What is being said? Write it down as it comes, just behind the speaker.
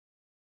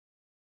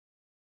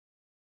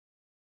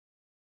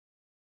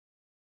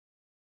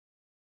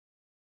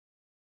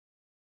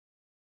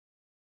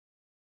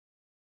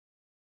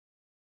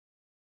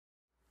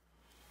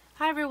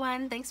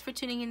everyone, thanks for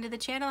tuning into the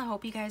channel. I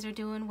hope you guys are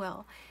doing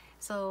well.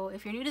 So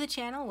if you're new to the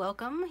channel,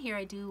 welcome. Here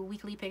I do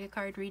weekly pick a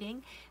card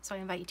reading, so I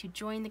invite you to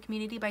join the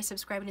community by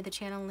subscribing to the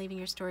channel and leaving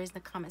your stories in the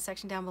comment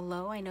section down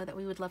below. I know that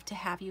we would love to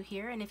have you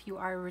here, and if you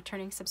are a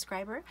returning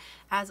subscriber,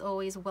 as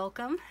always,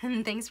 welcome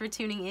and thanks for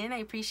tuning in. I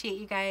appreciate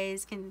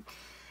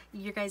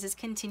your guys'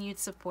 continued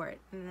support.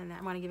 And then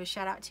I want to give a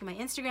shout out to my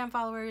Instagram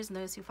followers and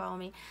those who follow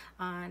me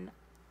on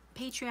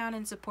Patreon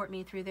and support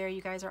me through there.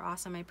 You guys are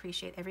awesome. I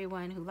appreciate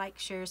everyone who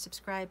likes, shares,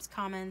 subscribes,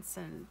 comments,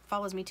 and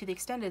follows me to the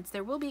extendeds.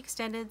 There will be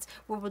extendeds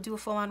where we'll do a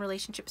full-on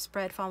relationship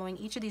spread following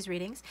each of these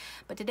readings.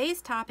 But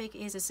today's topic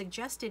is a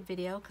suggested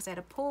video because I had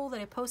a poll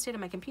that I posted on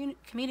my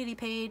community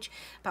page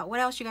about what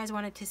else you guys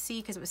wanted to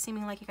see, because it was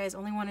seeming like you guys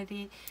only wanted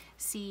to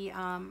see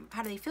how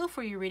do they feel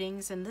for your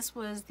readings, and this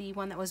was the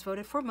one that was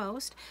voted for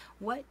most.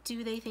 What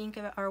do they think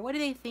of, or what do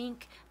they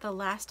think the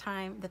last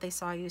time that they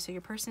saw you? So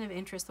your person of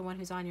interest, the one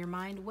who's on your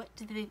mind, what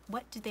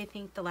did they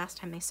think the last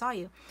time they saw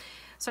you?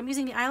 So I'm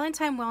using the Island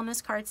Time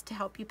Wellness cards to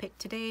help you pick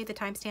today. The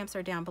timestamps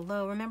are down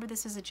below. Remember,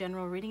 this is a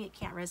general reading. It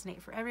can't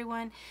resonate for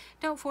everyone.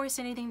 Don't force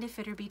anything to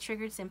fit or be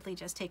triggered. Simply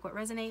just take what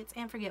resonates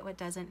and forget what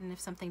doesn't. And if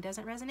something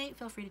doesn't resonate,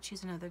 feel free to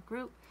choose another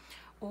group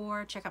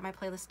or check out my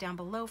playlist down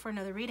below for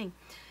another reading.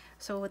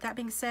 So with that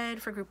being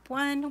said, for group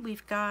one,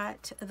 we've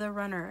got the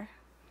Runner.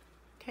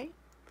 Okay?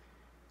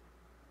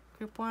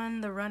 Group one,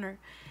 the Runner.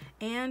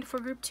 And for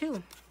group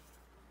two,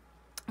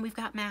 we've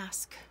got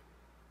Mask.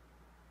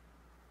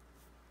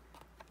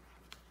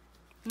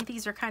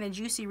 These are kind of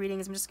juicy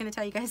readings. I'm just going to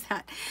tell you guys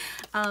that.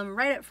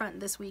 Right up front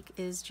this week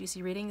is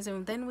juicy readings.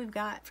 And then we've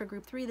got, for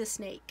group three, the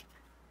Snake.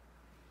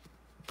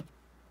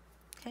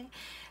 Okay,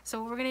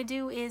 so what we're going to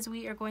do is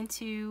we are going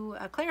to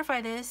clarify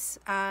this.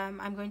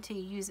 I'm going to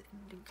use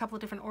a couple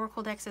of different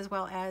oracle decks as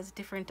well as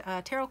different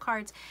tarot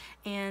cards,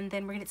 and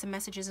then we're going to get some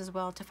messages as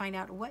well to find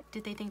out what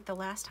did they think the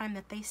last time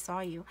that they saw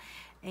you.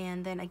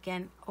 And then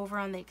again, over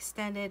on the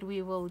extended,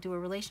 we will do a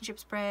relationship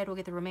spread. We'll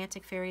get the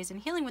romantic fairies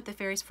and healing with the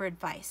fairies for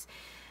advice.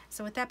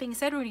 So with that being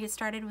said, we're going to get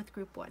started with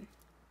group one.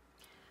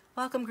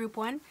 Welcome, group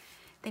one.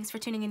 Thanks for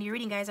tuning into your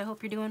reading, guys. I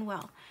hope you're doing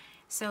well.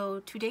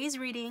 So today's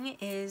reading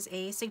is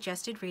a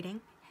suggested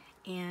reading,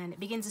 and it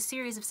begins a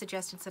series of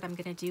suggestions that I'm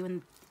going to do,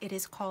 and it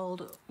is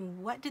called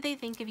What Did They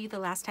Think of You the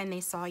Last Time They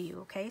Saw You?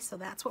 Okay, so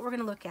that's what we're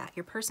going to look at.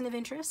 Your person of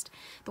interest,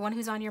 the one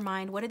who's on your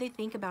mind, what did they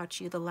think about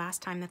you the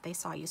last time that they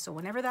saw you? So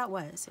whenever that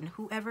was, and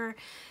whoever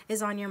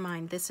is on your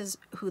mind, this is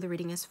who the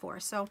reading is for.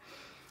 So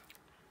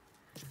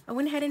I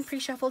went ahead and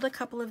pre-shuffled a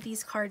couple of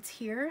these cards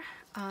here.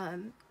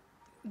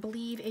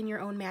 Believe in your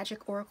own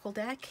magic oracle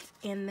deck,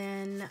 and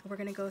then we're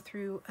going to go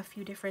through a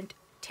few different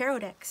tarot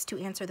decks to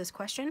answer this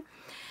question.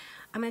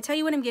 I'm going to tell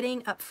you what I'm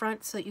getting up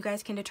front so that you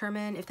guys can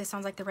determine if this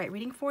sounds like the right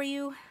reading for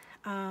you.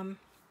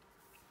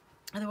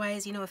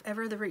 Otherwise, you know, if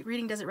ever the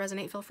reading doesn't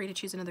resonate, feel free to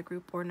choose another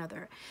group or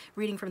another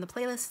reading from the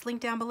playlist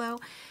link down below.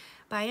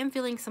 But I am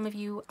feeling some of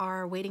you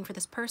are waiting for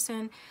this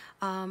person.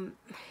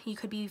 You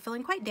could be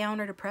feeling quite down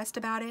or depressed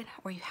about it,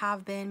 or you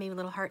have been maybe a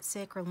little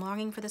heartsick or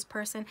longing for this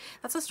person.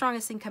 That's the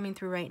strongest thing coming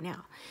through right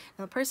now.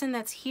 Now, the person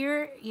that's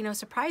here, you know,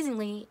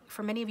 surprisingly,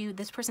 for many of you,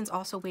 this person's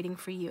also waiting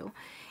for you.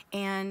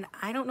 And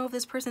I don't know if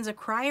this person's a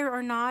crier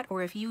or not,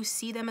 or if you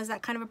see them as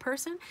that kind of a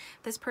person.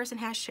 This person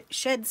has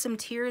shed some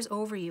tears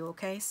over you,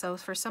 okay? So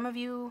for some of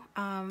you,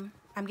 I'm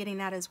getting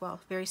that as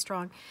well, very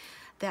strong,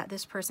 that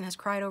this person has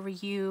cried over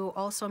you.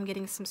 Also, I'm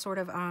getting some sort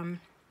of,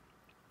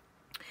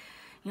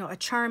 you know, a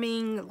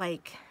charming,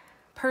 like,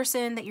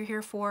 person that you're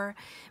here for.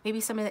 Maybe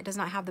somebody that does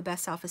not have the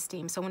best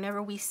self-esteem. So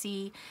whenever we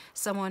see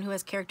someone who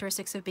has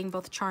characteristics of being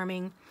both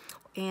charming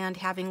and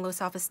having low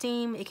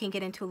self-esteem, it can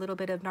get into a little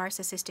bit of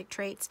narcissistic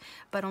traits,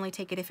 but only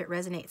take it if it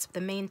resonates.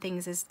 The main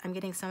things is I'm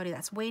getting somebody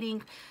that's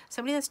waiting,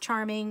 somebody that's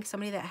charming,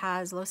 somebody that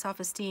has low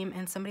self-esteem,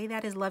 and somebody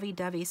that is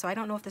lovey-dovey. So I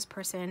don't know if this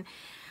person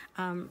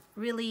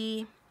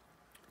really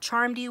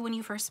charmed you when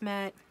you first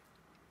met,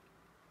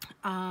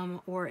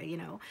 or, you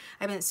know,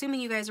 I've been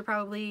assuming you guys are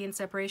probably in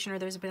separation, or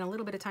there's been a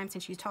little bit of time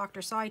since you talked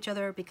or saw each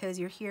other, because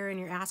you're here and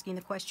you're asking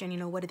the question, you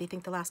know, what did they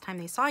think the last time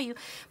they saw you?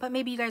 But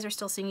maybe you guys are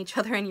still seeing each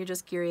other and you're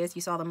just curious.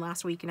 You saw them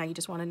last week and now you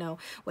just want to know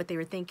what they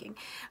were thinking.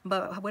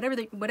 But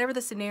whatever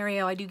the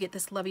scenario, I do get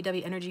this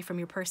lovey-dovey energy from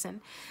your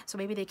person. So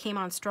maybe they came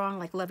on strong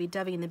like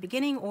lovey-dovey in the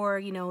beginning, or,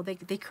 you know,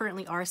 they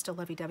currently are still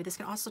lovey-dovey. This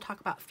can also talk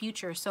about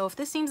future. So if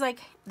this seems like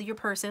your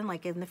person,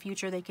 like in the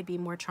future, they could be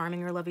more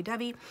charming or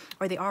lovey-dovey,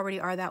 or they already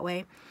are that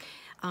way.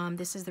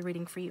 This is the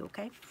reading for you,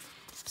 okay?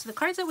 So the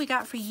cards that we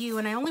got for you,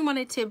 and I only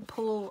wanted to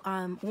pull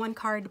one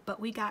card, but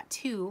we got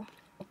two.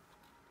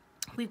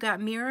 We've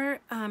got Mirror,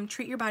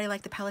 Treat Your Body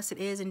Like the Palace It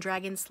Is, and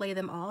Dragon Slay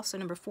Them All, so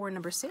number 4 and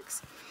number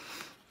 6.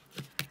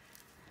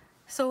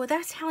 So what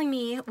that's telling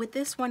me with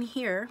this one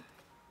here,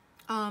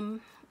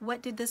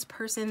 what did this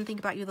person think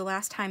about you the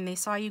last time they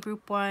saw you,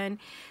 group one?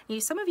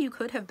 Some of you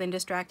could have been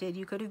distracted.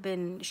 You could have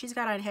been, she's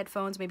got on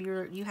headphones. Maybe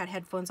you had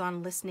headphones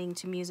on listening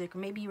to music, or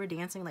maybe you were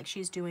dancing like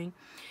she's doing,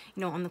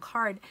 you know, on the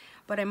card.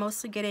 But I'm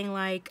mostly getting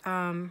like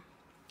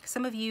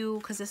some of you,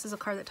 because this is a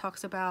card that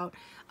talks about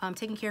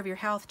taking care of your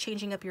health,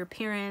 changing up your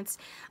appearance,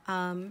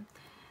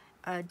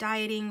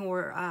 dieting,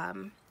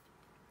 or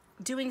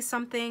doing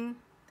something,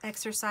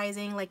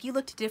 exercising, like you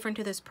looked different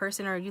to this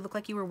person, or you look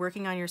like you were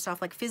working on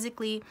yourself, like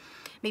physically,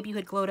 maybe you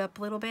had glowed up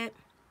a little bit,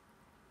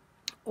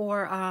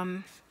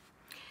 or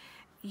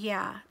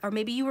yeah, or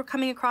maybe you were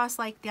coming across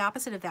like the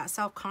opposite of that,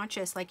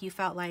 self-conscious, like you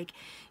felt like,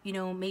 you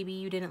know, maybe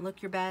you didn't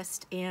look your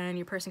best, and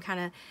your person kind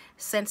of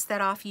sensed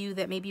that off you,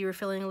 that maybe you were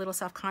feeling a little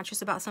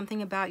self-conscious about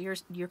something, about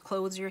your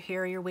clothes, your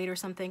hair, your weight, or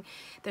something.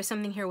 There's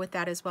something here with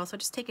that as well, so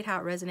just take it how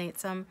it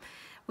resonates.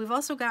 We've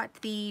also got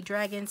the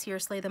dragons here,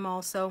 slay them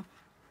all. So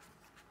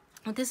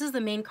this is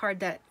the main card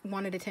that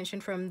wanted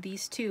attention from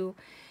these two,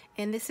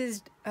 and this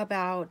is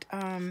about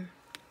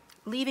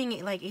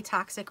leaving like a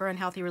toxic or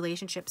unhealthy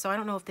relationship. So I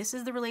don't know if this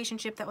is the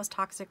relationship that was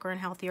toxic or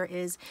unhealthy, or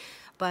is,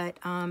 but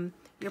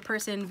your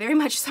person very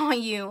much saw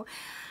you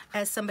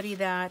as somebody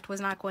that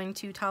was not going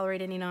to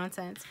tolerate any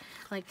nonsense.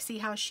 Like, see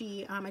how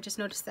she, I just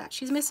noticed that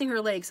she's missing her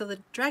leg. So the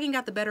dragon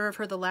got the better of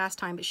her the last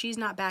time, but she's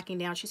not backing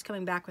down. She's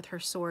coming back with her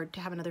sword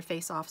to have another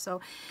face off.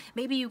 So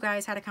maybe you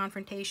guys had a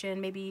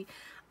confrontation. Maybe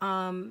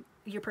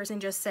your person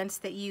just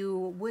sensed that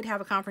you would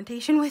have a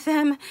confrontation with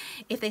them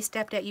if they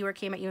stepped at you or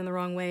came at you in the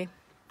wrong way.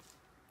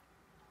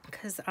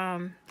 Because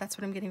that's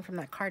what I'm getting from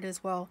that card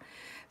as well.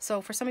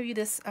 So for some of you,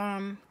 this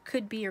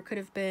could be or could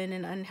have been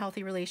an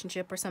unhealthy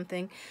relationship or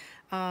something.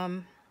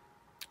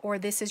 Or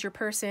this is your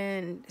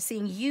person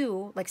seeing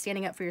you like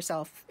standing up for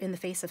yourself in the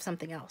face of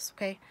something else,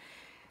 okay?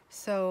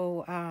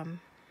 So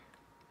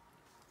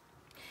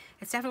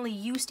it's definitely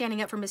you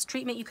standing up for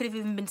mistreatment. You could have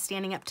even been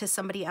standing up to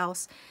somebody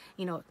else,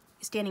 you know,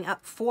 standing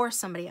up for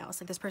somebody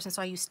else. Like this person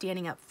saw you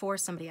standing up for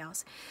somebody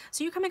else.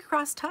 So you're coming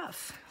across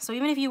tough. So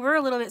even if you were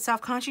a little bit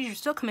self-conscious, you're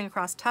still coming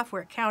across tough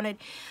where it counted.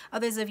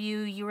 Others of you,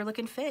 you were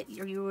looking fit,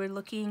 or you were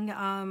looking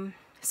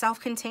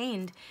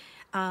self-contained,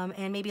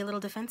 and maybe a little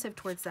defensive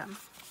towards them.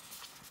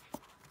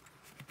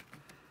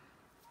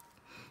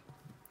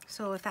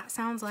 So if that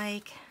sounds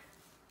like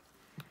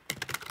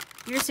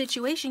your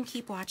situation,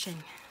 keep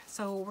watching.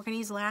 So we're going to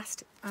use the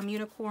last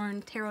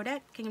unicorn tarot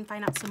deck. You can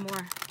find out some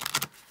more.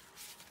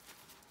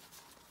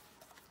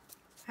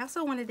 I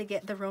also wanted to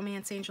get the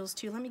romance angels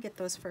too. Let me get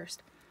those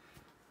first.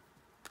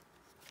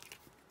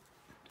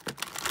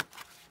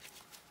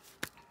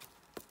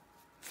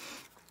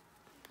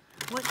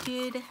 What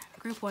did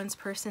Group 1's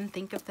person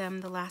think of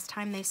them the last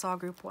time they saw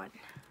Group 1?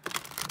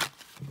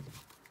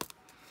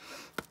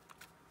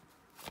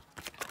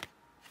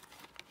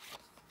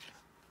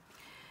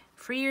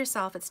 Free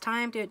yourself. It's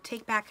time to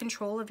take back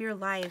control of your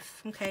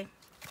life. Okay.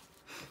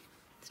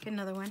 Let's get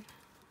another one.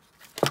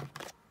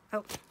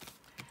 Oh.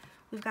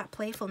 We've got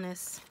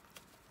playfulness.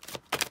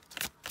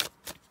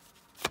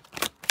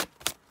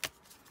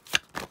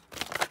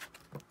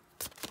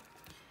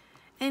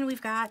 And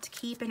we've got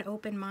keep an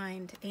open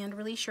mind and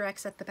release your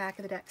ex at the back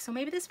of the deck. So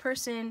maybe this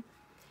person,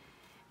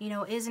 you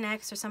know, is an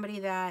ex or somebody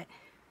that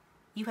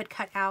you had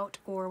cut out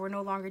or were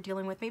no longer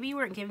dealing with. Maybe you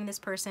weren't giving this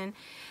person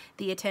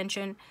the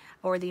attention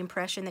or the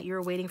impression that you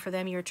were waiting for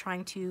them. You were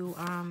trying to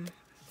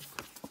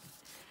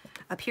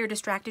appear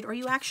distracted, or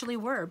you actually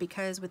were,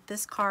 because with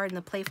this card and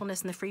the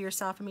playfulness and the free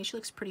yourself, I mean, she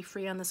looks pretty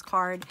free on this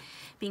card,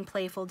 being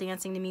playful,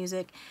 dancing to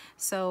music.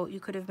 So you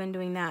could have been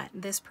doing that.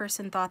 This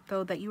person thought,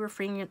 though, that you were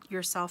freeing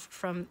yourself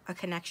from a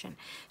connection.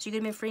 So you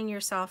could have been freeing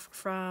yourself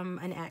from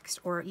an ex,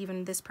 or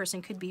even this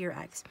person could be your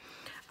ex.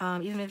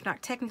 Even if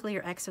not technically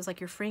your ex, it was like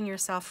you're freeing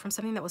yourself from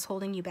something that was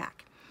holding you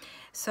back.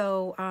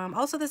 So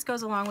also this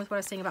goes along with what I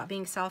was saying about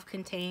being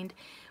self-contained.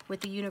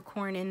 With the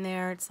unicorn in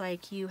there, it's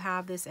like you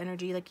have this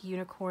energy like a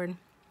unicorn.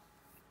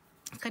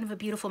 It's kind of a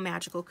beautiful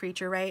magical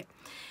creature, right?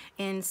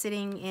 And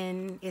sitting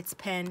in its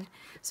pen.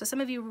 So some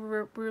of you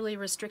were really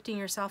restricting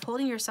yourself,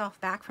 holding yourself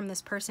back from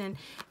this person.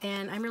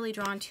 And I'm really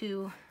drawn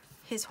to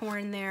his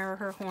horn there, or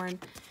her horn.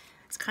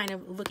 It's kind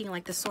of looking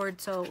like the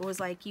sword. So it was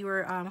like you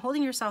were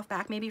holding yourself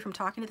back maybe from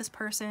talking to this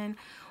person,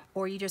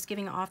 or you just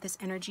giving off this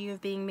energy of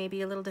being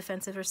maybe a little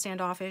defensive or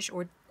standoffish,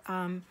 or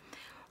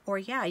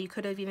yeah, you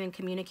could have even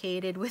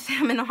communicated with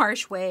them in a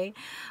harsh way,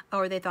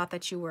 or they thought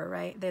that you were,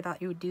 right? They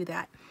thought you would do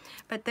that.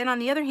 But then on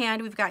the other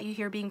hand, we've got you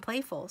here being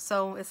playful.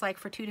 So it's like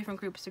for two different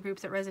groups, the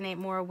groups that resonate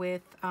more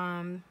with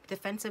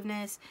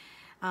defensiveness,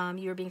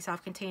 you were being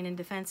self-contained and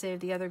defensive.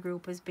 The other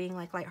group was being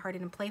like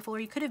lighthearted and playful, or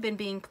you could have been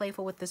being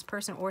playful with this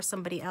person or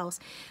somebody else.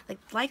 Like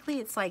likely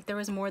it's like there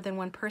was more than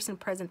one person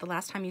present the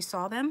last time you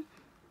saw them.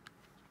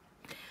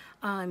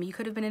 You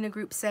could have been in a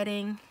group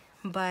setting,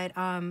 but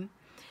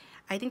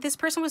I think this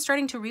person was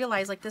starting to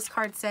realize, like this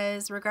card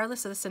says,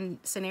 regardless of the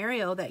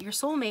scenario, that your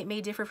soulmate may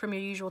differ from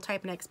your usual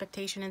type and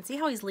expectation. And see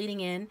how he's leading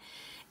in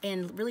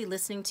and really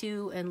listening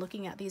to and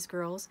looking at these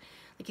girls.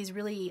 Like he's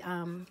really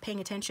paying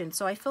attention.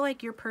 So I feel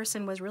like your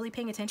person was really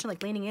paying attention,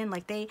 like leaning in,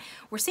 like they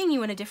were seeing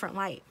you in a different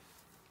light.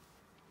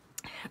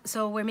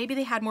 So where maybe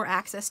they had more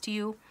access to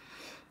you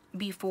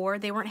before,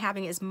 they weren't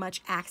having as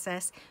much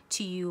access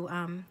to you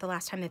the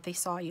last time that they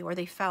saw you, or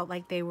they felt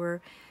like they were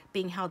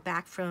being held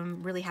back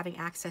from really having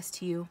access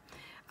to you,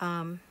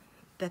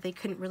 that they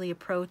couldn't really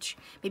approach.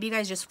 Maybe you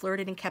guys just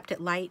flirted and kept it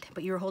light,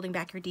 but you were holding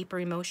back your deeper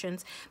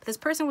emotions. But this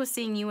person was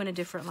seeing you in a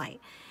different light.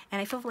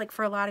 And I feel like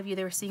for a lot of you,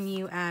 they were seeing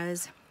you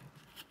as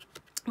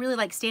really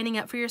like standing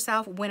up for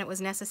yourself when it was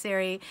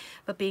necessary,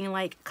 but being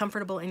like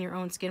comfortable in your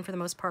own skin for the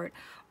most part,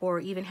 or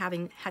even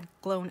having had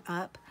glown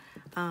up,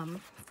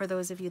 for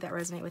those of you that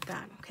resonate with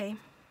that, okay?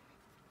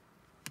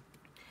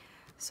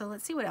 So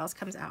let's see what else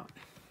comes out.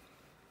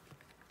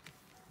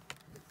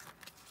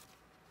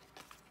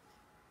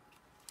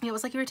 It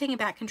was like you were taking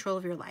back control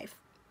of your life,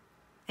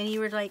 and you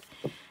were like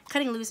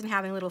cutting loose and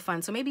having a little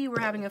fun. So maybe you were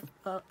having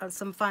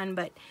some fun,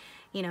 but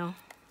you know,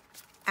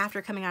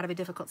 after coming out of a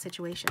difficult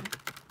situation.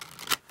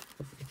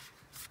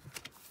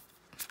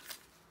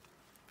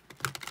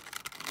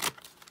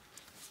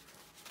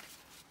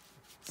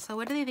 So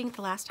what do they think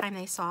the last time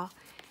they saw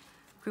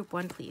group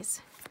 1,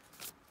 please?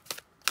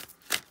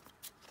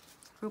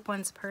 Group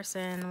 1's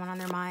person, the one on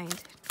their mind.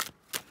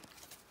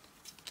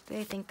 What do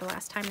they think the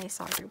last time they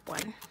saw group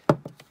 1?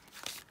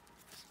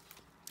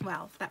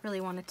 Wow, that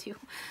really wanted to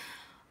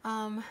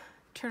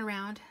turn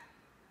around.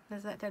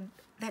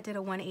 That did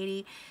a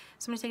 180.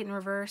 So I'm going to take it in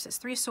reverse. It's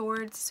 3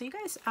 swords. So you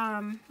guys,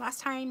 last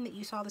time that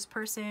you saw this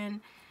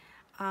person,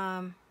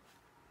 and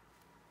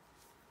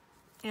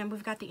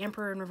we've got the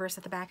Emperor in reverse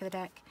at the back of the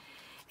deck.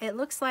 It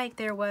looks like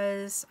there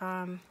was,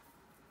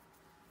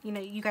 you know,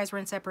 you guys were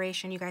in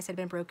separation. You guys had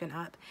been broken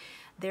up.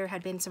 There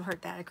had been some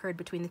hurt that occurred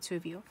between the two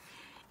of you.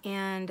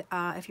 And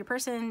if your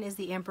person is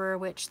the Emperor,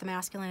 which the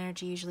masculine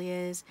energy usually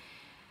is,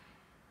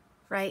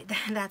 right,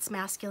 that's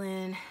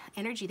masculine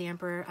energy, the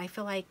Emperor, I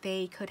feel like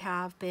they could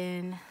have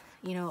been,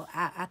 you know,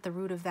 at the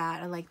root of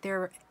that. Like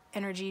their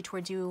energy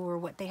towards you or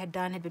what they had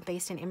done had been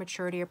based in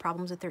immaturity or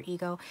problems with their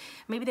ego.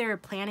 Maybe they were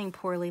planning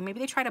poorly. Maybe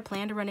they tried to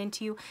plan to run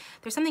into you.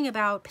 There's something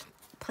about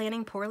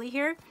planning poorly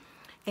here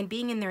and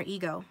being in their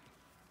ego.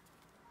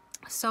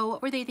 So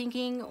what were they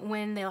thinking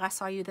when they last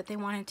saw you? That they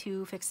wanted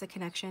to fix the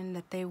connection,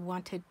 that they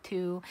wanted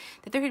to,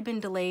 that there had been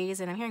delays,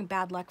 and I'm hearing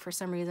bad luck for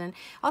some reason.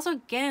 Also,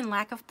 again,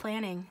 lack of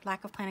planning.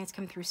 Lack of planning's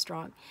come through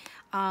strong.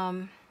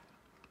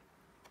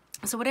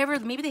 So whatever,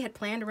 maybe they had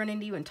planned to run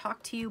into you and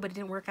talk to you, but it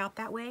didn't work out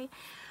that way.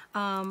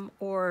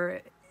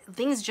 Or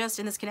things just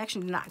in this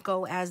connection did not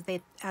go as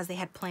they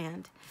had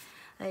planned.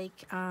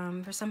 Like,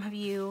 for some of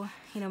you,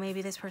 you know,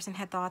 maybe this person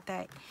had thought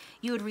that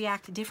you would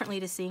react differently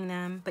to seeing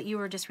them, but you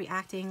were just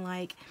reacting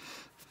like,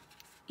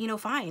 you know,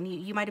 fine.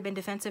 You might have been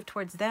defensive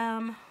towards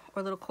them, or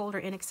a little cold or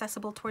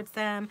inaccessible towards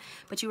them,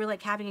 but you were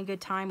like having a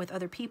good time with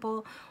other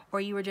people, or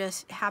you were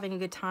just having a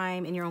good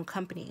time in your own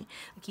company.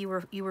 Like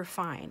you were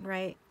fine,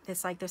 right?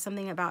 It's like there's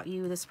something about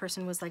you. This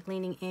person was like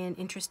leaning in,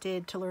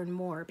 interested to learn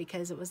more,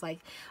 because it was like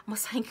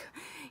almost like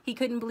he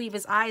couldn't believe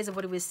his eyes of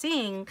what he was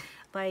seeing.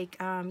 Like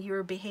you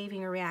were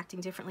behaving or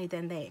reacting differently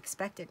than they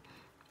expected.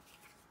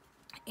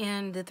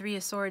 And the 3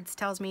 of Swords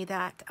tells me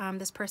that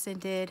this person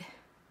did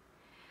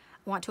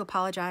want to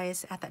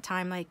apologize at that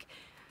time. Like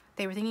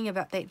they were thinking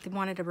about, they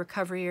wanted a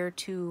recovery or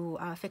to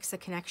fix the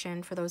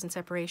connection for those in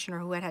separation or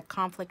who had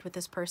conflict with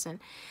this person.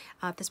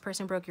 If this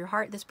person broke your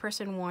heart, this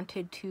person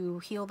wanted to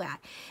heal that.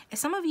 And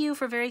some of you,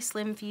 for very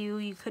slim view,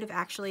 you could have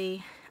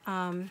actually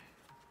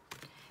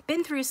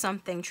been through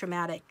something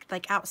traumatic,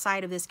 like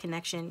outside of this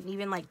connection,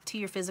 even like to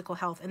your physical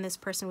health, and this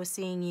person was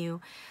seeing you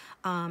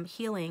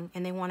healing,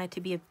 and they wanted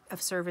to be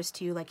of service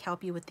to you, like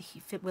help you with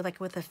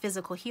the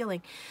physical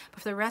healing.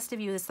 But for the rest of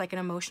you, it's like an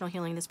emotional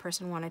healing this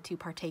person wanted to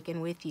partake in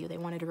with you. They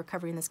wanted a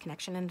recovery in this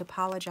connection and to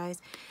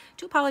apologize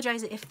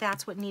if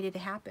that's what needed to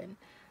happen.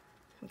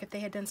 Like if they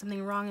had done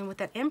something wrong. And with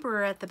that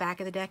Emperor at the back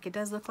of the deck, it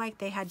does look like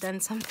they had done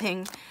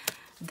something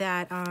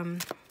that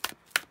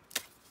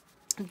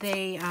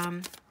they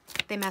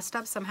messed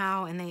up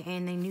somehow, and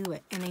they knew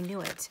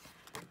it.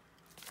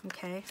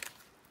 Okay.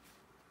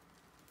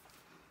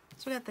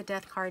 So we got the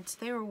Death cards.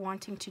 They were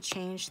wanting to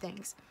change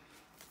things.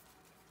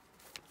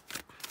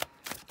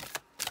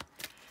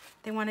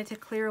 They wanted to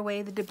clear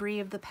away the debris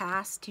of the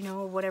past, you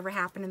know, whatever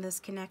happened in this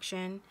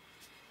connection.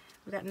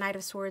 We got Knight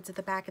of Swords at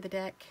the back of the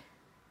deck.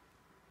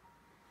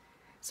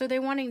 So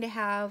they're wanting to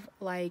have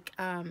like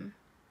a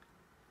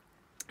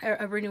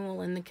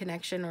renewal in the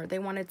connection, or they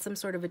wanted some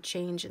sort of a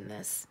change in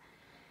this.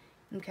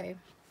 Okay.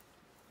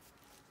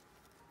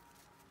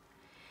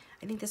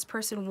 I think this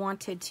person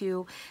wanted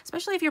to,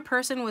 especially if your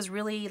person was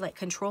really like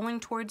controlling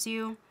towards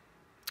you,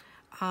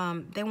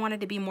 they wanted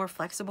to be more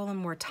flexible and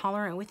more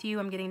tolerant with you.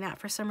 I'm getting that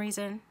for some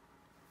reason.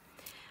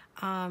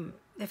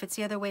 If it's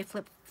the other way,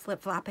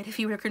 flip-flop it. If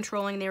you were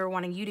controlling, they were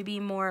wanting you to be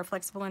more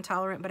flexible and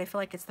tolerant, but I feel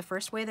like it's the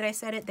first way that I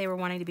said it. They were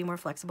wanting to be more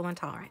flexible and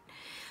tolerant.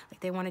 Like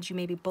they wanted you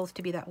maybe both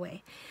to be that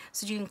way.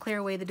 So you can clear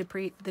away the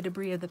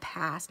debris of the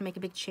past, make a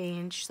big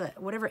change, so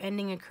that whatever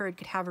ending occurred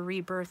could have a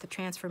rebirth, a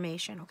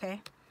transformation, okay?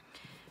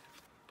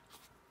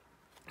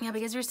 Yeah,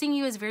 because they're seeing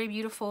you as very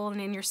beautiful and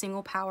in your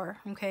single power,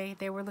 okay?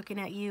 They were looking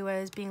at you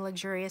as being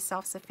luxurious,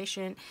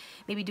 self-sufficient,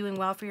 maybe doing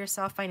well for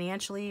yourself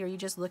financially, or you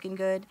just looking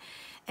good.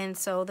 And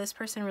so this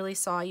person really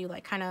saw you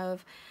like kind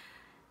of,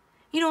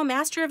 you know, a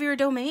master of your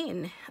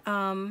domain.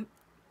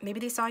 Maybe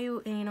they saw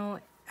you, you know,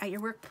 at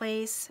your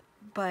workplace,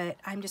 but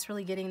I'm just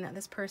really getting that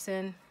this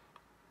person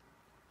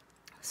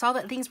saw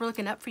that things were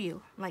looking up for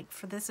you. Like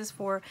for this is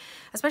for,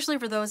 especially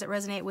for those that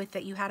resonate with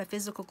that you had a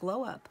physical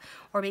glow up,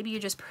 or maybe you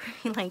just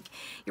like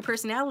your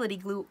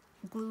personality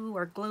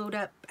glowed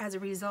up as a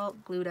result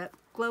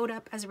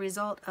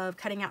of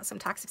cutting out some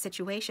toxic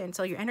situation.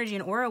 So your energy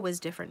and aura was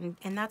different,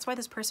 and that's why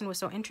this person was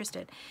so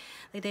interested.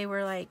 Like they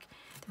were like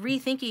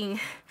rethinking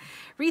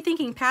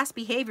past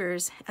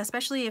behaviors,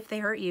 especially if they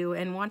hurt you,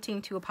 and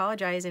wanting to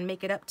apologize and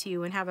make it up to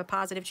you and have a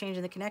positive change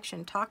in the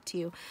connection, talk to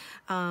you,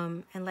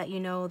 and let you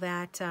know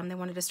that they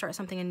wanted to start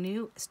something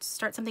anew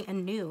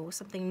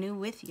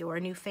with you, or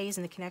a new phase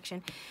in the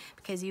connection,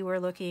 because you were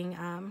looking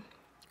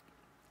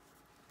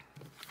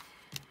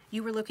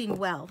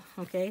well,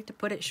 okay? To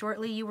put it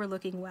shortly, you were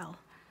looking well.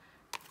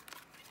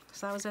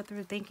 So that was what they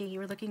were thinking. You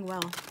were looking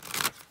well.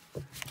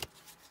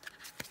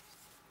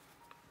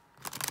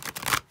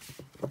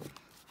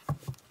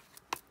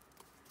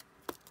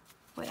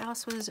 What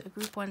else was a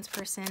group one's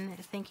person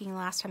thinking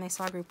last time they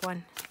saw group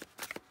one?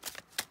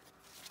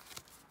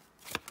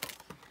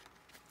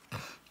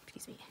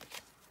 Excuse me.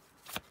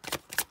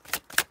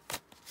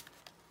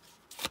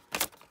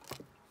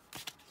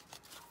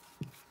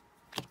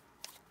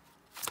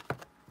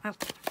 Oh.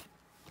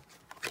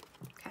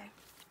 Okay.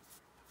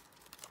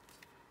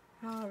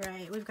 All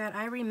right, we've got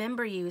I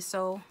remember you.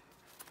 So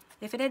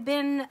if it had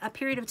been a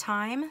period of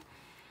time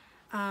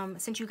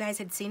since you guys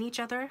had seen each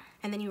other,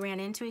 and then you ran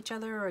into each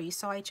other, or you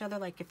saw each other,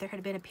 like if there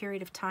had been a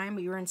period of time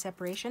where you were in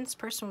separation, this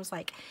person was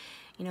like,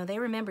 you know, they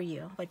remember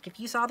you. Like if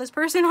you saw this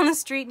person on the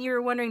street and you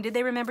were wondering, did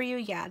they remember you?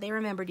 Yeah, they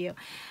remembered you,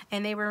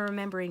 and they were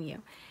remembering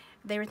you.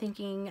 They were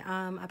thinking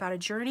about a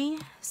journey,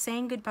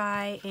 saying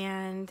goodbye,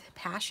 and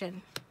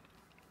passion.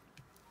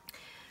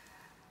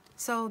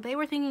 So they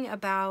were thinking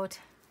about,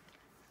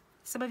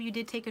 some of you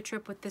did take a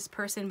trip with this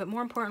person, but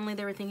more importantly,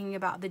 they were thinking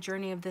about the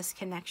journey of this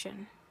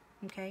connection,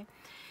 okay?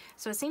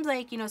 So it seems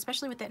like, you know,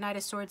 especially with that Knight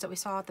of Swords that we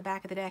saw at the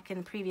back of the deck in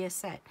the previous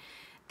set,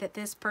 that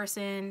this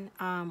person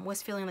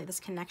was feeling like this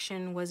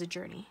connection was a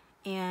journey.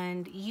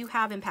 And you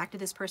have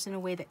impacted this person in a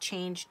way that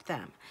changed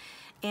them.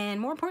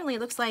 And more importantly, it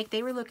looks like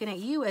they were looking at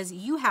you as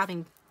you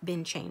having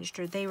been changed,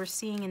 or they were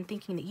seeing and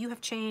thinking that you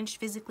have changed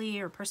physically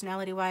or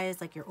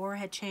personality-wise, like your aura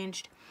had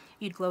changed.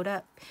 You'd glowed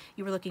up.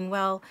 You were looking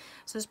well.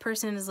 So this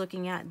person is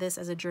looking at this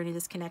as a journey,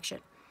 this connection.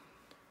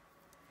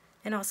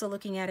 And also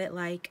looking at it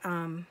like,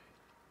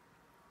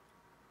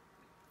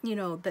 you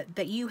know, that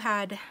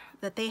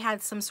they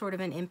had some sort of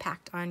an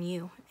impact on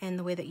you in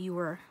the way that you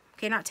were,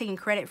 okay, not taking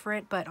credit for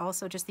it, but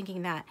also just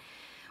thinking that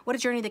what a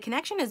journey the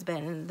connection has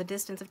been, and the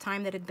distance of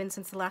time that had been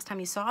since the last time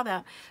you saw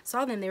them,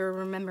 they were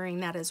remembering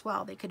that as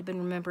well. They could have been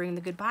remembering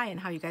the goodbye and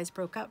how you guys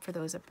broke up, for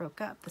those that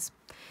broke up,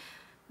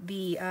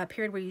 the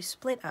period where you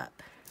split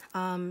up,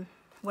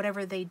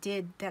 whatever they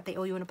did that they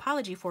owe you an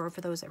apology for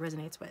those that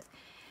resonates with.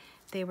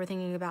 They were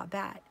thinking about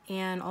that,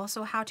 and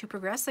also how to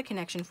progress the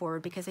connection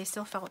forward, because they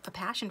still felt a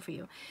passion for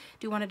you.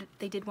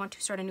 They did want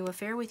to start a new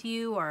affair with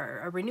you,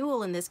 or a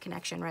renewal in this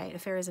connection, right?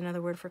 Affair is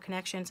another word for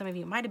connection. Some of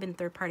you might have been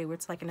third party, where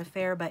it's like an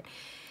affair, but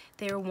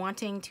they were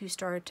wanting to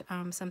start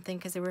something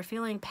because they were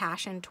feeling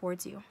passion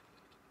towards you.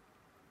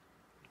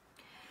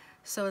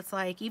 So it's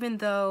like, even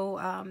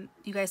though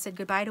you guys said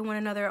goodbye to one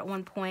another at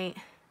one point,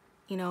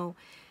 you know,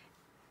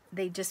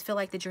 they just feel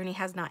like the journey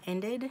has not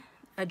ended.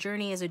 A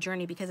journey is a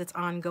journey because it's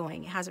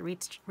ongoing. It hasn't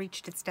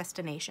reached its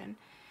destination.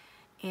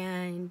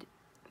 And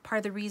part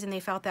of the reason they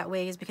felt that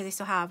way is because they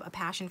still have a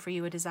passion for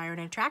you, a desire and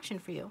an attraction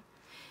for you.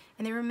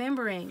 And they're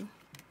remembering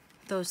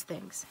those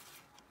things.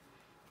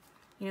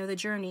 You know, the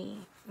journey,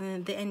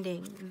 the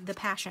ending, the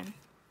passion,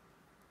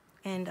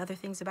 and other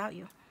things about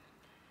you.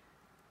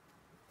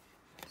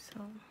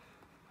 So,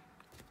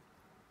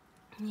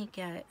 let me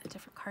get a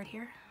different card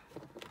here.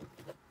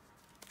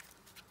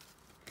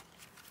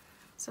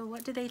 So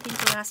what did they think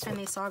the last time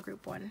they saw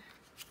group one?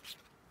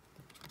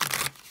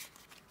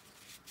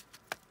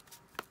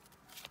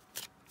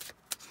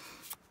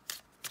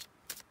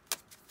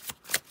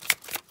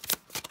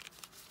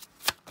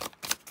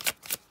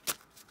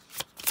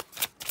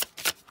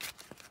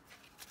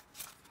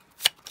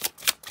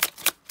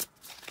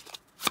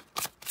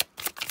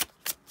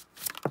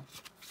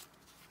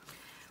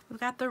 We've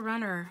got the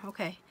runner.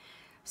 Okay.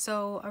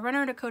 So a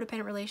runner in a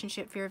codependent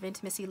relationship, fear of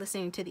intimacy,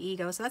 listening to the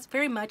ego. So that's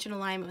very much in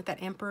alignment with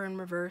that Emperor in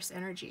reverse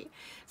energy.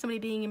 Somebody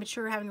being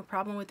immature, having a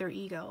problem with their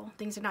ego.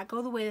 Things did not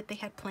go the way that they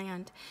had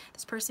planned.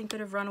 This person could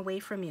have run away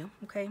from you,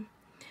 okay?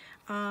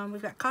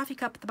 We've got coffee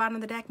cup at the bottom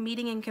of the deck,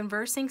 meeting and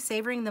conversing,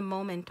 savoring the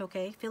moment,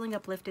 okay? Feeling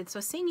uplifted.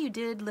 So seeing you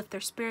did lift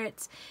their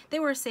spirits. They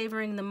were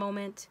savoring the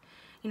moment.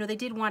 You know, they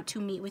did want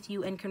to meet with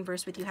you and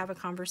converse with you, have a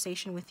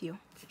conversation with you.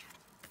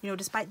 You know,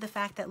 despite the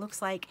fact that it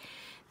looks like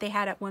they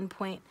had at one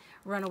point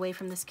run away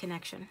from this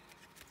connection.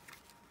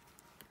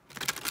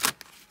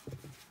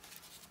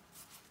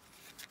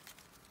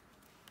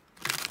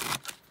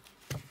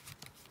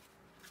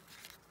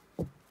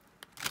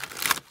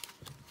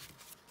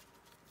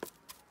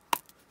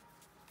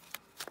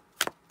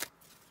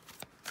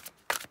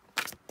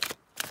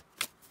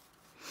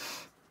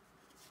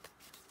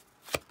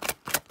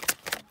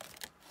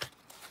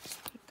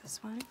 Take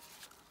this one.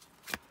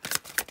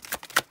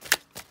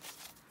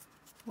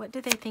 What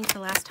did they think the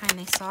last time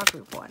they saw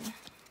group one?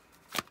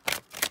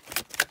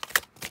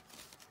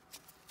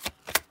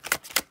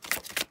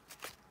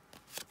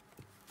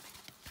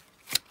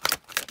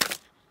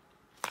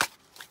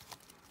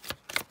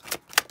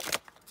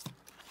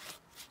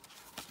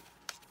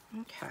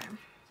 Okay.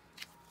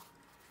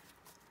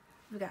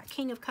 We've got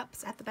King of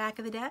Cups at the back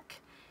of the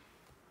deck.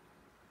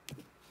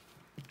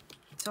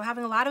 So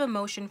having a lot of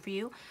emotion for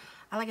you.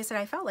 Like I said,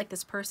 I felt like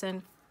this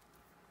person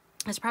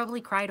has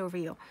probably cried over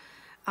you.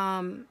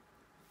 And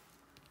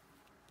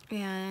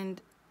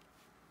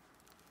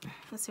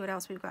let's see what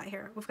else we've got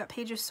here. We've got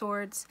Page of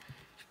Swords.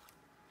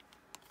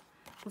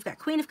 We've got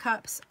Queen of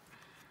Cups.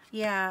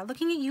 Yeah,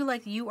 looking at you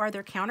like you are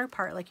their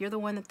counterpart. Like you're the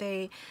one that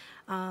they,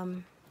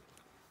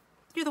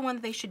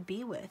 should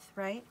be with,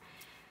 right?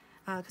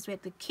 Because we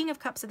had the King of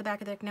Cups at the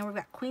back of the deck. Now we've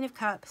got Queen of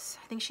Cups.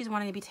 I think she's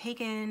wanting to be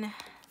taken,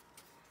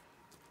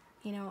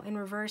 you know, in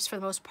reverse for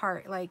the most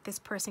part. Like this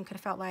person could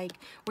have felt like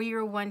where you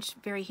were once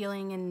very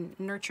healing and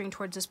nurturing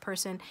towards this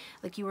person,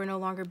 like you were no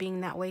longer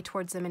being that way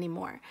towards them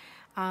anymore.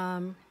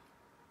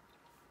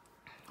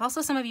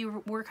 Also, some of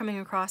you were coming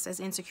across as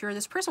insecure.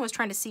 This person was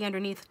trying to see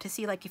underneath to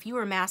see like if you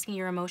were masking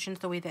your emotions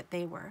the way that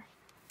they were.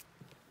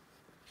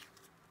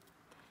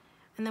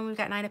 And then we've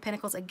got Nine of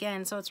Pentacles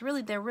again. So it's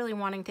really, they're really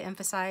wanting to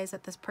emphasize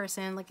that this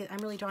person, like I'm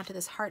really drawn to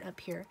this heart up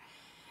here.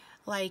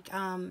 Like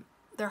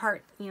their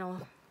heart, you know,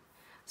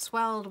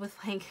 swelled with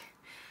like,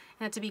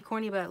 not to be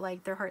corny, but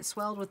like their heart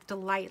swelled with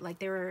delight. Like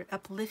they were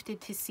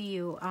uplifted to see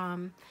you.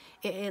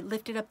 It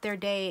lifted up their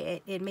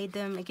day. It made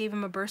them, it gave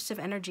them a burst of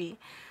energy.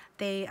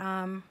 They,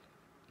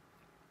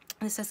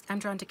 this says, I'm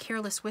drawn to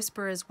careless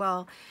whisper as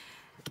well.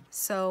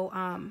 So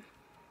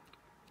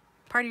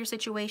part of your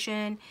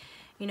situation,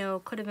 you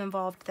know, could have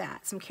involved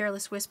that. Some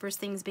careless whispers,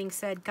 things being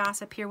said,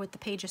 gossip here with the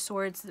Page of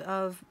Swords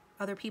of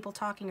other people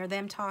talking or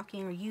them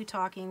talking or you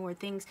talking, where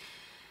things,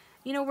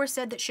 you know, were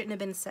said that shouldn't have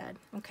been said,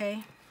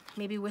 okay?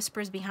 Maybe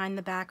whispers behind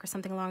the back or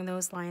something along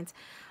those lines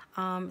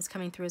is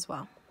coming through as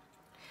well.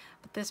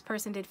 But this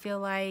person did feel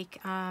like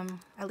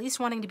at least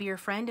wanting to be your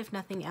friend, if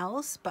nothing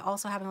else, but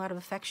also having a lot of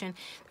affection.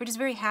 They're just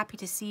very happy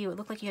to see you. It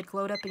looked like you had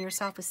glowed up in your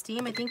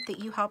self-esteem. I think that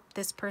you helped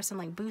this person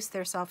like boost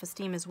their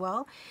self-esteem as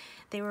well.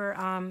 They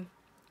were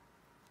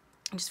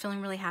just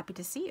feeling really happy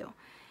to see you.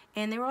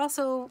 And they were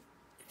also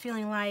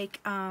feeling like,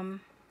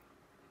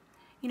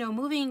 you know,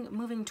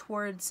 moving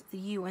towards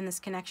you in this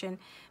connection,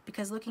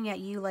 because looking at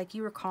you like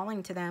you were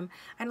calling to them.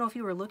 I don't know if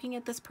you were looking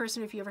at this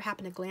person, or if you ever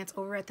happened to glance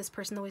over at this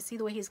person, the way, see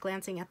the way he's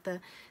glancing at the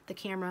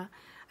camera.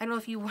 I don't know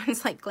if you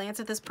once like glanced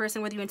at this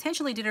person, whether you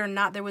intentionally did it or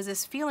not. There was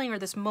this feeling or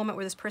this moment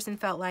where this person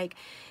felt like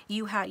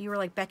you were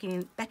like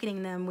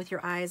beckoning them with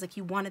your eyes, like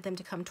you wanted them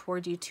to come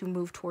towards you, to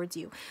move towards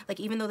you. Like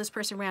even though this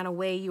person ran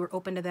away, you were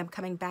open to them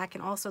coming back.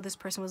 And also this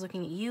person was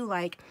looking at you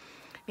like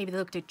maybe they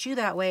looked at you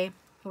that way,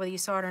 whether you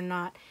saw it or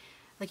not.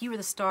 Like you were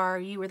the star,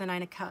 you were the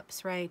Nine of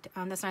Cups, right?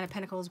 That's Nine of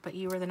Pentacles, but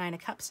you were the Nine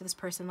of Cups to this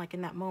person. Like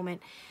in that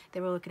moment, they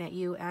were looking at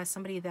you as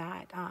somebody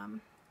that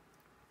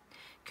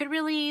could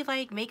really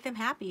like make them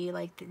happy.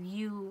 Like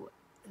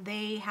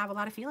they have a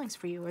lot of feelings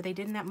for you, or they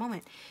did in that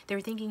moment. They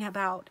were thinking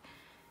about,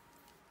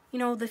 you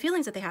know, the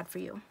feelings that they had for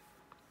you.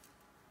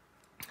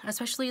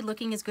 Especially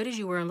looking as good as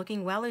you were and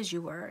looking well as you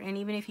were. And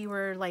even if you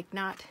were like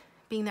not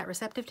being that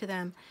receptive to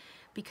them,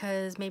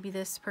 because maybe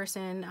this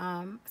person,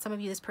 some of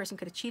you, this person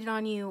could have cheated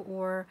on you,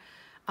 or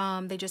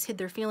they just hid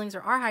their feelings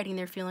or are hiding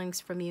their feelings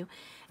from you,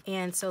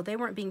 and so they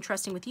weren't being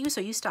trusting with you,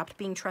 so you stopped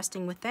being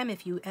trusting with them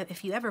if you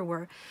ever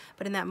were.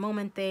 But in that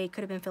moment, they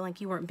could have been feeling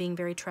like you weren't being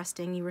very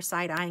trusting. You were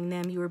side-eyeing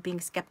them. You were being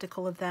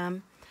skeptical of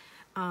them.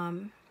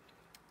 You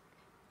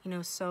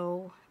know,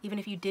 so even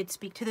if you did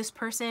speak to this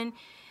person,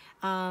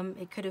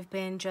 it could have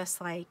been just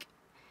like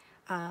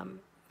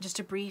just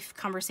a brief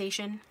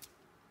conversation.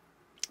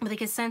 But they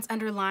could sense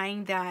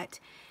underlying that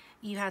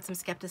you had some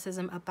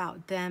skepticism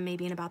about them,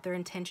 maybe, and about their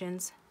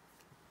intentions.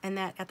 And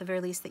that, at the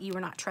very least, that you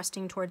were not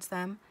trusting towards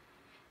them.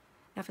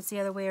 Now, if it's the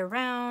other way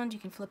around, you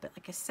can flip it,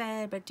 like I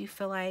said. But I do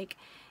feel like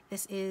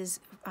this is,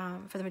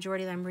 for the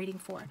majority that I'm reading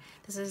for,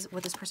 this is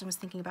what this person was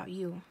thinking about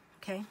you,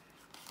 okay?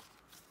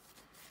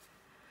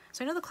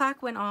 So I know the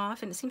clock went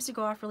off, and it seems to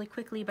go off really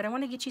quickly. But I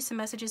want to get you some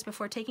messages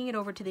before taking it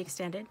over to the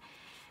extended.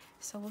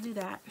 So we'll do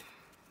that.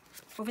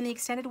 Over in the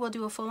extended, we'll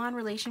do a full-on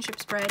relationship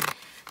spread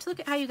to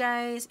look at how you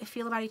guys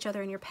feel about each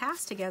other in your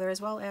past together,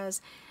 as well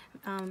as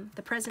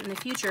the present and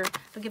the future.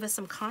 It'll give us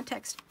some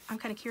context. I'm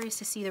kind of curious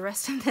to see the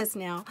rest of this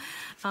now.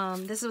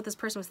 This is what this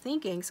person was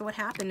thinking. So what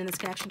happened in this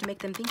connection to make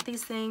them think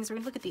these things? We're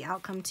going to look at the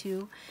outcome,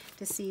 too,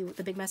 to see what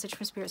the big message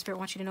from Spirit. Spirit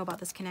wants you to know about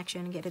this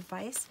connection and get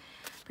advice.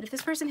 But if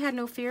this person had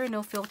no fear,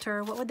 no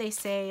filter, what would they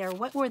say, or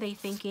what were they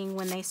thinking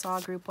when they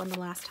saw group one the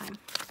last time?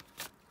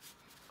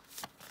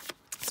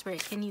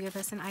 Spirit, can you give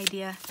us an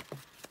idea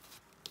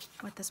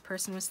what this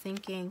person was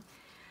thinking?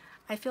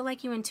 I feel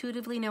like you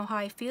intuitively know how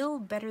I feel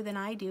better than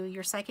I do.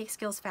 Your psychic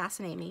skills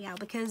fascinate me. Yeah,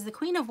 because the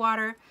Queen of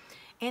Water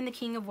and the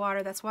King of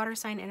Water, that's water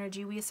sign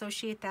energy. We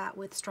associate that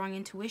with strong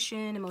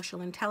intuition,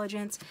 emotional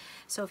intelligence.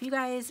 So if you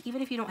guys,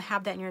 even if you don't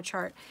have that in your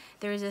chart,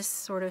 there's this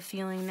sort of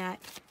feeling that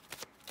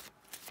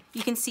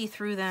you can see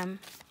through them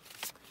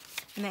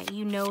and that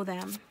you know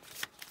them,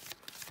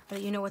 or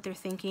that you know what they're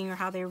thinking or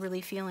how they're really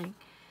feeling.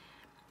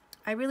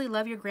 I really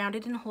love your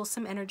grounded and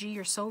wholesome energy.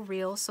 You're so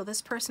real. So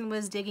this person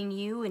was digging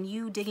you and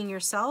you digging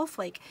yourself,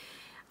 like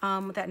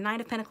with that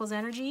Nine of Pentacles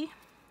energy.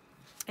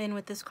 And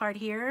with this card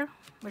here,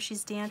 where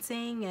she's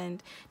dancing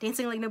and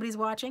dancing like nobody's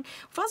watching.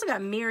 We've also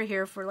got mirror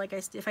here for, like,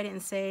 if I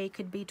didn't say,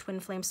 could be twin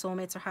flame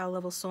soulmates or high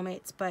level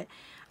soulmates. But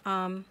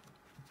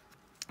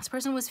this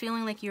person was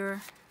feeling like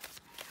you're,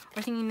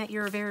 or thinking that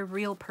you're a very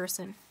real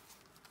person.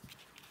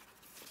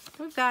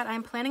 We've got,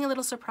 I'm planning a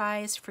little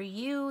surprise for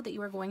you that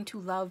you are going to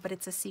love, but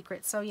it's a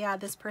secret. So yeah,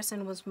 this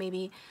person was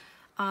maybe,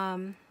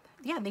 yeah,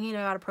 thinking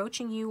about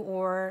approaching you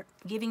or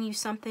giving you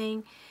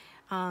something,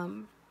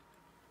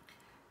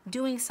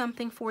 doing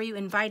something for you,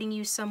 inviting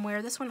you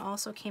somewhere. This one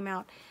also came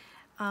out,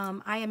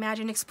 I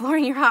imagine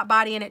exploring your hot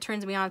body and it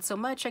turns me on so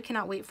much. I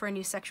cannot wait for a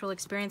new sexual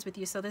experience with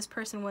you. So this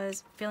person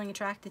was feeling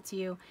attracted to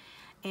you.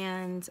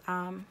 And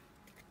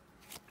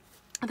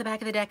at the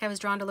back of the deck, I was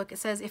drawn to look. It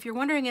says, if you're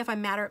wondering if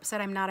I'm mad or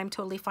upset, I'm not. I'm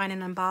totally fine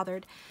and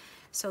unbothered.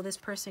 So this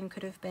person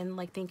could have been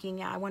like thinking,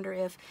 yeah, I wonder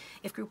if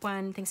group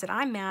one thinks that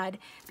I'm mad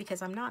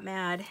because I'm not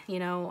mad, you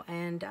know,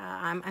 and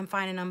I'm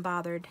fine and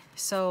unbothered.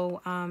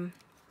 So,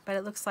 but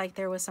it looks like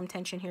there was some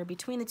tension here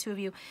between the two of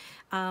you.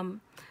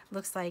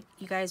 Looks like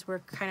you guys were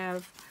kind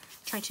of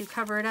trying to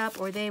cover it up,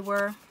 or they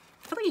were.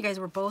 I feel like you guys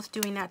were both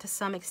doing that to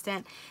some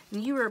extent.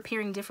 And you were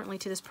appearing differently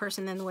to this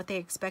person than what they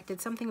expected.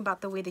 Something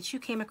about the way that you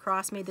came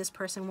across made this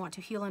person want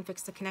to heal and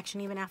fix the connection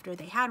even after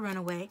they had run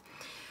away.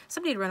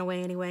 Somebody had run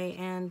away anyway,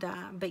 and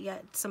but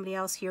yet somebody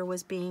else here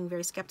was being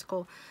very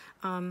skeptical.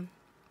 But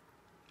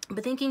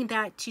thinking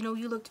that, you know,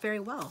 you looked very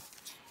well.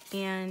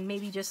 And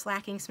maybe just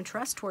lacking some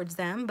trust towards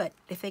them. But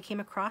if they came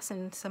across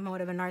in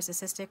somewhat of a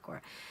narcissistic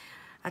or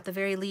at the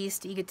very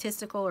least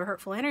egotistical or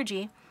hurtful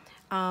energy,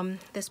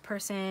 this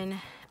person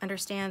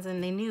understands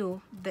and they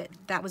knew that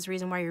that was the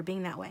reason why you're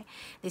being that way.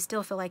 They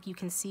still feel like you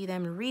can see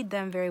them and read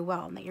them very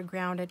well and that you're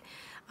grounded.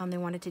 They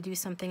wanted to do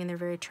something and they're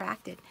very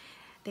attracted.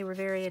 They were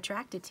very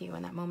attracted to you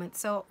in that moment.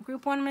 So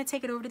group one, I'm going to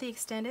take it over to the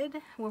extended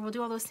where we'll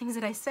do all those things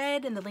that I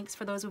said, and the links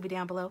for those will be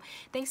down below.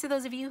 Thanks to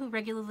those of you who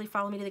regularly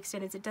follow me to the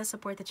extendeds. It does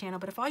support the channel,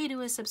 but if all you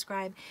do is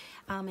subscribe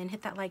and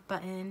hit that like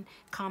button,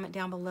 comment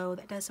down below,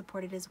 that does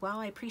support it as well.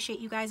 I appreciate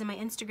you guys and my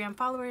Instagram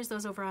followers,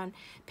 those over on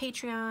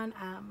Patreon.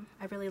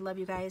 I really love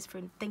you guys.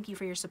 Thank you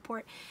for your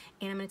support,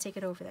 and I'm going to take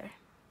it over there.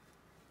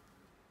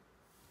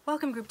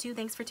 Welcome group two.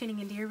 Thanks for tuning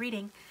into your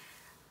reading.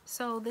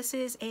 So this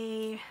is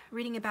a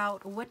reading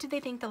about what did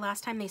they think the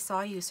last time they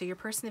saw you. So your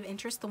person of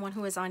interest, the one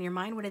who is on your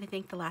mind, what did they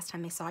think the last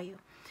time they saw you?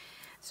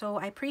 So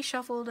I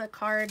pre-shuffled a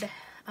card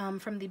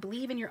from the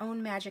Believe in Your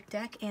Own Magic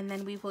deck, and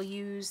then we will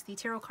use the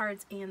tarot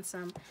cards and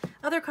some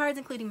other cards,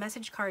 including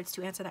message cards,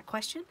 to answer that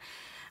question.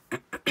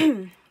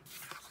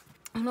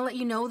 I'm going to let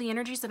you know the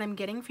energies that I'm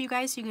getting for you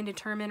guys so you can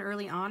determine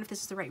early on if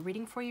this is the right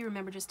reading for you.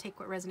 Remember, just take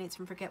what resonates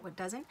and forget what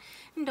doesn't.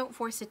 And don't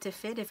force it to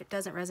fit. If it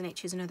doesn't resonate,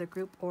 choose another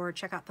group or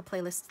check out the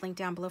playlist link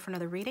down below for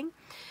another reading.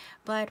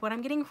 But what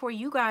I'm getting for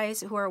you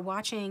guys who are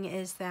watching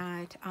is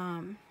that,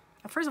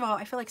 first of all,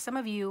 I feel like some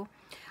of you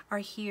are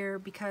here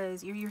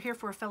because you're here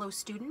for a fellow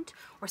student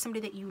or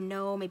somebody that you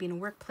know, maybe in a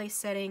workplace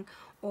setting,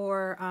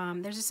 or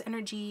there's this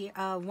energy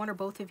of one or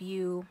both of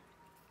you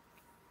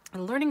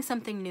learning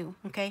something new.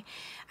 Okay,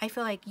 I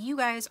feel like you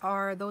guys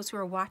are, those who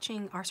are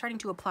watching, are starting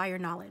to apply your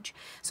knowledge.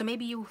 So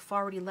maybe you've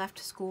already left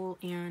school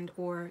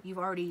or you've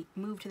already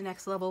moved to the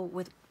next level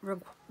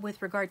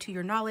with regard to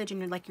your knowledge,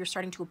 and you're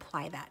starting to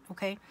apply that.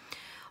 Okay,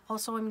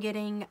 also I'm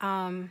getting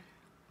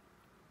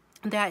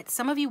that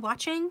some of you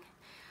watching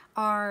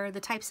are the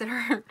types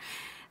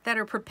that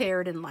are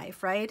prepared in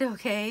life, right?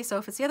 Okay, so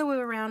if it's the other way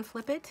around,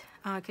 flip it.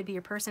 It could be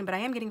your person, but I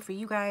am getting for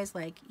you guys,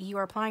 like, you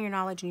are applying your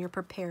knowledge and you're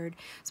prepared.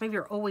 Some of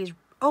you are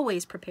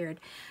always prepared,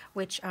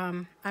 which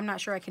I'm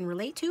not sure I can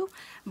relate to,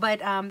 but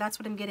that's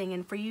what I'm getting.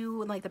 And for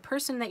you, like, the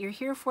person that you're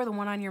here for, the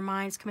one on your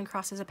mind, is coming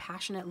across as a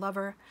passionate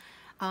lover.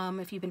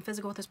 If you've been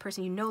physical with this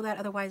person, you know that.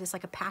 Otherwise, it's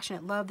like a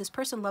passionate love. This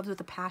person loves with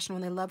a passion.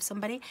 When they love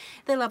somebody,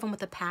 they love them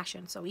with a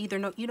passion. So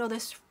either you know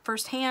this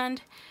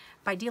firsthand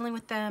by dealing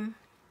with them,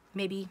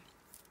 maybe,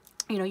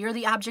 you know, you're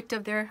the object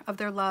of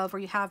their love, or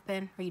you have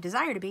been, or you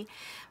desire to be,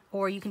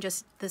 or you can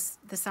just, this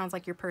sounds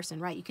like your person,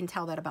 right? You can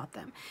tell that about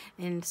them.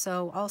 And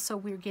so also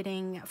we're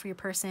getting for your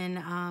person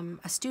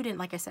a student,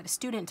 like I said, a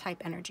student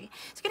type energy.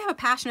 So you can have a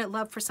passionate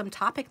love for some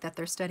topic that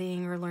they're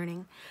studying or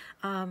learning.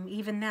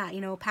 Even that,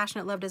 you know,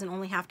 passionate love doesn't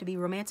only have to be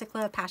romantic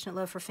love. Passionate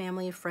love for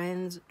family,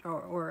 friends,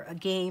 or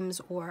games,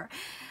 or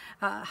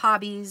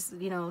hobbies,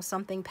 you know,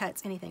 something,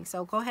 pets, anything.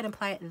 So go ahead and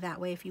apply it that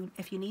way if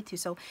you need to.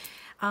 So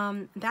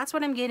that's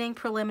what I'm getting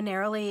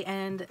preliminarily.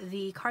 And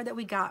the card that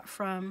we got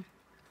from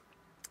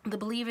the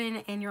Believe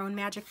in Your Own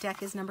Magic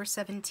deck is number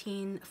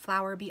 17,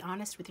 Flower, Be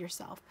Honest with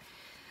Yourself.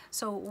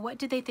 So what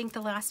did they think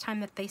the last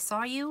time that they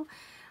saw you?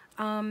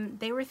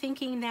 They were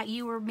thinking that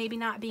you were maybe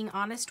not being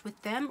honest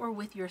with them or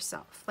with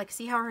yourself. Like,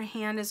 see how her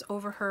hand is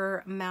over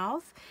her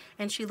mouth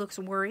and she looks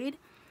worried?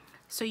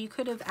 So you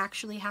could have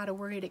actually had a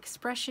worried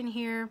expression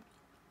here,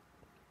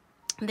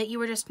 that you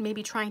were just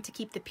maybe trying to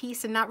keep the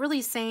peace and not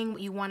really saying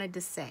what you wanted to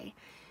say.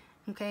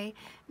 Okay,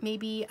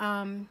 maybe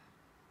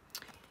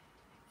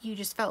you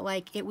just felt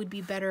like it would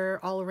be better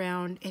all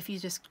around if you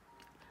just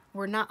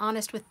were not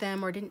honest with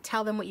them, or didn't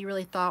tell them what you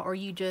really thought, or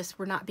you just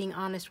were not being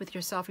honest with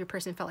yourself. Your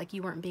person felt like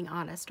you weren't being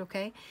honest,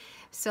 okay?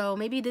 So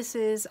maybe this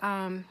is,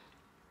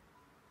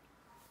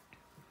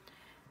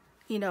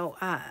 you know,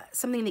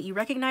 something that you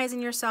recognize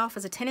in yourself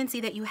as a tendency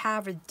that you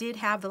have or did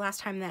have the last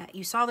time that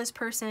you saw this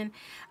person.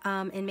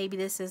 And maybe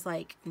this is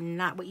like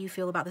not what you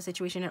feel about the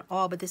situation at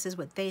all, but this is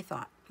what they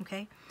thought,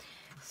 okay?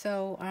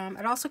 So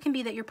it also can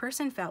be that your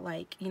person felt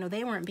like, you know,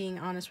 they weren't being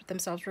honest with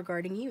themselves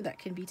regarding you. That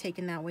can be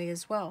taken that way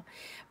as well.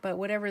 But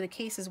whatever the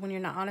case is, when you're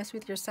not honest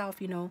with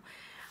yourself, you know,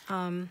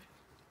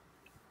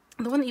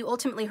 the one that you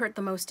ultimately hurt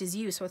the most is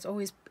you. So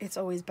it's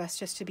always best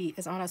just to be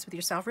as honest with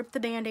yourself. Rip the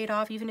Band-Aid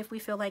off, even if we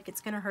feel like it's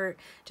going to hurt.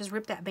 Just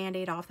rip that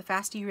Band-Aid off. The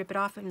faster you rip it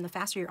off and the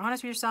faster you're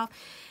honest with yourself,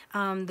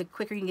 the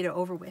quicker you can get it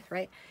over with,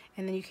 right?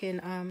 And then you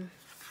can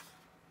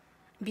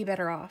be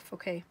better off,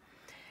 okay?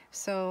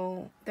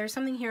 So there's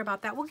something here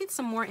about that. We'll get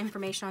some more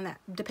information on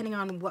that depending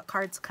on what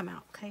cards come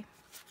out, okay?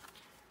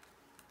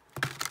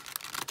 I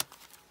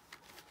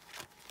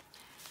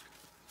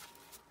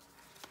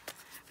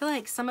feel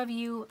like some of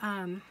you,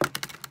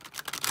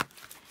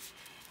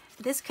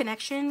 this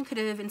connection could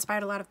have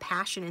inspired a lot of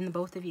passion in the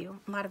both of you,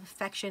 a lot of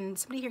affection.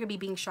 Somebody here could be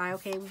being shy,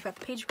 okay? We've got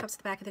the Page of Cups at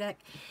the back of the deck,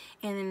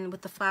 and then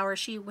with the flower,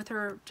 she, with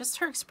her, just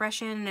her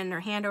expression and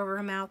her hand over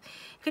her mouth,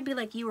 it could be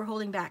like you were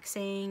holding back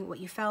saying what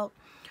you felt,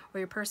 where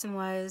your person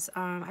was.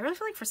 I really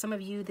feel like for some of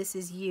you, this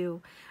is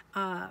you.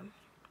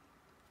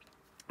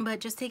 But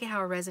just take it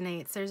how it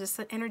resonates. There's this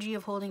energy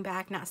of holding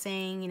back, not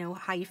saying, you know,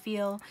 how you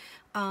feel,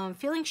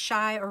 feeling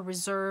shy or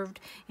reserved.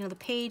 You know, the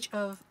Page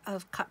of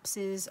Cups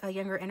is a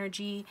younger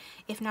energy,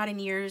 if not in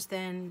years,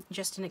 then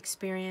just an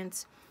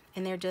experience.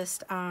 And they're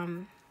just,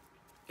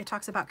 it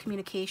talks about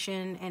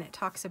communication, and it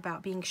talks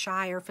about being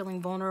shy or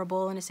feeling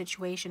vulnerable in a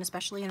situation,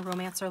 especially in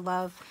romance or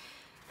love.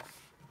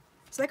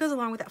 So that goes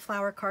along with that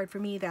flower card for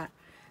me, that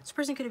this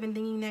person could have been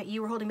thinking that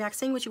you were holding back,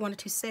 saying what you wanted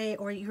to say,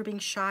 or you were being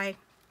shy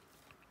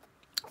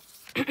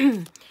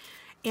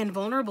and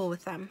vulnerable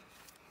with them.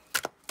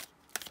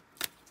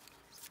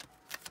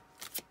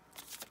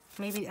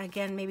 Maybe,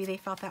 again, maybe they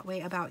felt that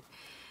way about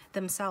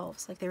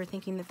themselves. Like they were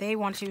thinking that they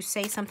want to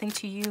say something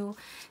to you,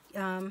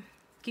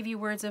 give you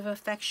words of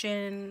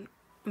affection,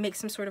 make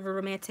some sort of a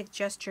romantic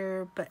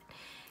gesture, but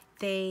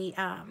they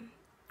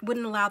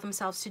wouldn't allow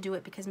themselves to do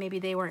it because maybe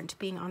they weren't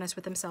being honest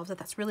with themselves that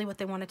that's really what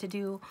they wanted to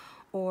do,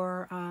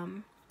 or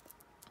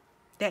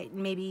that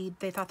maybe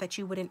they thought that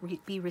you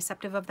wouldn't be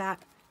receptive of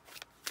that.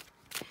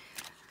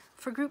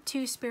 For group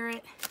 2,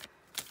 Spirit,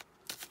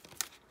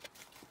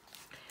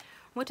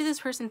 what did this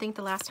person think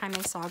the last time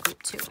they saw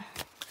group 2?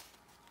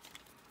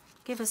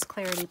 Give us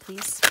clarity,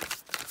 please.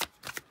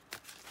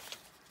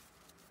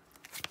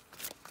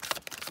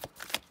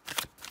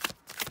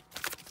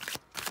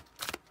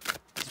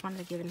 Just wanted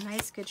to give a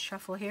nice, good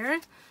shuffle here.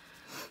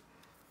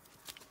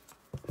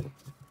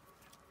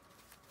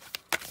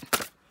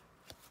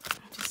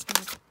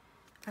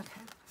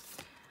 Okay.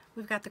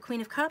 We've got the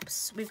Queen of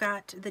Cups, we've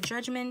got the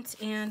Judgment,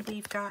 and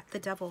we've got the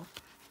Devil.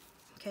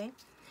 Okay?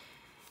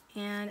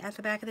 And at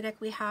the back of the deck,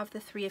 we have the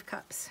Three of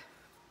Cups.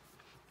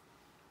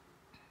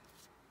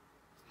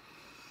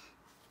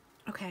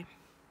 Okay.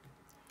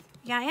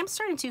 Yeah, I am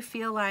starting to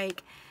feel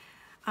like,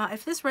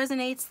 if this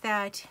resonates,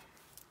 that,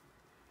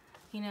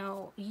 you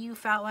know, you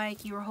felt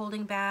like you were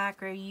holding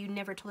back, or you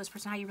never told this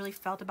person how you really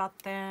felt about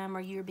them, or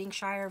you were being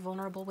shy or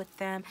vulnerable with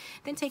them,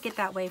 then take it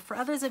that way. For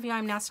others of you,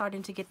 I'm now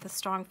starting to get the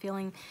strong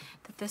feeling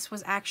that this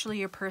was actually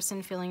your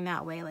person feeling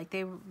that way. Like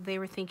they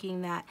were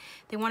thinking that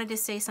they wanted to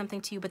say something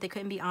to you, but they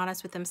couldn't be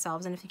honest with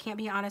themselves. And if you can't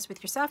be honest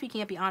with yourself, you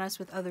can't be honest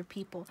with other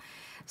people.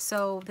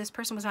 So this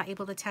person was not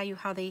able to tell you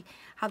how they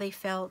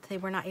felt. They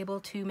were not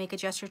able to make a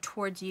gesture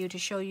towards you to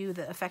show you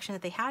the affection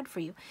that they had for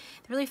you.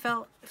 They really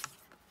felt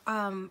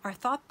or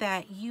thought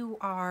that you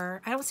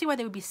are, I don't see why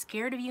they would be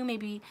scared of you.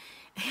 Maybe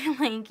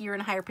like you're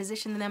in a higher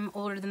position than them,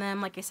 older than them.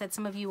 Like I said,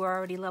 some of you are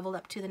already leveled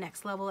up to the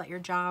next level at your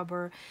job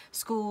or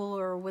school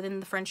or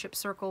within the friendship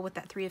circle with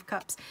that Three of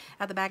Cups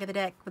at the back of the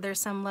deck. But there's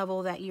some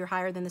level that you're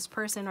higher than this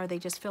person, or they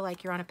just feel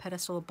like you're on a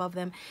pedestal above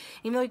them.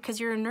 Even though, because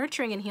you're a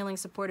nurturing and healing,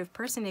 supportive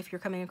person, if you're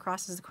coming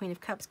across as the Queen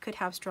of Cups, could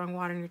have strong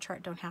water in your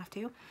chart, don't have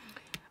to.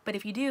 But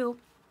if you do,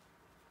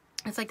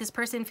 it's like this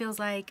person feels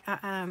like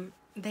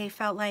they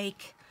felt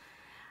like,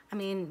 I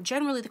mean,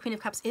 generally the Queen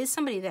of Cups is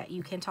somebody that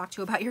you can talk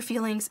to about your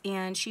feelings,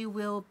 and she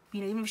will,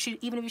 you know,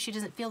 even if she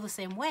doesn't feel the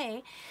same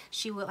way,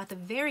 she will at the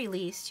very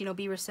least, you know,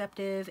 be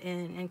receptive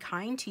and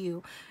kind to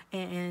you,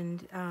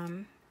 and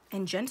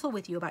gentle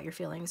with you about your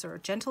feelings, or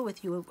gentle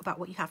with you about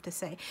what you have to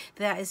say.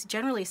 That is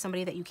generally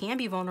somebody that you can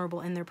be vulnerable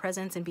in their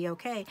presence and be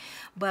okay.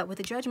 But with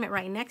the Judgment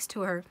right next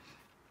to her,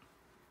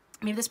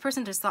 maybe this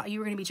person just thought you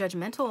were going to be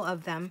judgmental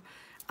of them,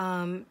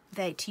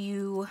 that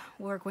you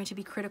were going to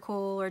be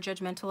critical or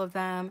judgmental of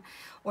them,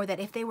 or that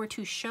if they were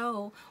to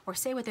show or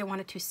say what they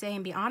wanted to say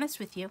and be honest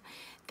with you,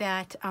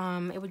 that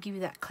it would give you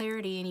that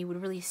clarity and you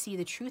would really see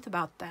the truth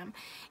about them,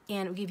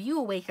 and it would give you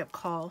a wake-up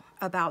call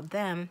about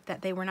them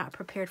that they were not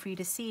prepared for you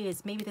to see.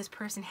 Is maybe this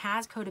person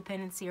has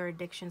codependency or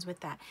addictions with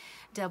that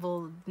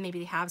Devil. Maybe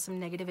they have some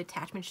negative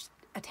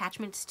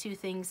attachments to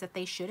things that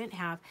they shouldn't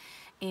have.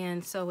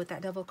 And so with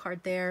that Devil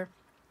card there,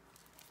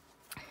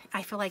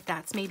 I feel like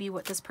that's maybe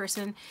what this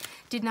person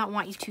did not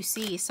want you to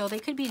see. So they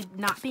could be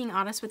not being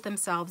honest with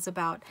themselves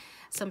about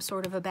some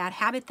sort of a bad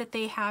habit that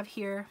they have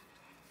here.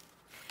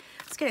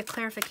 Let's get a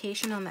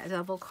clarification on that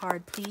Devil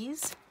card,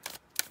 please.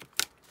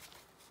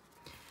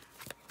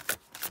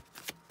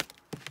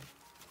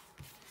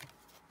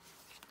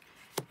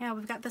 Yeah,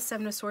 we've got the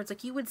Seven of Swords.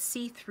 Like, you would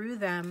see through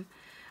them.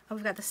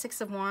 We've got the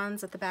Six of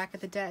Wands at the back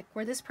of the deck,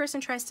 where this person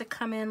tries to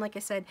come in, like I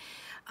said,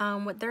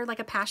 they're like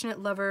a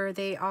passionate lover.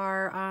 They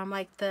are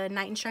like the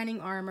knight in shining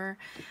armor.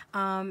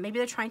 Maybe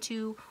they're trying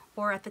to,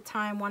 or at the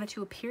time wanted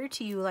to appear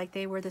to you like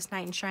they were this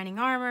knight in shining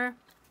armor.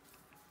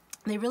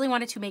 They really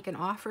wanted to make an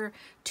offer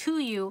to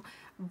you,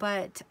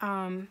 but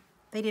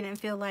they didn't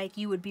feel like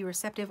you would be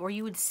receptive, or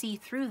you would see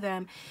through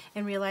them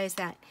and realize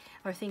that,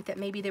 or think that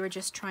maybe they were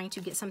just trying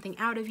to get something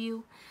out of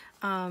you.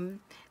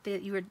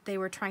 They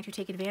were trying to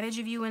take advantage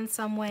of you in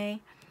some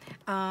way,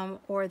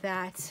 or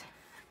that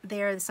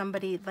they're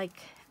somebody like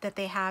that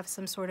they have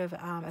some sort of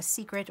a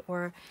secret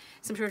or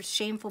some sort of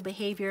shameful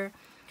behavior,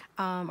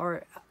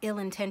 or ill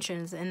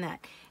intentions, and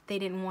that they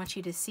didn't want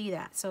you to see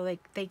that. So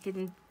like they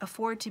didn't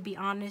afford to be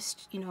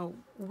honest, you know,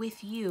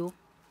 with you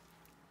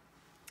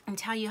and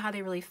tell you how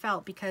they really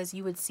felt, because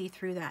you would see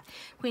through that.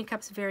 Queen of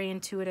Cups, very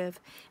intuitive,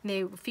 and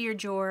they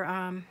feared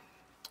your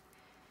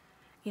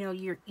you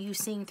know, you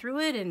seeing through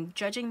it and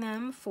judging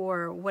them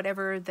for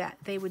whatever that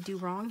they would do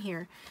wrong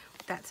here.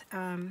 That's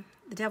the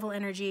Devil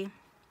energy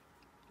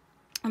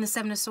on the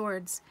Seven of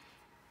Swords.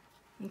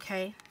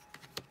 Okay,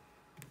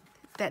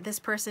 that this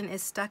person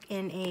is stuck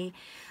in a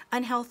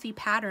unhealthy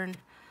pattern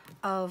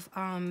of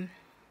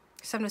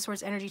Seven of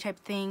Swords energy type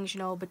things, you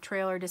know,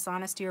 betrayal or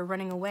dishonesty or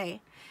running away.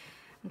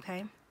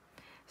 Okay,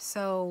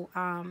 so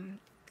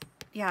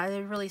yeah,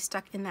 they're really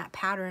stuck in that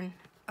pattern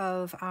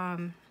of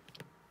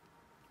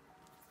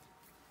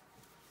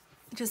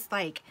just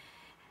like,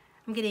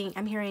 I'm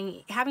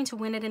hearing having to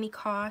win at any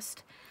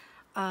cost,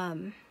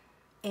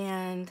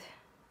 and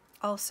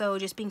also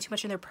just being too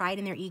much in their pride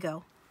and their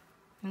ego.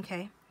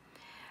 Okay,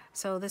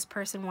 so this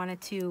person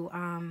wanted to,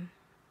 I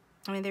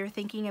mean, they were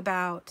thinking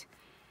about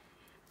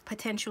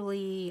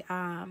potentially,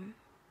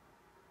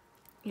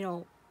 you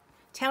know,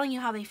 telling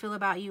you how they feel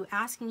about you,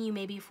 asking you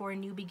maybe for a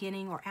new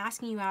beginning, or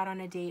asking you out on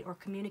a date, or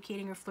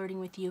communicating or flirting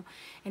with you.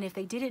 And if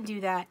they didn't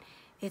do that,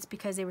 it's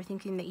because they were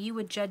thinking that you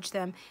would judge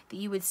them, that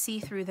you would see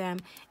through them,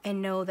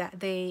 and know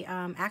that they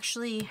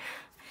actually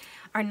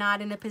are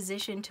not in a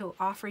position to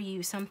offer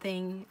you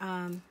something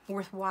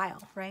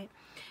worthwhile, right?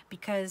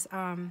 Because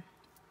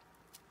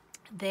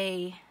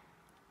they're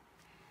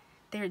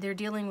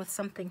dealing with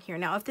something here.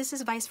 Now, if this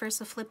is vice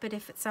versa, flip it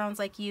if it sounds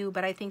like you,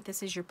 but I think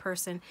this is your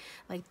person.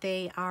 Like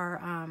they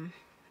are,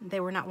 they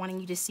were not wanting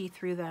you to see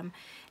through them.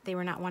 They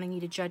were not wanting you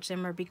to judge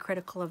them or be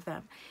critical of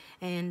them.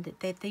 And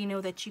that they know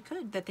that you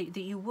could, that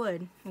you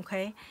would,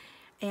 okay?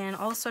 And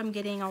also I'm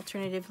getting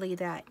alternatively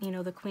that, you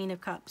know, the Queen of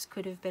Cups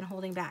could have been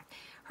holding back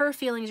her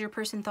feelings. Your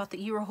person thought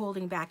that you were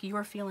holding back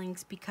your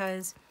feelings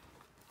because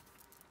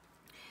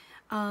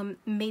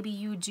maybe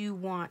you do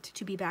want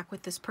to be back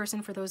with this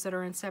person, for those that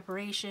are in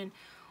separation,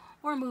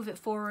 or move it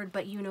forward,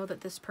 but you know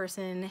that this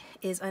person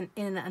is in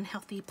an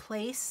unhealthy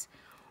place,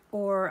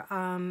 or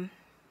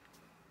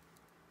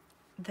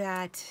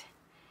that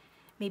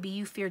maybe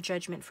you fear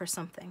judgment for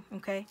something,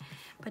 okay?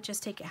 But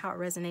just take it how it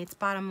resonates.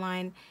 Bottom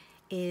line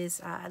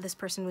is this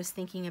person was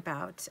thinking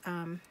about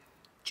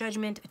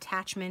judgment,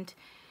 attachment,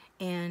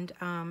 and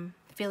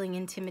feeling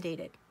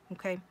intimidated,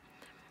 okay?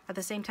 At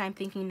the same time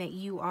thinking that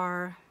you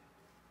are,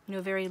 you know,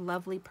 a very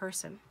lovely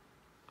person.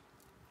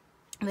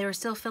 They were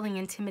still feeling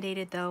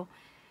intimidated, though,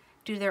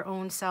 due to their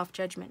own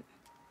self-judgment.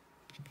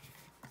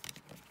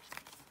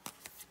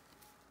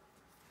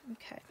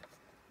 Okay.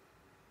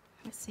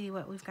 Let's see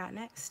what we've got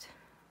next.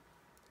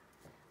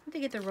 I'm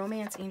going to get the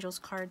Romance Angels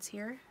cards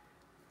here.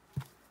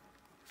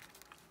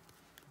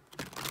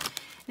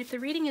 And if the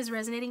reading is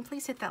resonating,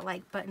 please hit that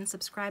like button,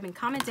 subscribe, and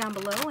comment down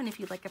below. And if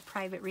you'd like a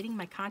private reading,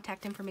 my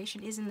contact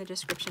information is in the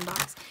description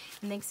box.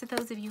 And thanks to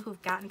those of you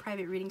who've gotten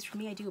private readings from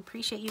me. I do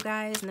appreciate you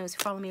guys, and those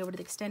who follow me over to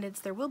the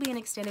extendeds. There will be an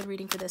extended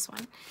reading for this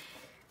one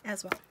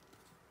as well.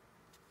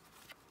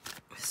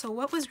 So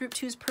what was Group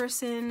 2's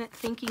person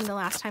thinking the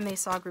last time they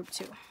saw Group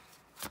 2?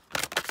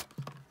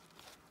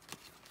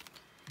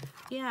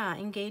 Yeah,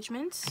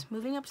 engagement,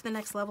 moving up to the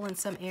next level in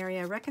some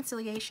area,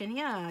 reconciliation,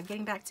 yeah,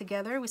 getting back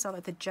together. We saw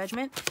that the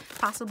Judgment,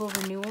 possible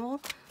renewal.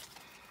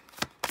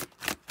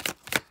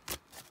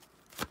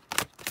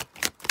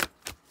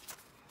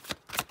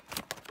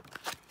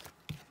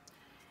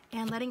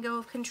 And letting go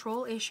of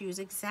control issues,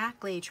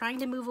 exactly. Trying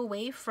to move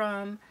away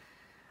from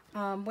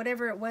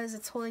whatever it was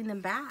that's holding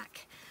them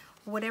back.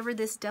 whatever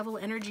this devil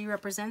energy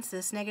represents,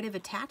 this negative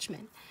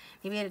attachment.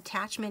 Maybe an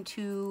attachment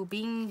to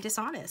being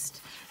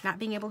dishonest, not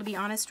being able to be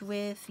honest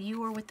with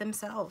you or with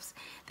themselves.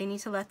 They need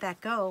to let that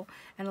go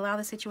and allow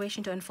the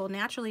situation to unfold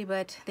naturally,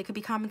 but they could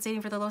be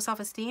compensating for the low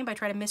self-esteem by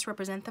trying to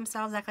misrepresent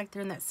themselves, act like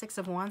they're in that Six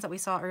of Wands that we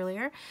saw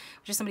earlier,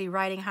 which is somebody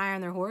riding high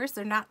on their horse.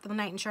 They're not the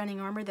knight in shining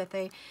armor that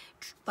they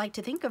like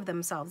to think of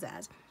themselves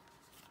as.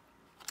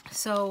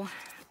 So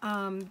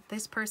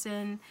this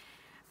person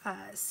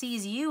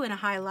sees you in a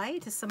high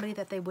light as somebody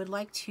that they would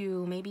like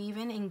to maybe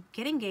even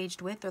get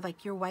engaged with, or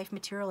like your wife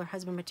material or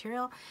husband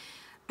material,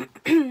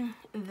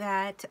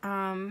 that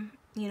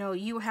you know,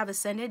 you have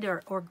ascended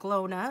or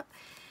grown up,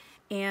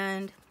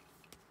 and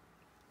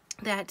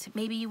that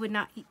maybe you would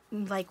not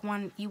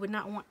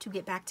want to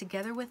get back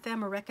together with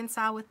them or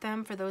reconcile with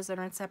them, for those that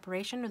are in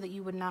separation, or that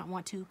you would not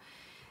want to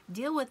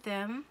deal with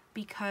them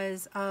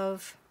because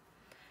of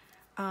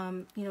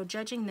you know,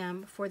 judging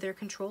them for their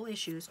control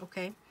issues.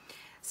 Okay,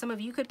 some of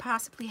you could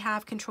possibly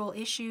have control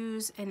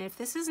issues, and if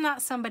this is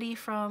not somebody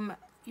from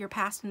your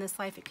past in this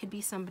life, it could be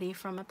somebody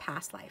from a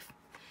past life.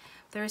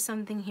 There is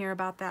something here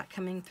about that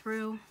coming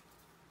through.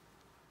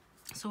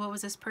 So what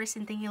was this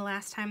person thinking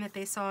last time that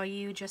they saw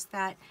you? Just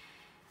that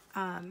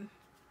that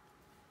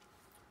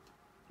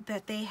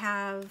they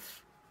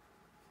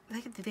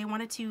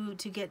wanted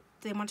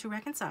they want to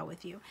reconcile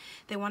with you.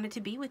 They wanted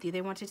to be with you.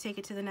 They want to take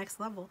it to the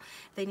next level.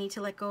 They need to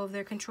let go of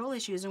their control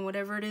issues and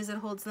whatever it is that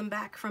holds them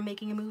back from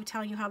making a move,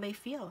 telling you how they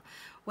feel.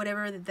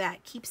 Whatever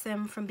that keeps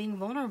them from being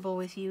vulnerable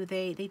with you,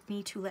 they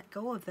need to let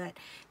go of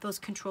those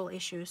control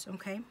issues,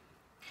 okay?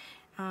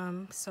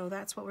 So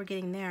that's what we're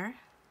getting there.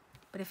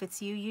 But if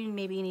it's you, you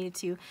maybe needed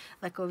to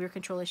let go of your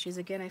control issues.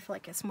 Again, I feel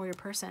like it's more your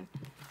person.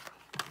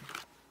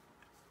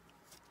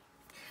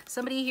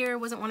 Somebody here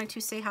wasn't wanting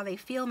to say how they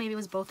feel. Maybe it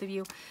was both of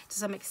you to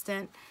some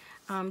extent,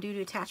 due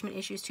to attachment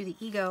issues to the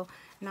ego,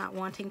 not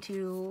wanting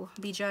to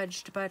be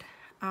judged. But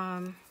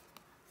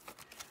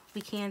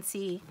we can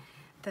see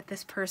that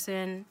this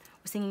person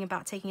was thinking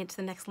about taking it to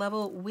the next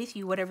level with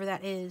you, whatever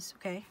that is,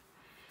 okay?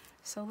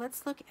 So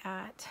let's look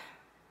at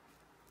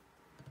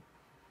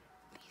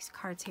these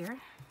cards here.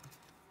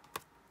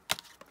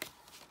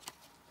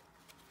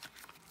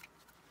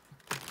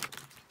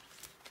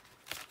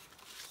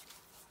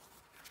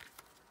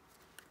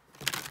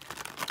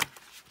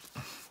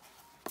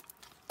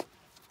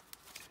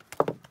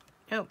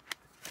 Oh,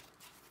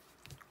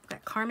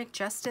 got karmic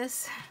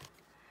justice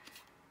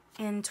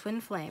and twin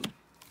flame.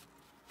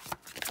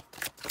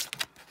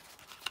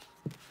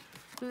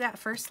 We got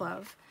first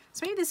love.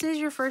 So maybe this is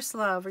your first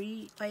love, or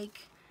you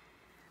like,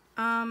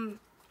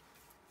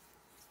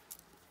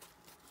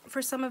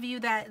 for some of you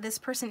that this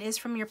person is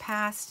from your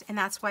past, and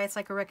that's why it's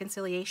like a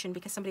reconciliation,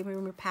 because somebody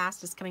from your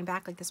past is coming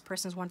back, like this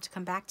person's wanting to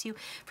come back to you.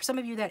 For some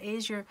of you, that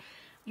is your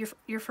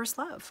first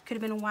love. Could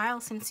have been a while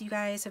since you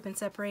guys have been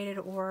separated,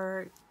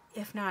 or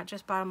if not,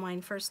 just bottom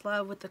line first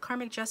love. With the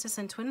karmic justice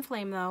and twin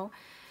flame, though,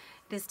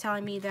 it is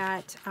telling me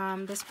that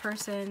this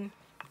person,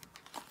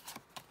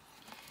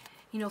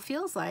 you know,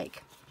 feels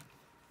like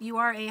you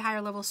are a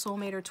higher level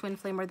soulmate or twin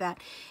flame, or that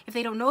if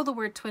they don't know the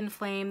word twin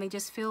flame, they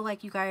just feel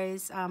like you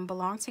guys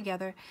belong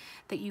together,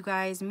 that you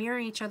guys mirror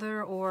each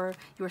other, or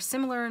you're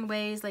similar in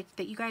ways, like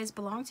that you guys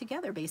belong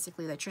together,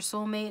 basically, that you're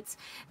soulmates.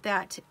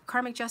 That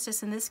karmic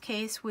justice in this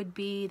case would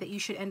be that you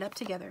should end up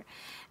together.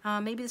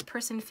 Maybe this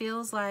person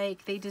feels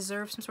like they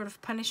deserve some sort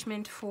of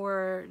punishment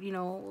for, you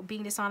know,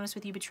 being dishonest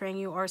with you, betraying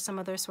you, or some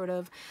other sort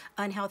of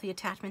unhealthy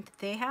attachment that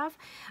they have.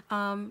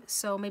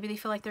 So maybe they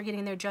feel like they're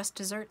getting their just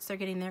desserts, they're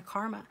getting their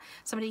karma.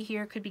 Somebody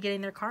here could be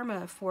getting their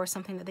karma for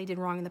something that they did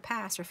wrong in the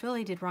past, or feel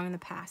they did wrong in the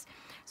past.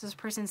 So this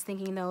person's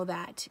thinking, though,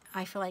 that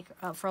I feel like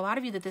for a lot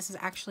of you that this is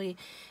actually,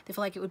 they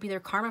feel like it would be their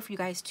karma for you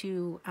guys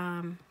to,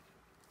 you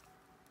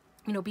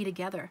know, be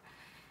together.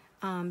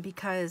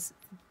 Because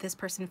this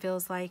person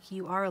feels like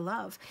you are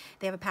love.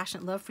 They have a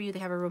passionate love for you. They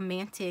have a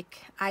romantic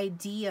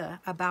idea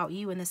about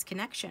you in this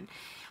connection,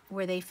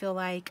 where they feel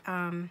like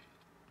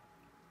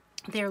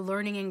they're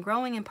learning and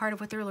growing, and part of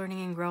what they're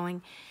learning and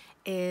growing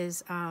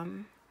is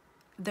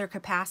their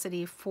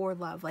capacity for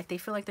love. Like they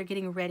feel like they're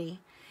getting ready,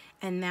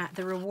 and that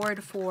the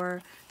reward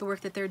for the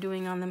work that they're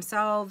doing on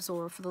themselves,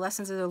 or for the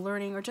lessons that they're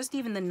learning, or just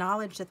even the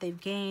knowledge that they've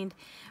gained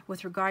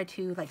with regard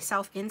to like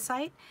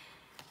self-insight,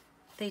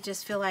 they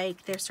just feel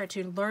like they're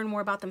starting to learn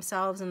more about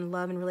themselves and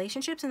love and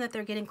relationships, and that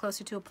they're getting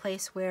closer to a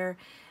place where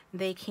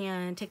they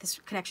can take this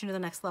connection to the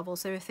next level.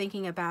 So they're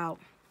thinking about,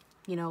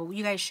 you know,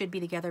 you guys should be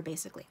together,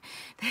 basically.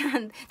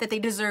 That they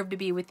deserve to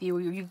be with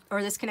you,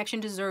 or this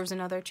connection deserves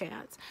another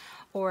chance,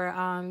 or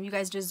you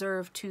guys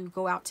deserve to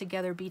go out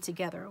together, be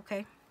together,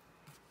 okay?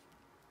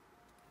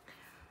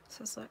 So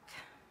let's look.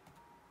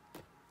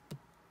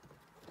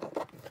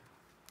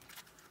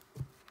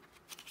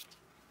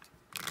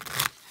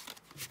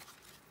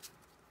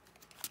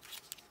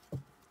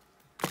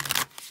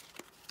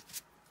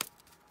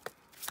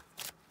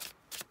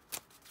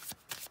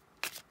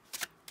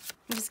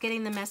 I'm just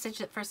getting the message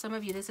that for some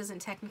of you, this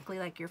isn't technically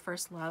like your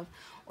first love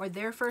or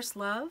their first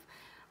love,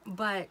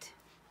 but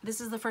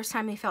this is the first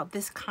time they felt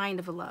this kind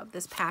of a love,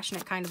 this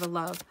passionate kind of a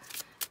love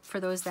for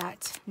those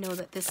that know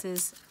that this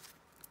is,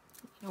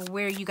 you know,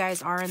 where you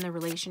guys are in the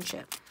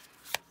relationship.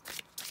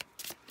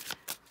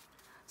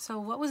 So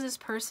what was this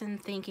person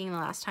thinking the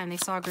last time they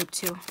saw group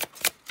 2?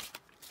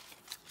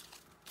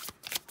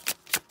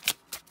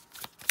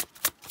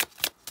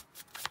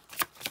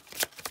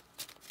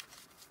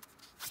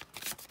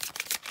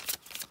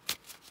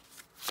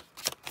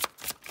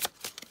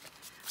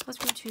 What's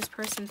group 2's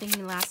person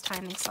thinking last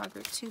time they saw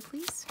group 2,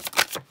 please?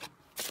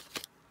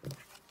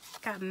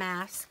 Got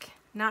mask.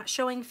 Not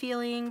showing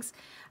feelings,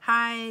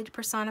 hide,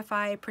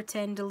 personify,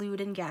 pretend,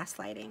 delude, and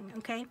gaslighting.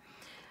 Okay?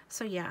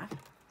 So yeah.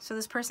 So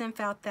this person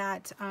felt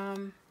that, yeah,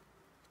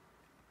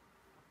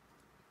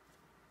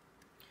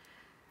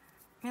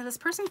 this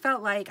person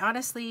felt like,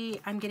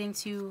 honestly, I'm getting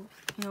to, you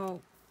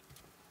know,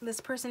 this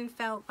person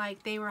felt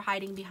like they were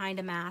hiding behind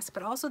a mask,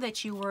 but also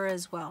that you were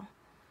as well.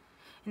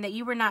 And that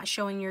you were not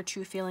showing your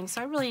true feelings.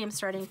 So I really am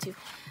starting to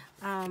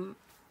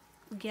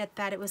get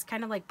that it was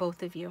kind of like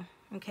both of you.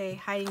 Okay?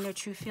 Hiding their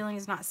true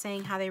feelings, not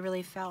saying how they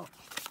really felt.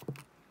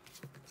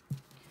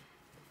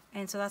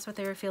 And so that's what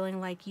they were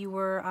feeling like. You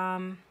were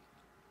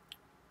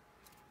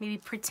maybe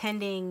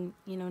pretending,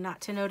 you know, not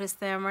to notice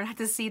them or not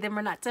to see them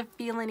or not to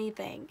feel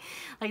anything.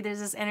 Like there's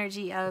this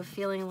energy of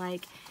feeling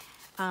like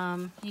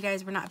you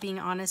guys were not being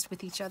honest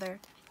with each other.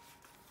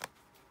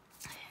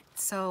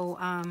 So,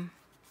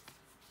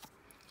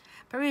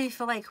 but I really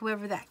feel like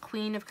whoever that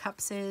Queen of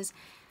Cups is,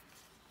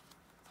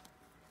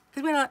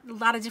 because we have a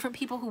lot of different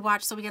people who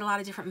watch, so we get a lot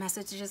of different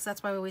messages.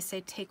 That's why we always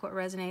say take what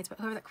resonates. But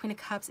whoever that Queen of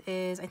Cups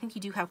is, I think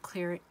you do have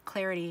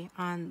clarity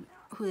on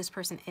who this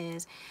person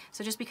is.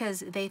 So just because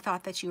they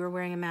thought that you were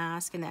wearing a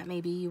mask and that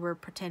maybe you were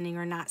pretending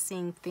or not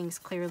seeing things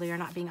clearly or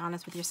not being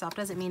honest with yourself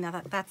doesn't mean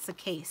that that's the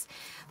case.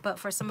 But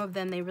for some of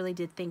them, they really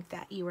did think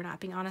that you were not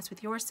being honest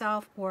with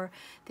yourself, or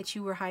that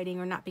you were hiding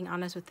or not being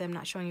honest with them,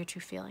 not showing your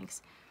true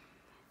feelings.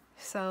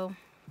 So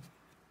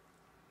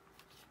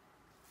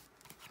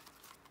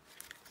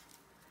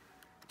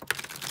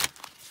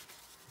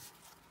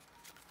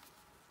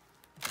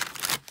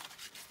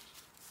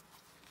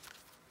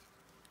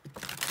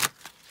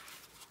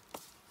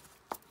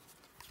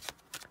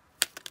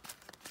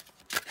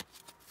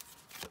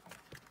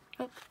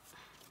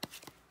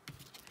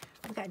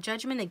we've got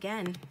Judgment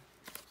again.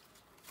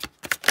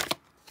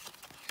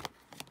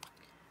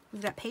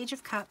 We've got Page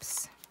of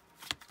Cups.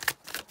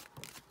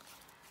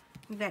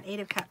 We've got 8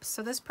 of Cups.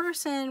 So this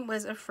person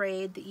was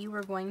afraid that you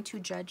were going to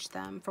judge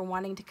them for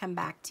wanting to come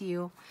back to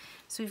you.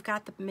 So we've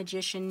got the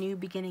Magician, New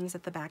Beginnings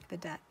at the back of the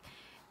deck.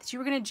 That you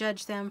were going to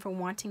judge them for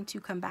wanting to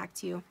come back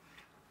to you.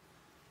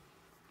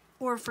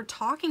 Or for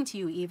talking to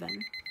you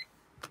even.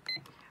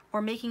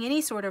 Or making any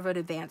sort of an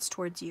advance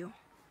towards you.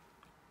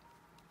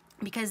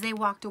 Because they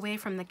walked away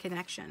from the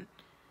connection.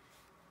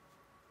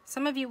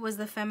 Some of you was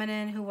the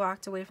feminine who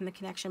walked away from the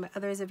connection, but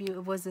others of you,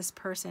 it was this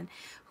person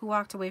who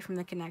walked away from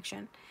the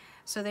connection.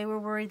 So they were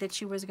worried that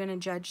you was going to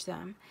judge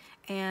them.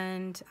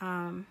 And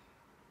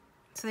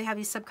so they have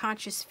these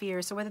subconscious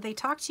fears. So whether they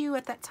talked to you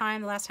at that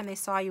time, the last time they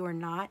saw you or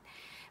not,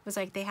 it was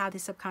like they had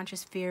these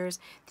subconscious fears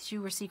that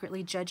you were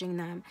secretly judging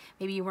them.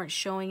 Maybe you weren't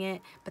showing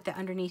it, but that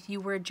underneath you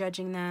were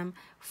judging them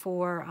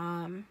for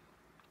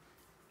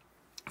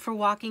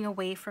walking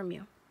away from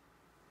you.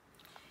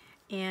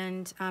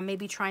 And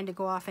maybe trying to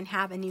go off and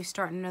have a new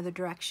start in another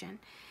direction.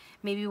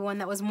 Maybe one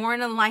that was more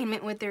in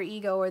alignment with their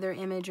ego or their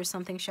image or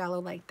something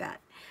shallow like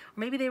that. Or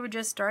maybe they were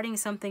just starting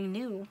something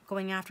new,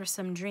 going after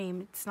some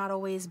dream. It's not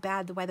always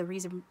bad the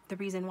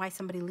reason why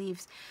somebody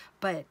leaves,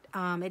 but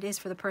it is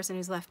for the person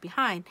who's left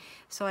behind.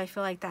 So I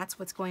feel like that's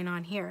what's going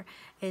on here,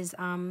 is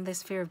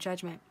this fear of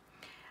judgment.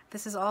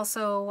 This is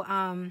also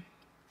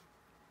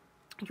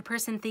your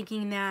person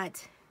thinking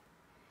that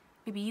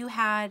maybe you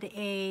had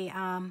a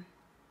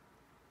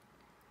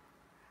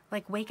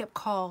like wake-up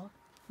call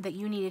that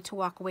you needed to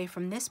walk away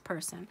from this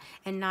person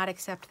and not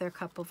accept their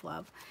cup of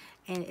love.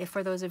 And if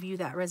for those of you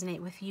that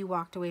resonate with you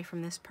walked away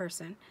from this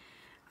person,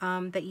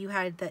 that you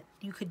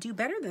could do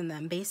better than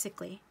them,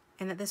 basically.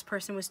 And that this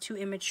person was too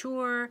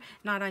immature,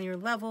 not on your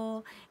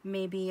level,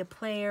 maybe a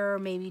player,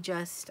 maybe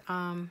just,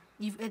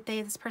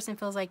 this person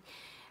feels like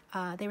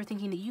they were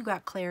thinking that you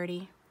got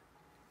clarity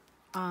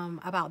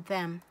about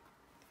them.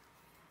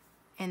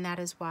 And that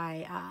is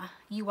why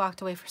you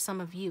walked away. For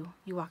some of you,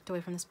 you walked away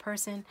from this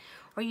person,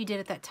 or you did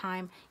at that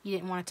time. You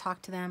didn't want to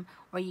talk to them,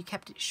 or you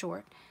kept it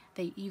short.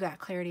 That you got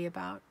clarity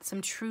about some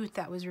truth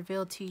that was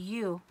revealed to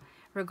you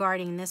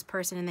regarding this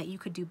person, and that you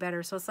could do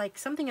better. So it's like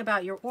something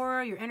about your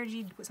aura, your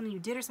energy, something you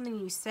did or something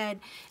you said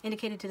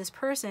indicated to this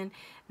person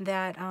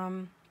that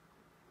and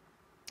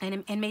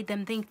made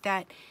them think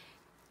that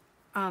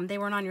they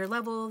weren't on your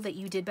level, that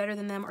you did better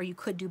than them, or you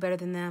could do better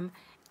than them,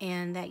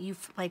 and that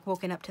you've like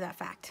woken up to that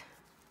fact.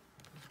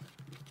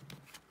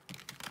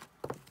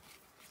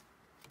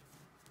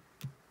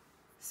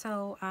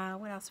 So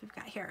what else we've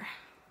got here?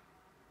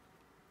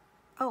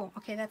 Oh,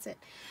 okay, that's it.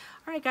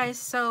 All right, guys,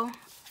 so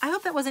I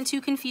hope that wasn't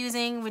too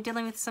confusing. We're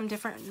dealing with some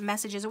different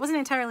messages. It wasn't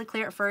entirely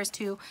clear at first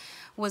who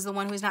was the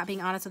one who's not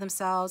being honest with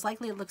themselves.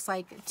 Likely it looks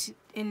like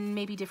in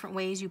maybe different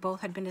ways you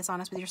both had been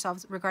dishonest with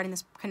yourselves regarding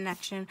this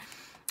connection.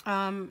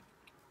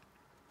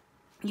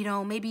 you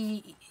know,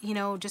 maybe, you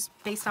know, just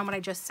based on what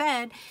I just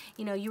said,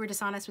 you know, you were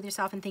dishonest with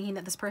yourself and thinking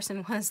that this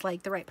person was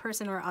like the right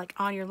person or like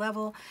on your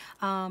level,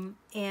 and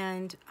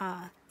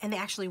they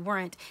actually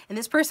weren't. And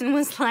this person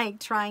was like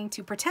trying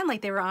to pretend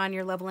like they were on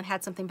your level and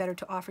had something better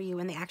to offer you,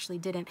 and they actually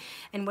didn't.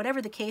 And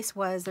whatever the case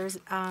was, there's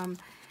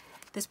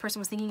this person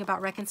was thinking about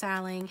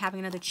reconciling,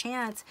 having another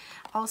chance.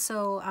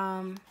 Also,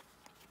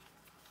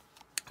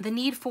 the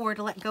need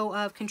to let go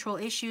of control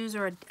issues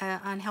or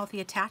unhealthy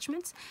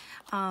attachments.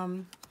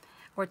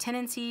 Or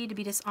tendency to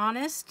be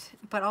dishonest,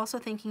 but also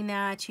thinking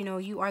that, you know,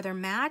 you are their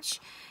match.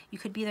 You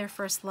could be their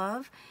first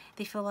love.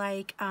 They feel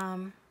like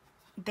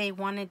they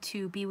wanted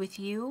to be with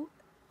you.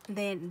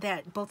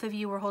 That both of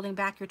you were holding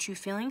back your true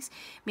feelings,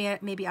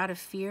 maybe out of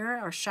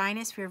fear or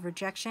shyness, fear of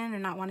rejection, or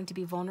not wanting to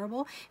be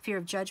vulnerable, fear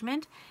of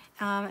judgment.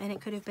 And it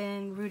could have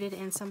been rooted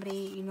in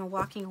somebody, you know,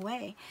 walking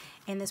away.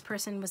 And this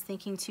person was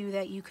thinking, too,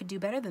 that you could do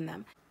better than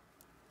them.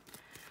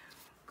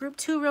 Group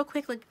 2, real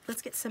quick,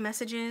 let's get some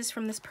messages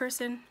from this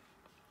person.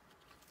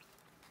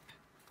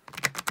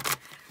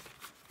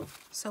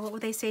 So what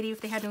would they say to you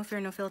if they had no fear,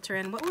 no filter?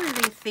 And what were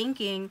they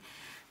thinking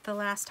the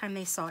last time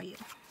they saw you?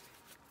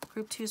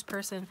 Group 2's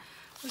person.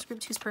 What was Group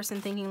 2's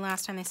person thinking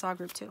last time they saw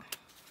Group 2?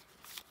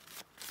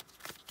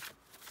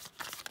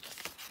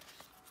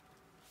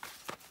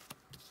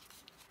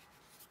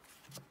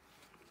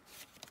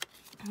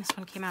 And this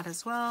one came out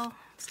as well.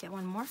 Let's get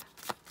one more.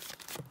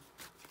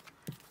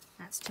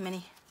 That's too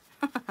many.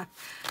 At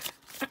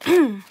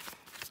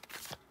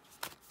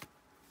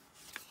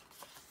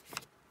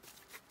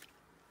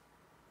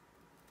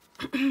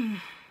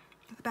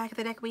the back of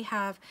the deck we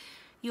have,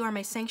 you are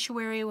my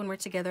sanctuary. When we're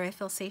together I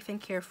feel safe and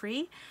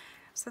carefree.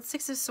 So that's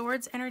Six of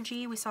Swords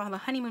energy. We saw the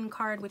honeymoon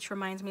card, which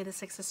reminds me of the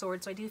Six of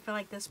Swords. So I do feel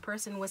like this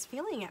person was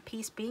feeling at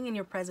peace being in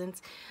your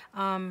presence,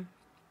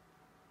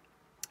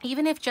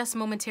 even if just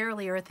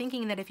momentarily, or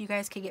thinking that if you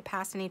guys could get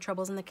past any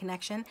troubles in the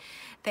connection,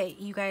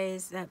 that you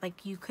guys, that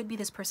like you could be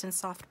this person's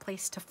soft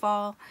place to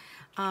fall,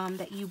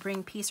 that you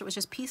bring peace. It was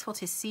just peaceful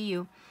to see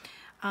you.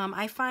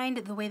 I find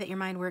the way that your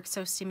mind works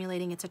so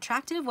stimulating. It's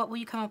attractive. What will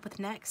you come up with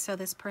next? So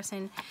this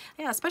person,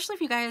 yeah, especially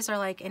if you guys are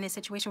like in a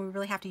situation where you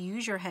really have to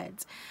use your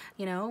heads,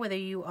 you know, whether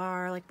you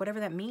are like,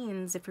 whatever that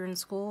means, if you're in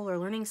school or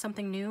learning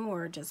something new,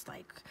 or just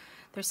like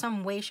there's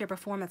some way, shape, or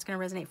form that's going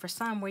to resonate for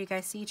some where you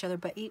guys see each other,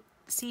 but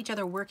see each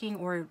other working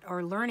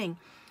or learning.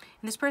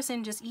 And this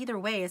person, just either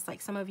way, it's like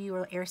some of you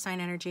are air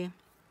sign energy.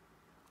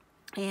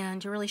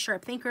 And you're really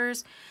sharp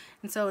thinkers,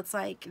 and so it's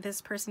like this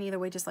person either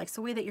way just likes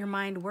the way that your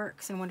mind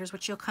works and wonders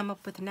what you'll come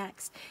up with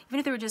next, even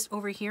if they were just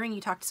overhearing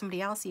you talk to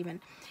somebody else even.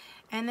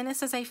 And then it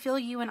says, I feel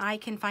you and I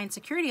can find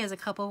security as a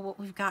couple. What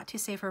we've got to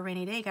save for a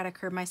rainy day, got to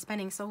curb my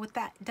spending. So with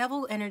that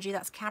devil energy,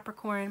 that's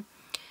Capricorn,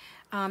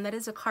 that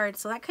is a card.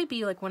 So that could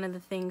be like one of the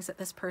things that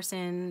this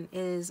person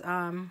is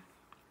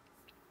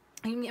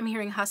I'm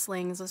hearing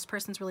hustling. So this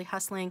person's really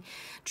hustling to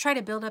try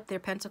to build up their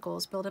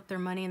pentacles, build up their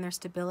money and their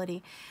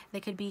stability. They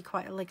could be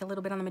quite like a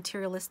little bit on the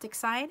materialistic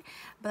side,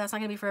 but that's not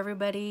going to be for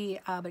everybody,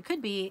 but it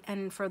could be.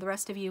 And for the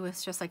rest of you,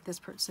 it's just like this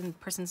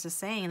person's just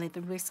saying, like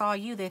they saw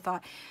you, they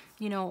thought,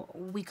 you know,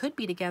 we could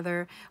be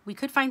together, we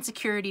could find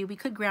security, we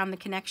could ground the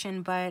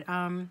connection, but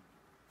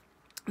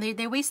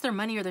they waste their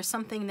money, or there's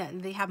something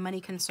that they have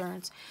money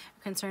concerns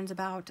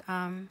about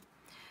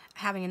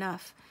having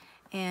enough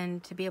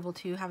and to be able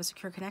to have a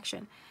secure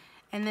connection.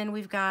 And then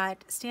we've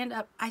got stand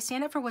up. I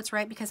stand up for what's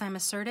right because I'm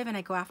assertive and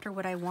I go after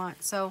what I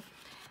want. So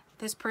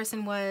this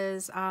person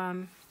was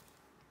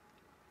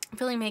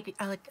feeling maybe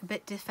like a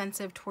bit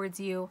defensive towards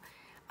you.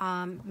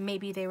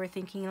 Maybe they were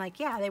thinking like,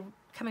 yeah, they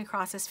come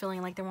across as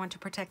feeling like they want to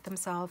protect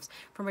themselves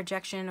from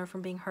rejection or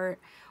from being hurt.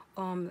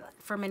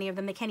 For many of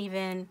them, they can't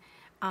even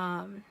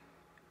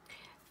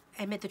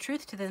admit the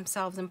truth to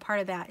themselves. And part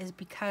of that is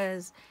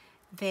because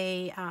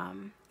they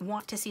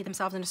want to see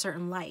themselves in a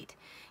certain light.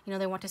 You know,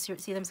 they want to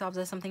see themselves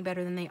as something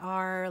better than they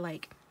are,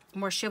 like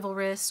more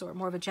chivalrous or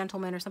more of a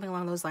gentleman or something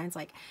along those lines,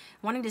 like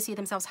wanting to see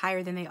themselves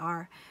higher than they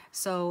are.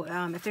 So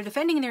if they're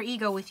defending their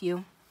ego with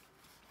you,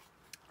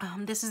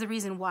 this is the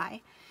reason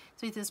why.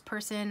 So this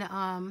person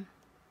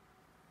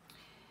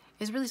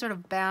is really sort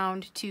of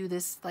bound to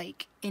this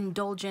like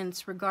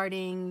indulgence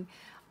regarding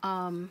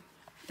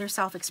their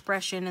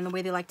self-expression and the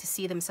way they like to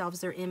see themselves,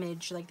 their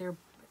image, like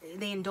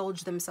they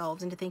indulge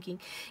themselves into thinking,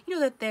 you know,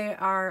 that they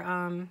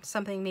are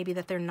something maybe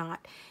that they're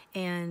not,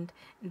 and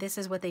this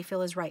is what they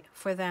feel is right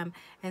for them,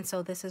 and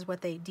so this is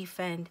what they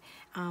defend,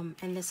 and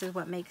this is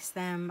what makes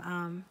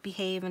them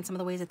behave in some of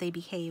the ways that they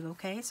behave.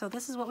 Okay, so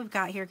this is what we've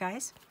got here,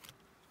 guys.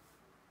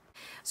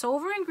 So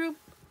over in group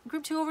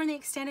 2, over in the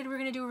extended, we're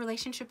going to do a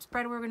relationship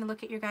spread. We're going to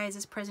look at your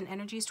guys' present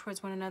energies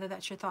towards one another.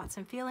 That's your thoughts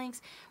and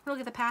feelings. We're going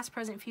to look at the past,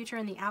 present, future,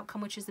 and the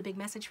outcome, which is the big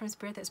message from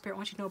Spirit that Spirit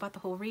wants you to know about the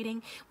whole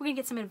reading. We're going to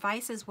get some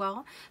advice as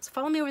well. So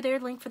follow me over there.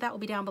 The link for that will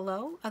be down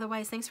below.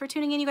 Otherwise, thanks for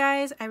tuning in, you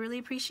guys. I really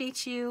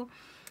appreciate you.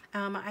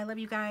 I love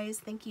you guys.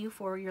 Thank you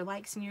for your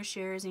likes and your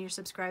shares and your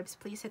subscribes.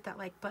 Please hit that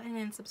like button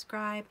and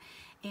subscribe,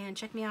 and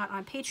check me out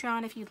on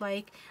Patreon if you'd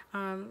like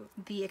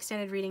the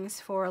extended readings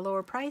for a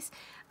lower price.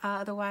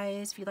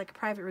 Otherwise, if you'd like a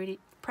private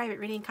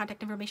reading,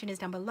 contact information is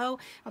down below.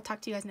 I'll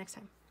talk to you guys next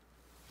time.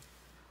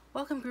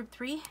 Welcome, group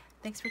 3.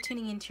 Thanks for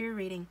tuning into your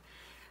reading.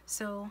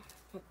 So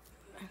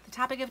the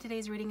topic of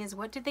today's reading is,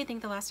 what did they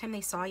think the last time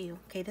they saw you?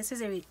 Okay, this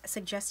is a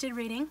suggested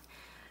reading.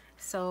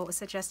 So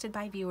suggested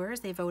by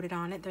viewers. They voted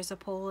on it. There's a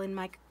poll in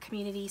my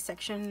community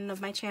section of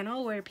my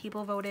channel where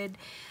people voted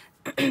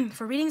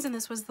for readings, and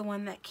this was the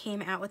one that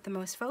came out with the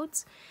most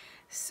votes.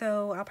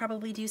 So I'll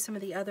probably do some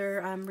of the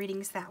other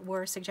readings that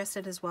were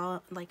suggested as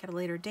well, like at a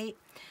later date.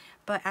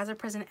 But as of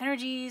present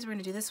energies, we're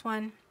going to do this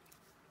one.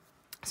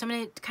 So I'm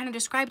going to kind of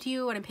describe to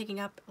you what I'm picking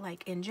up,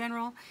 like in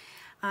general.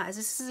 As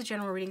this is a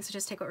general reading, so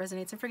just take what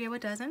resonates and forget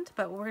what doesn't.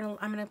 But I'm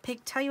gonna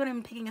tell you what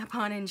I'm picking up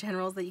on in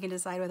general, so that you can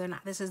decide whether or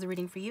not this is the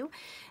reading for you.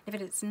 If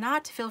it is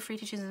not, feel free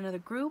to choose another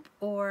group,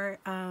 or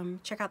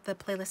check out the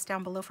playlist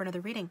down below for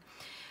another reading.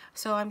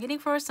 So I'm getting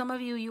for some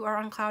of you, you are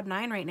on cloud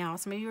 9 right now.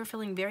 Some of you are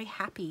feeling very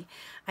happy.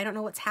 I don't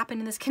know what's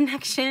happened in this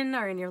connection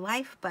or in your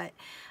life, but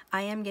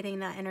I am getting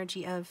that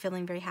energy of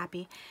feeling very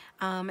happy.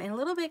 And a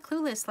little bit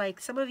clueless,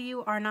 like some of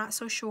you are not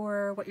so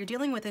sure what you're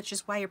dealing with. It's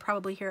just why you're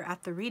probably here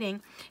at the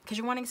reading, because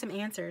you're wanting some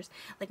answers.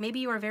 Like maybe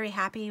you are very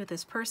happy with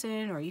this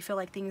person, or you feel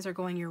like things are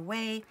going your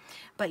way,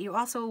 but you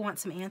also want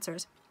some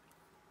answers.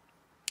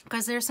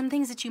 Because there's some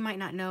things that you might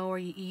not know, or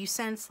you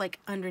sense like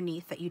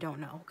underneath that you don't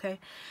know, okay?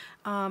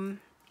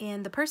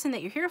 And the person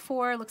that you're here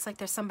for looks like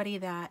there's somebody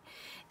that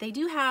they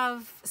do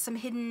have some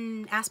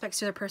hidden aspects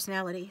to their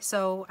personality.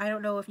 So I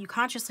don't know if you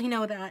consciously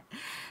know that.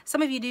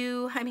 Some of you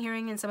do, I'm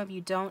hearing, and some of you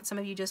don't. Some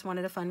of you just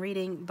wanted a fun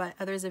reading, but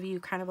others of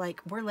you kind of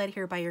like, we're led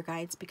here by your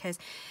guides, because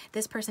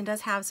this person does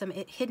have some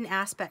hidden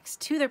aspects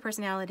to their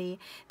personality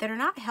that are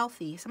not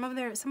healthy. Some of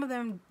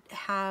them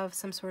have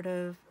some sort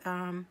of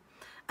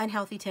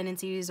unhealthy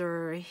tendencies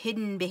or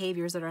hidden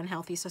behaviors that are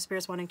unhealthy, so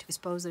Spirit's wanting to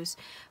expose those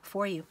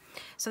for you.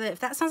 So that if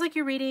that sounds like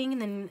your reading,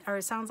 then, or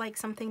it sounds like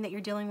something that you're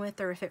dealing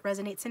with, or if it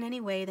resonates in any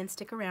way, then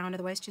stick around.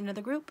 Otherwise, choose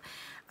another group.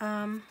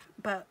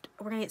 But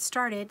we're gonna get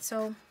started.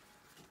 So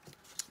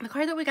the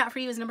card that we got for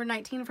you is number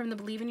 19 from the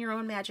Believe in Your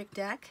Own Magic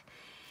deck.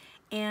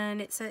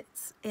 And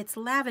it's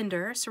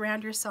lavender.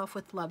 Surround yourself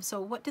with love. So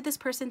what did this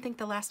person think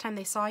the last time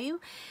they saw you?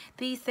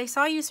 They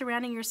saw you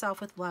surrounding yourself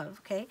with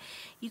love, okay?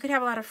 You could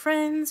have a lot of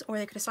friends, or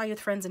they could have saw you with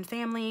friends and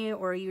family,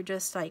 or you're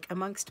just like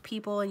amongst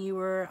people and you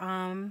were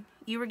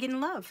getting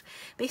love.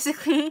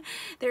 Basically,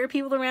 there were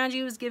people around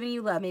you who was giving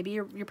you love. Maybe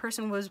your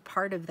person was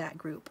part of that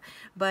group.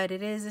 But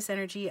it is this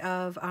energy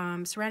of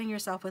surrounding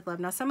yourself with love.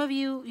 Now, some of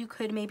you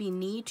could maybe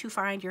need to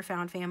find your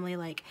found family,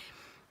 like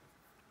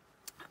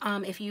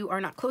if you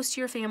are not close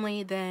to your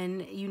family,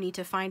 then you need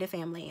to find a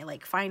family,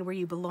 like find where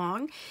you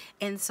belong.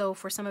 And so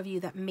for some of you,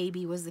 that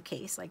maybe was the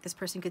case. Like this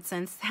person could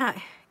sense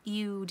that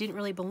you didn't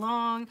really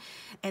belong,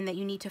 and that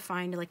you need to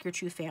find like your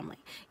true family.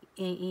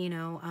 You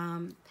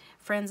know,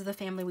 friends of the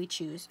family we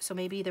choose. So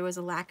maybe there was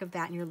a lack of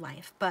that in your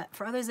life. But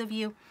for others of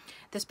you,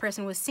 this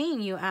person was seeing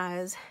you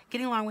as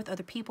getting along with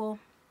other people,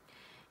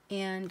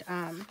 and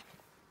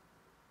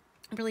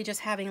really just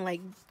having like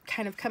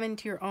kind of come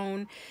into your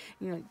own,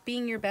 you know,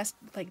 being your best,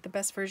 like the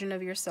best version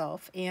of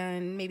yourself,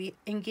 and maybe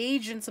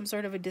engage in some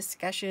sort of a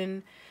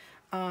discussion.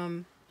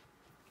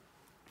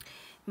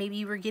 Maybe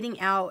you were getting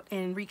out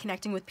and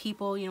reconnecting with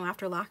people, you know,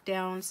 after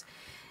lockdowns.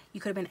 You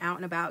could have been out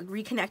and about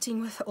reconnecting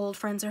with old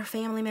friends or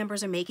family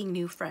members, or making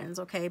new friends,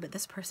 okay? But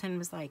this person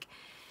was like,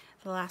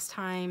 the last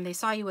time they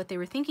saw you, what they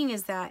were thinking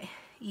is that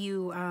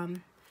you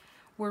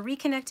were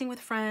reconnecting with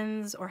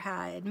friends, or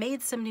had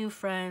made some new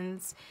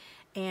friends,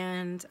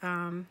 and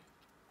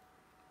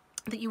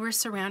that you were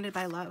surrounded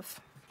by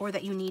love, or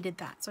that you needed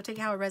that. So take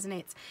how it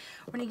resonates.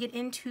 We're going to get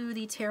into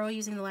the tarot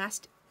using the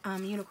last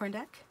unicorn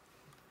deck.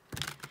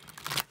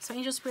 So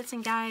angel, spirits,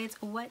 and guides,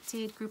 what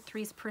did group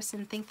 3's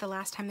person think the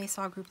last time they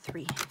saw group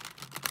 3?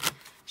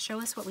 Show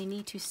us what we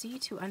need to see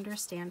to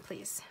understand,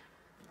 please.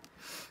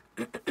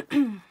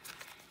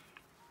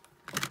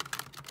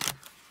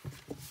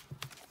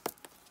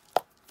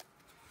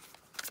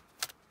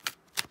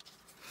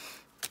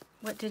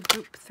 What did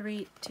group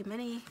 3, too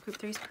many, group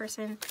 3's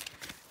person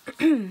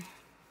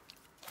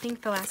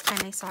think the last time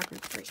they saw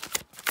group 3?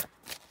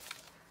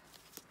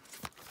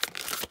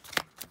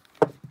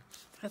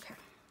 Okay.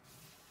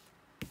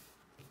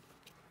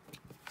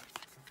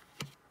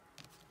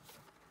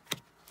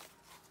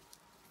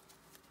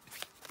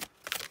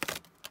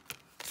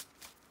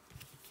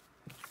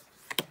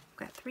 We've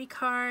got 3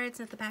 cards.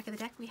 At the back of the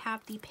deck, we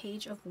have the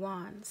Page of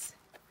Wands.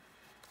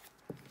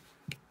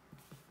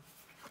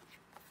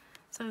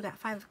 So we've got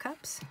 5 of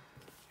Cups,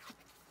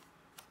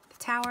 the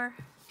Tower,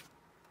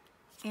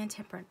 and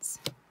Temperance.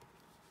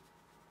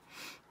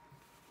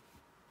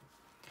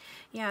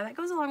 Yeah, that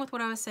goes along with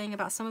what I was saying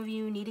about some of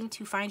you needing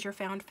to find your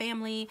found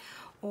family,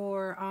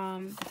 or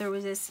there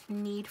was this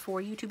need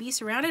for you to be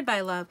surrounded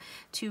by love,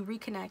 to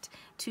reconnect,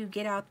 to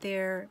get out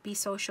there, be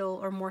social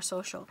or more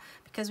social,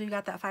 because we've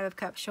got that Five of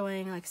Cups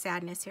showing like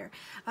sadness here.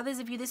 Others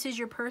of you, this is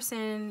your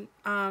person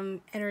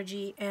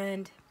energy,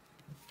 and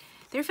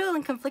they're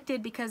feeling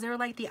conflicted because they're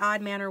like the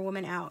odd man or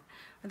woman out,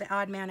 or the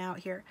odd man out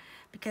here,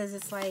 because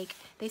it's like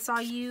they saw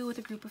you with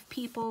a group of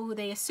people who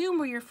they assumed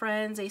were your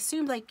friends. They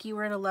assumed like you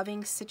were in a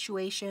loving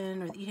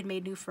situation, or that you had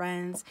made new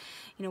friends,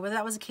 you know, whether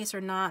that was the case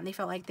or not, and they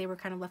felt like they were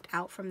kind of left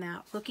out from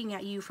that, looking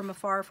at you from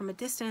afar, from a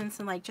distance,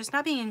 and like just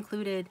not being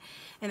included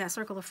in that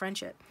circle of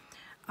friendship.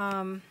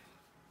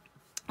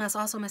 That's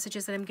also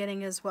messages that I'm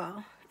getting as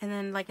well. And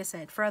then, like I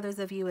said, for others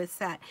of you, it's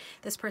that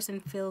this person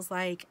feels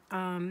like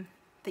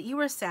that you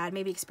were sad,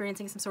 maybe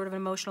experiencing some sort of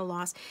emotional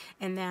loss,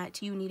 and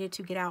that you needed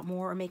to get out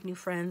more or make new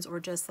friends, or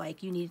just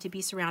like you needed to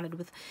be surrounded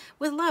with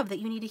love, that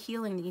you needed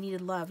healing, that you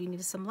needed love, you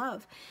needed some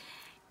love.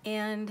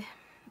 And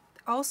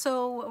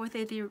also what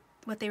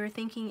they were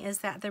thinking is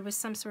that there was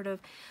some sort of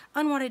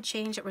unwanted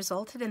change that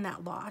resulted in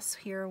that loss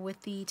here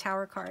with the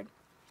Tower card.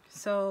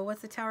 So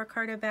what's the Tower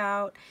card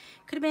about?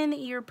 Could have been that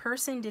your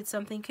person did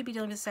something. Could be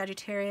dealing with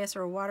Sagittarius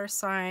or a water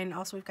sign.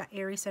 Also, we've got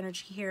Aries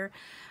energy here.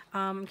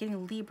 I'm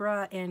getting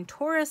Libra and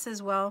Taurus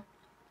as well.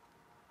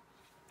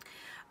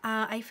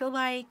 I feel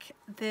like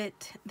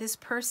that this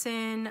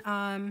person,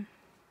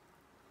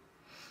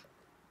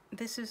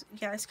 this is,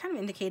 yeah, it's kind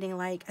of indicating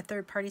like a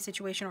third-party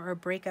situation or a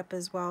breakup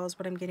as well, is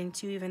what I'm getting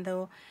to, even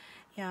though,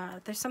 yeah,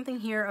 there's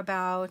something here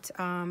about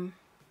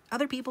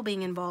other people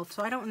being involved.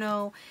 So I don't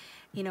know,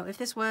 you know, if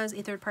this was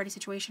a third-party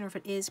situation or if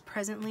it is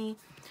presently,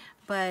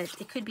 but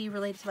it could be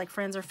related to like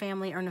friends or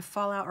family, or in a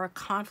fallout or a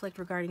conflict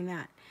regarding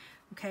that,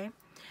 okay?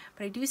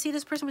 But I do see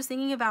this person was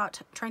thinking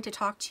about trying to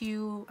talk to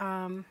you,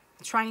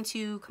 trying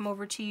to come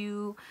over to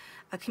you,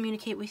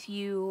 communicate with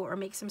you, or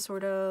make some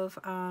sort of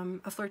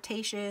a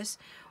flirtatious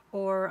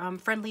or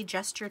friendly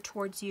gesture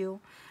towards you.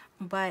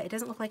 But it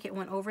doesn't look like it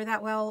went over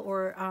that well,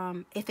 or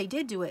if they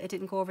did do it, it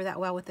didn't go over that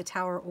well with the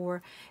Tower,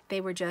 or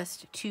they were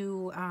just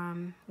too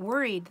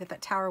worried that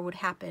that Tower would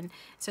happen,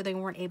 so they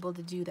weren't able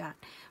to do that.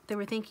 What they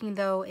were thinking,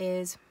 though,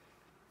 is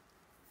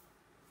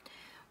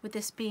with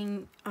this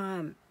being,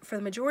 for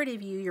the majority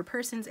of you, your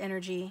person's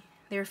energy,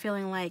 they were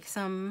feeling like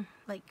some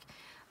like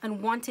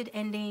unwanted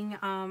ending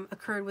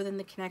occurred within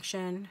the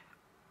connection,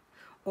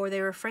 or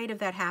they were afraid of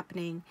that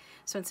happening,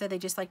 so instead they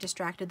just like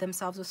distracted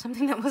themselves with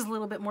something that was a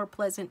little bit more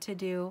pleasant to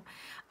do,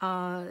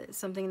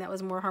 something that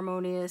was more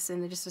harmonious,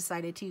 and they just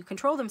decided to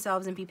control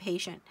themselves and be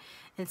patient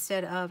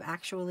instead of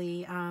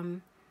actually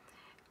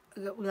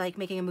like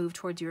making a move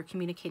towards you or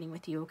communicating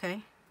with you,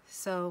 okay?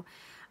 So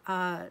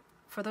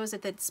for those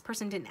that this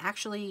person didn't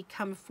actually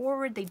come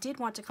forward, they did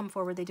want to come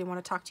forward, they did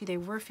want to talk to you, they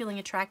were feeling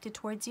attracted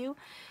towards you.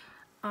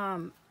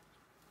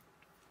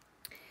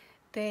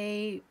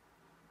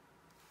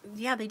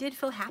 Yeah, they did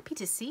feel happy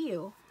to see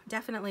you.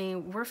 Definitely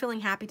were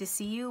feeling happy to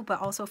see you, but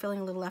also feeling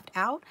a little left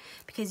out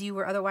because you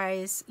were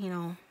otherwise, you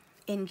know,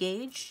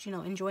 engaged, you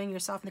know, enjoying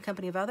yourself in the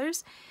company of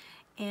others.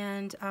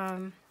 And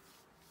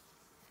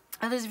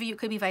others of you, it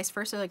could be vice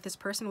versa, like this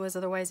person was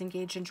otherwise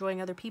engaged, enjoying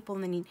other people,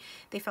 and then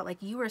they felt like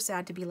you were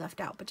sad to be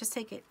left out. But just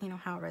take it, you know,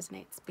 how it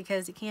resonates,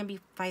 because it can be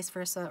vice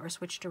versa or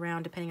switched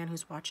around depending on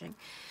who's watching.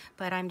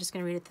 But I'm just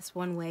going to read it this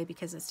one way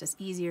because it's just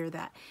easier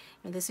that,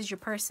 you know, this is your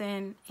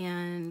person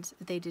and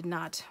they did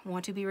not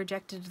want to be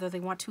rejected, though they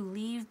want to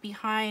leave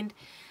behind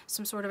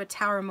some sort of a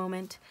Tower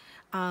moment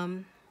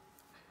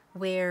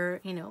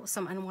where, you know,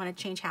 some unwanted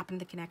change happened in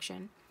the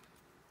connection.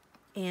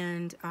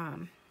 And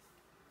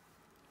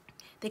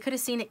they could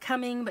have seen it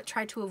coming, but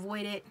tried to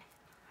avoid it.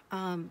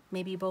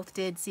 Maybe you both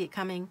did see it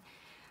coming,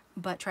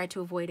 but tried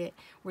to avoid it.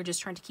 We're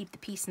just trying to keep the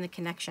peace and the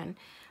connection.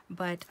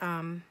 But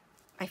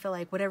I feel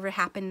like whatever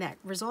happened that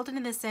resulted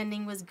in this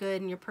ending was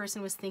good, and your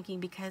person was thinking,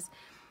 because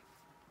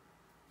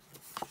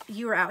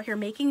you were out here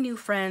making new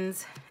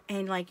friends,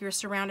 and like you're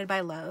surrounded by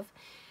love.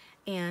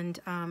 And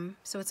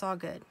so it's all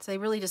good. So they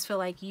really just feel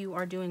like you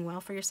are doing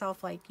well for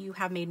yourself, like you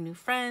have made new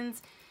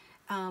friends,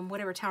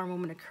 whatever Tower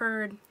moment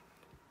occurred,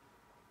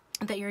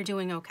 that you're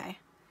doing okay.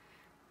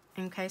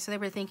 Okay, so they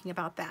were thinking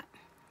about that.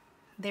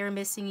 They were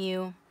missing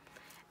you,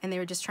 and they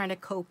were just trying to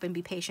cope and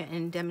be patient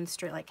and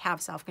demonstrate, like,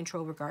 have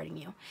self-control regarding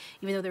you.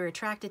 Even though they were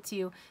attracted to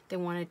you, they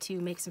wanted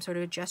to make some sort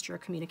of a gesture or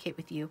communicate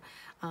with you.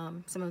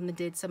 Some of them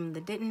did, some of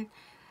them didn't.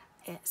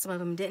 Some of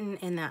them didn't,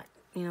 and that,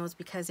 you know, is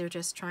because they're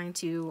just trying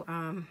to,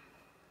 you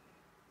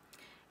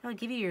know,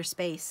 give you your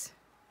space.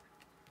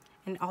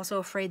 And also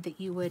afraid that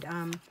you would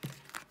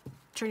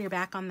turn your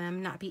back on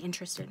them, not be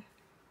interested.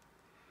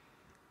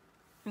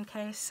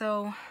 Okay,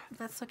 so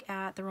let's look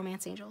at the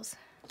romance angels.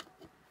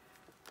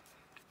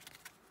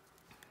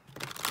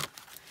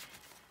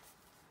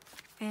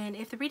 And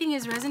if the reading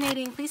is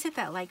resonating, please hit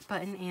that like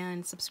button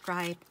and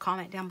subscribe,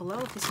 comment down below.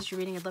 If this is your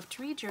reading, I'd love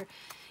to read your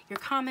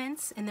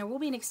comments, and there will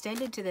be an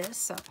extended to this,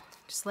 so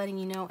just letting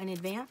you know in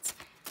advance.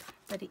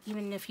 But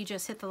even if you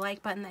just hit the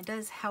like button, that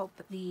does help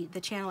the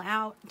channel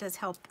out. It does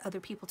help other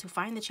people to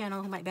find the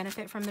channel who might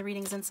benefit from the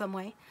readings in some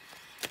way.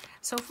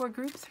 So for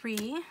group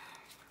 3,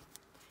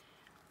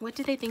 what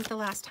did they think the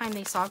last time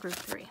they saw group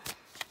 3?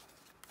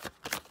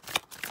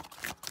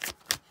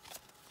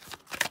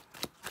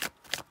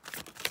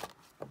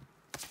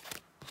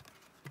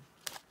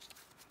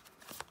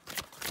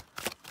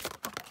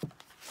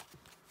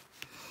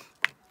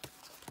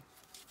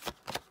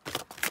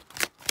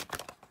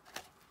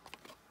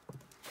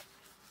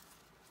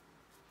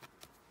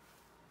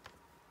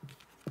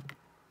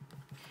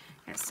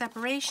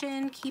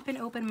 Separation, keep an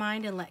open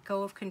mind, and let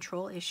go of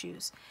control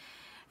issues.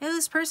 Now,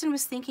 this person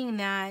was thinking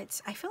that,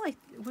 I feel like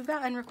we've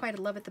got unrequited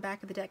love at the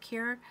back of the deck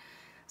here.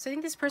 So I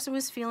think this person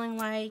was feeling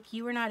like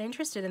you were not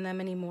interested in them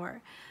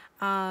anymore.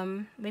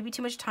 Maybe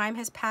too much time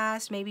has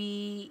passed.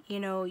 Maybe, you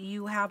know,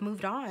 you have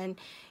moved on.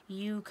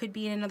 You could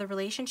be in another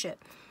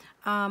relationship.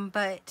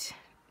 But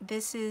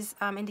this is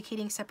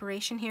indicating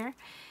separation here.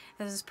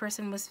 As this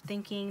person was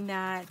thinking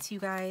that you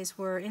guys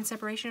were in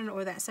separation,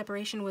 or that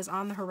separation was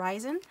on the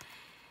horizon.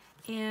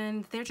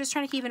 And they're just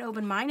trying to keep an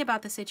open mind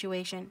about the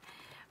situation.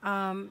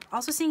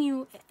 Also seeing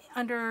you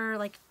under,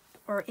 like,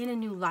 or in a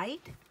new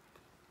light.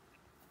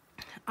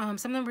 Some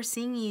of them were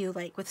seeing you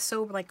like with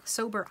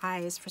sober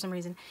eyes for some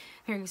reason.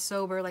 Hearing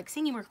sober, like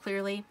seeing you more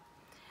clearly.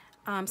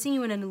 Seeing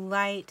you in a new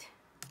light.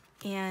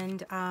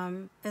 And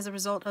as a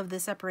result of the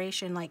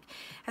separation, like,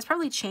 has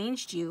probably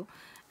changed you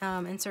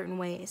in certain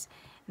ways.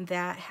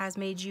 That has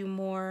made you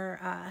more,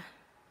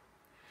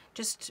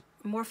 just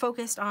more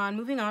focused on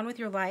moving on with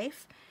your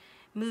life.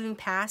 Moving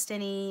past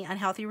any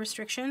unhealthy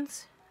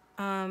restrictions,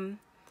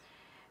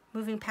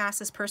 moving past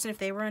this person if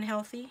they were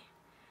unhealthy,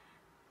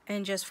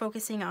 and just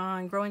focusing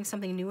on growing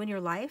something new in your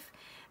life,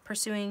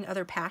 pursuing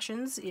other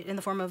passions in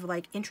the form of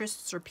like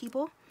interests or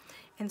people.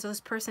 And so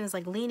this person is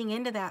like leaning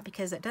into that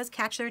because that does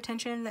catch their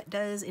attention, that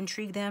does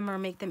intrigue them or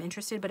make them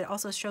interested, but it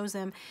also shows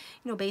them,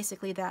 you know,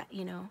 basically that,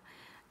 you know,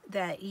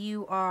 that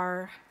you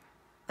are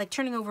like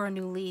turning over a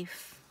new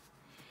leaf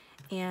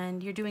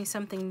and you're doing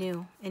something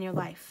new in your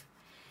life.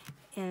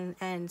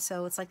 And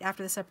so it's like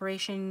after the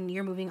separation,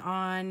 you're moving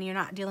on, you're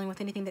not dealing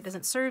with anything that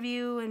doesn't serve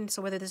you. And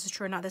so whether this is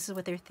true or not, this is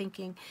what they're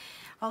thinking.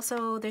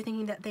 Also, they're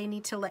thinking that they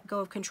need to let go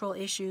of control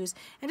issues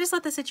and just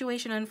let the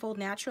situation unfold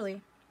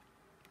naturally.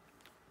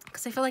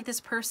 Because I feel like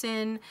this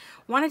person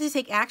wanted to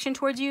take action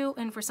towards you,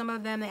 and for some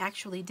of them they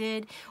actually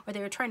did, or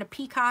they were trying to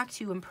peacock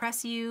to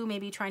impress you,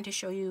 maybe trying to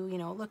show you, you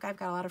know, look, I've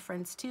got a lot of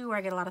friends too, or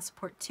I get a lot of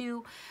support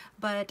too.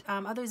 But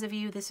others of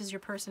you, this is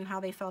your person,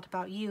 how they felt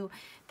about you,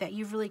 that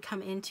you've really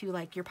come into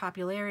like your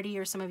popularity,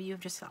 or some of you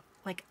have just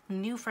like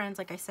new friends,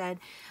 like I said.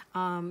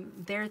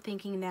 They're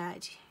thinking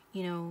that,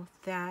 you know,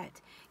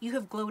 that you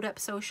have glowed up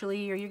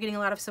socially, or you're getting a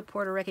lot of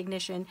support or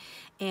recognition,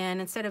 and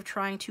instead of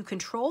trying to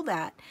control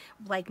that,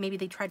 like maybe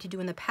they tried to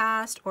do in the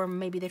past, or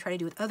maybe they tried to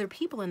do with other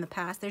people in the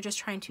past, they're just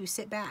trying to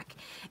sit back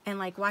and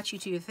like watch you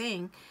do your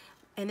thing,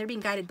 and they're being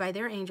guided by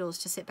their angels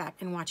to sit back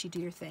and watch you do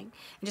your thing,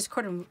 and just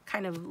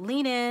kind of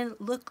lean in,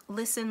 look,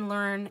 listen,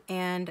 learn,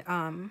 and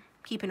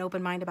keep an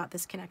open mind about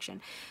this connection.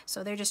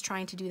 So they're just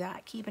trying to do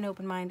that, keep an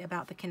open mind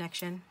about the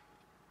connection.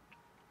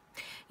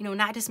 You know,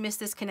 not dismiss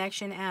this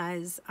connection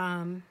as,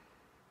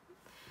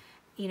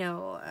 you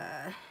know,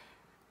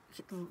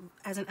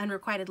 as an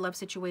unrequited love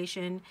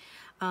situation,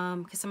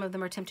 because some of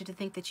them are tempted to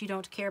think that you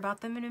don't care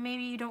about them, and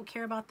maybe you don't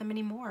care about them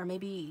anymore.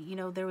 Maybe, you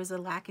know, there was a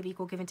lack of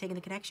equal give and take in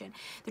the connection.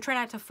 They're trying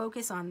not to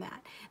focus on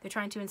that. They're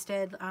trying to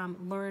instead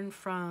learn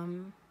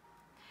from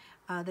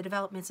the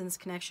developments in this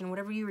connection.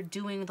 Whatever you were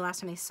doing the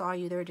last time they saw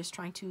you, they were just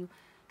trying to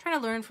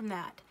learn from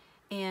that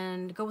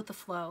and go with the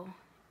flow,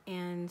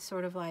 and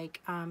sort of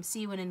like see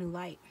you in a new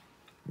light.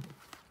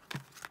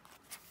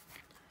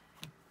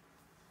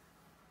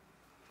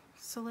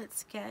 So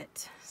let's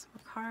get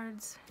some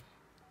cards.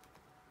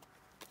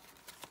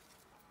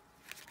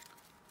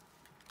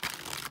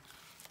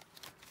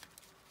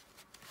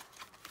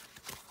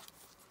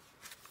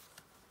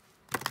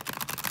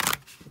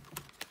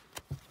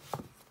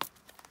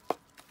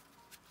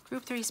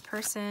 Group 3's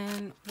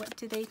person, what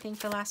did they think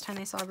the last time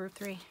they saw group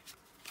 3?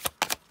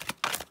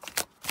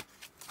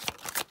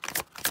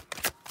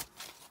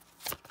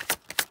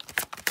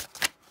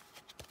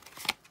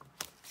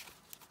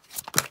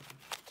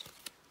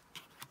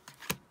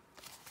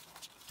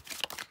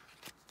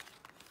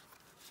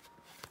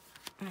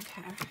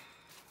 Okay.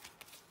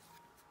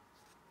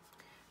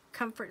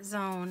 Comfort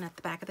zone at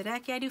the back of the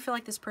deck. Yeah, I do feel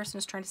like this person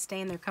is trying to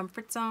stay in their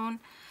comfort zone,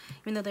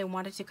 even though they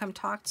wanted to come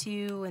talk to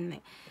you, and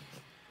they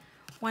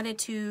wanted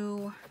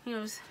to, you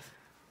know,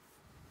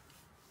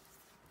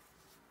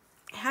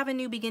 have a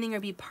new beginning or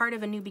be part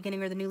of a new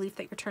beginning or the new leaf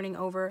that you're turning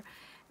over.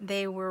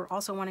 They were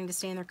also wanting to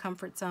stay in their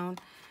comfort zone.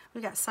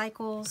 We've got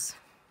cycles.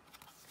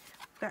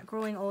 We've got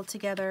growing old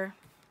together.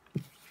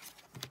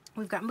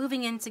 We've got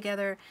moving in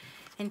together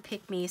and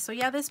pick me. So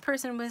yeah, this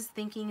person was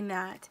thinking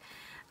that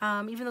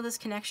even though this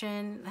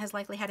connection has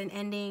likely had an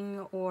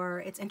ending,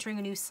 or it's entering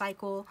a new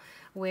cycle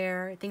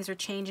where things are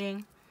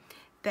changing,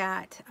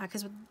 that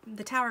because with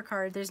the Tower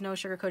card, there's no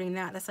sugarcoating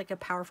that. That's like a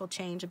powerful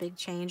change, a big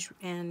change,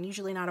 and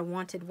usually not a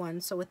wanted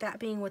one. So with that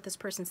being what this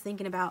person's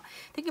thinking about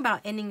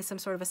ending some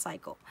sort of a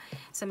cycle,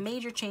 some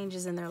major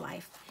changes in their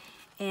life.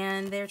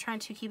 And they're trying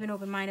to keep an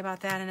open mind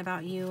about that and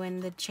about you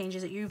and the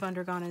changes that you've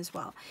undergone as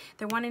well.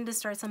 They're wanting to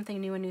start something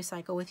new, a new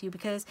cycle with you,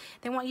 because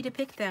they want you to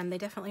pick them. They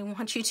definitely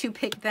want you to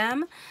pick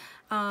them.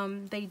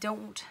 They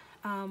don't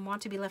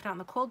want to be left out in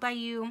the cold by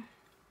you.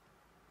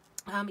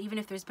 Even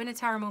if there's been a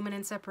tower moment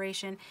in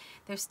separation,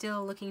 they're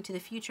still looking to the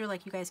future,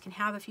 like you guys can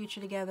have a future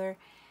together.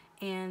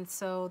 And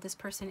so this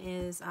person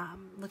is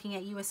looking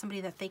at you as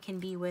somebody that they can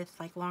be with,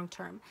 like long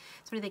term,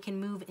 somebody they can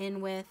move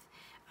in with.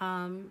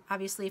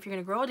 Obviously, if you're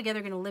going to grow together,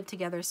 you're going to live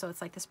together. So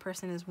it's like this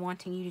person is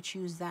wanting you to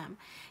choose them.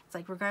 It's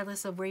like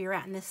regardless of where you're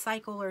at in this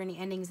cycle or any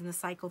endings in the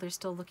cycle, they're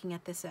still looking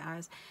at this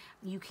as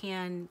you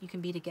can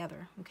be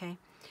together. Okay.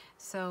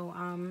 So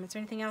is there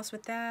anything else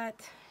with that?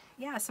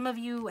 Yeah, some of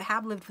you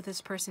have lived with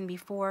this person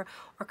before,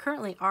 or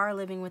currently are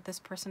living with this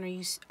person,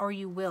 or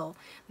you will.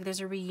 There's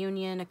a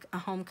reunion, a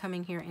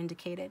homecoming here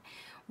indicated,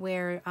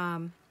 where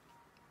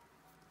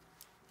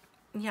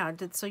yeah,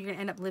 so you're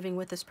gonna end up living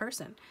with this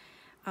person.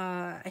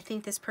 I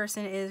think this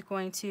person is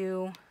going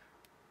to,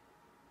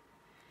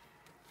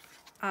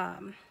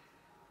 some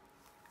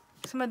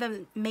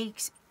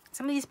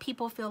of these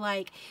people feel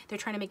like they're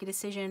trying to make a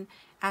decision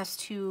as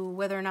to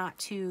whether or not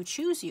to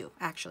choose you,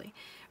 actually,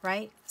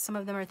 right? Some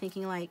of them are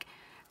thinking like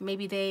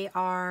maybe they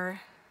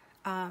are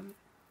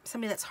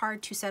somebody that's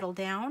hard to settle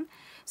down,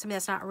 somebody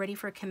that's not ready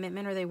for a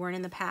commitment, or they weren't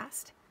in the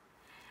past.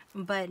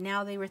 But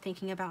now they were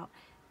thinking about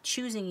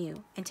choosing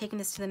you and taking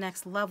this to the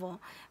next level,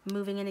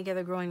 moving in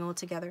together, growing old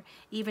together,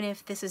 even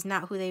if this is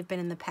not who they've been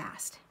in the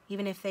past,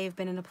 even if they've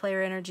been in a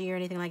player energy or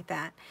anything like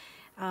that.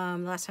 The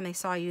last time they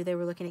saw you, they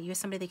were looking at you as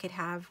somebody they could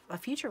have a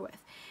future with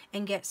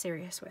and get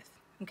serious with,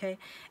 okay?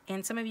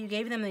 And some of you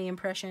gave them the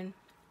impression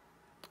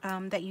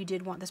that you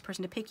did want this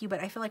person to pick you, but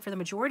I feel like for the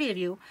majority of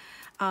you,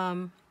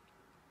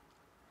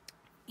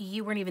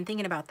 you weren't even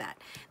thinking about that.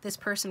 This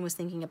person was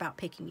thinking about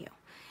picking you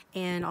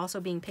and also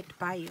being picked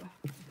by you.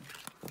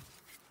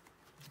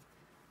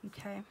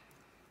 Okay.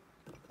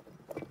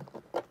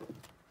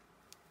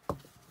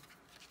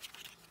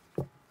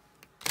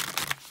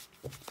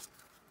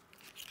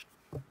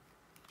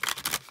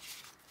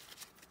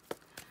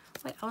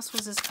 What else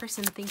was this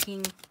person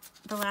thinking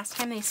the last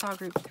time they saw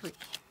group 3?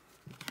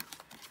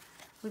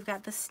 We've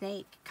got the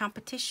snake,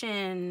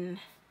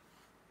 competition,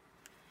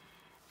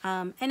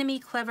 enemy,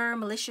 clever,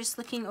 malicious,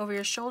 looking over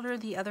your shoulder,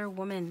 the other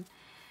woman.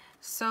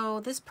 So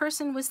this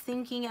person was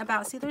thinking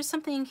about, see, there's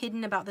something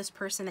hidden about this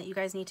person that you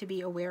guys need to be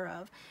aware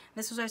of.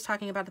 This was what I was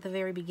talking about at the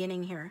very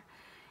beginning here.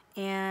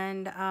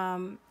 And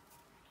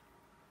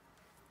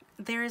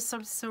there is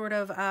some sort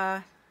of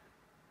kind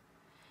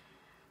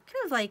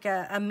of like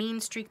a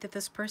mean streak that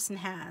this person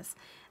has.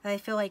 I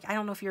feel like, I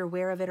don't know if you're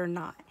aware of it or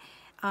not.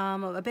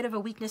 A bit of a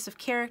weakness of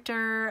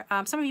character.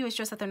 Some of you, it's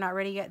just that they're not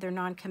ready yet. They're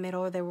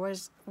non-committal. They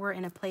were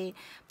in a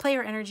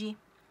player energy.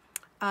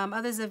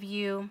 Others of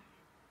you,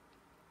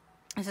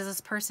 it says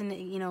this person,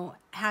 you know,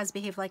 has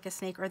behaved like a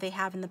snake, or they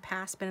have in the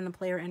past been in a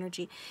player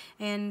energy,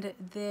 and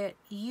that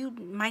you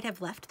might have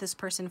left this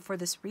person for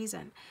this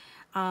reason,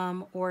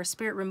 or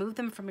spirit removed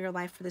them from your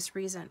life for this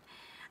reason.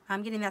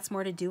 I'm getting that's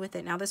more to do with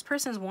it. Now, this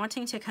person is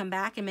wanting to come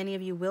back, and many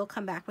of you will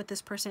come back with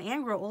this person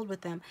and grow old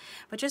with them.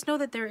 But just know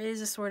that there is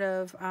a sort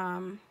of,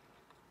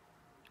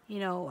 you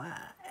know,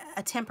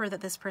 a temper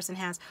that this person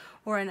has,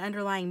 or an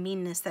underlying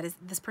meanness that is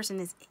this person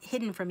is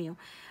hidden from you.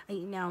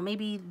 Now,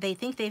 maybe they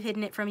think they've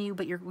hidden it from you,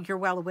 but you're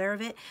well aware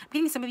of it. I'm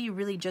getting some of you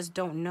really just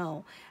don't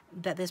know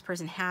that this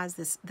person has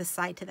this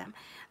side to them.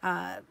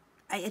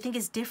 I think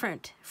it's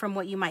different from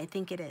what you might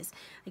think it is.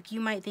 Like, you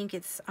might think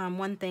it's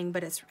one thing,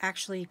 but it's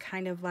actually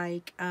kind of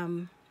like,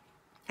 I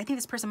think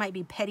this person might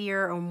be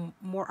pettier or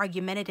more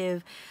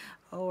argumentative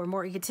or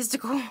more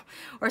egotistical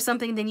or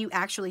something than you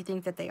actually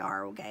think that they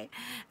are, okay?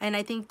 And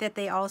I think that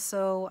they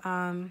also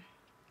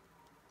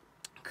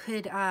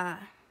could, I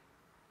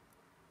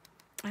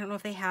don't know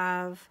if they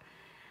have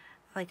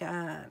like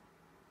a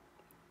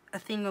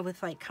thing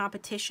with like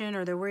competition,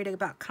 or they're worried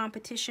about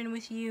competition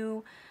with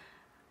you.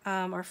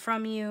 Or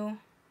from you.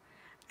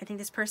 I think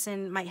this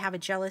person might have a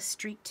jealous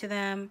streak to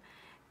them.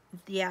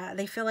 Yeah,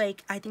 they feel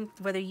like, I think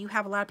whether you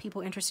have a lot of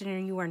people interested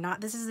in you or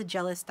not, this is a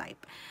jealous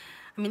type.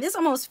 I mean, this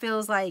almost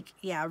feels like,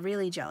 yeah,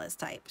 really jealous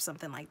type,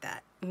 something like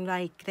that.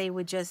 Like they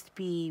would just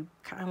be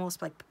almost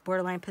like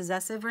borderline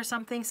possessive or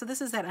something. So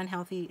this is that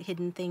unhealthy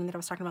hidden thing that I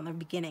was talking about in the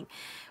beginning,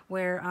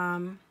 where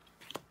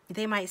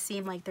they might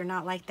seem like they're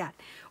not like that,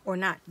 or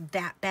not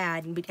that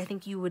bad. And I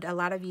think you would, a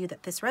lot of you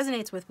that this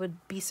resonates with,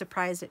 would be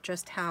surprised at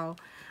just how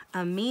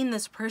mean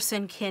this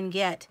person can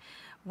get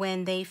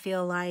when they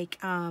feel like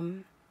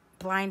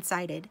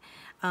blindsided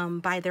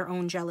by their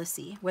own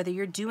jealousy, whether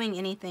you're doing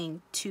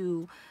anything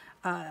to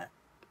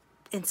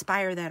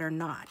inspire that or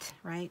not,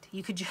 right?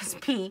 You could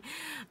just be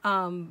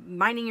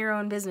minding your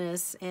own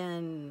business,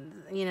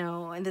 and you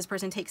know, and this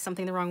person takes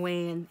something the wrong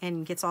way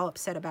and gets all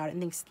upset about it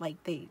and thinks like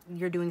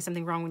you're doing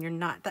something wrong when you're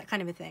not, that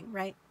kind of a thing,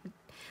 right?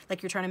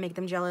 Like you're trying to make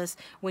them jealous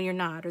when you're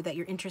not, or that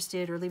you're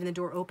interested, or leaving the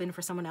door open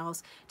for someone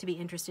else to be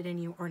interested in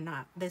you or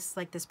not. This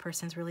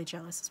person's really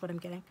jealous is what I'm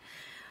getting.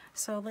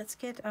 So let's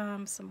get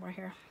some more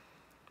here.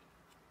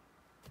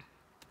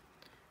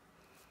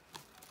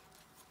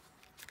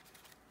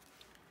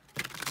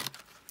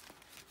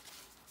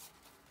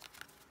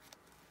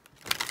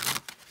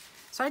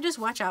 So I just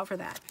watch out for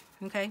that,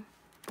 okay?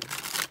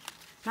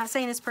 Not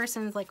saying this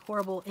person's like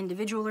horrible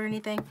individual or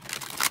anything.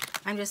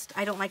 I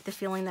don't like the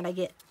feeling that I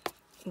get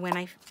when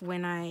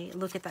I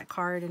look at that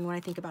card and when I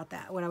think about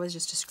that, what I was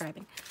just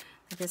describing.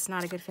 Like, it's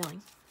not a good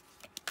feeling.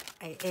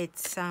 I think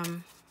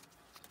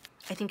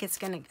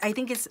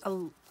it's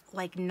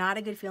like not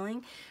a good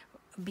feeling,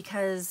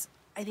 because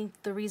I think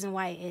the reason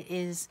why it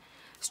is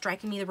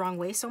striking me the wrong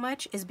way so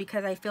much is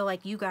because I feel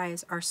like you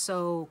guys are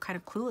so kind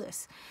of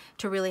clueless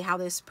to really how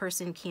this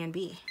person can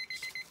be.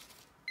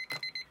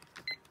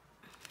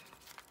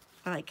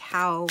 Like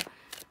how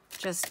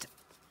just,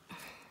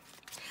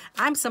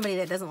 I'm somebody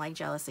that doesn't like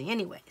jealousy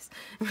anyways.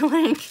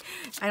 Like,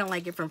 I don't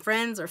like it from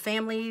friends or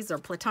families or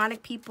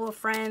platonic people,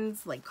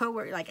 friends, like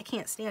coworkers. Like, I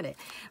can't stand it.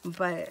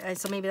 But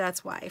so maybe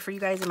that's why. For you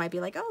guys, it might be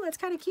like, oh, that's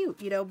kind of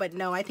cute, you know. But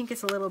no, I think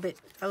it's a little bit,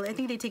 I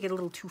think they take it a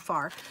little too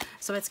far.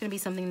 So it's going to be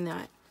something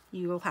that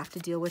you will have to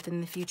deal with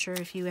in the future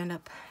if you end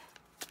up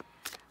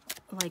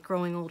like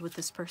growing old with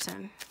this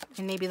person.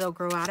 And maybe they'll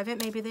grow out of it,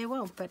 maybe they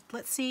won't. But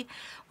let's see,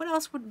 what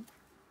else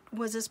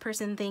was this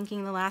person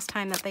thinking the last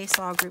time that they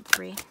saw group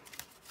 3?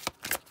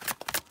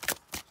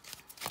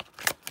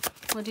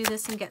 We'll do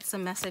this and get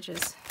some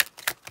messages.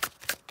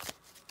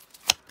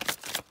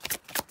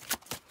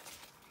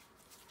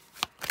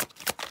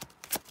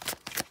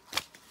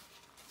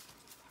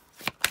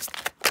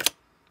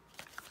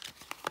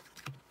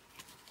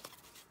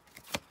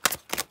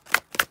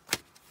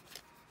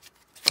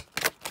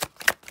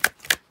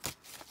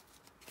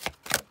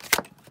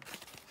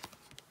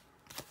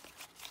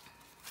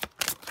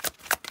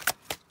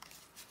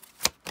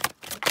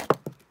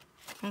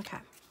 Okay.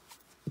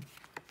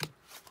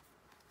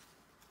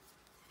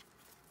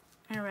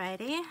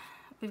 Alrighty.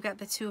 We've got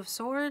the 2 of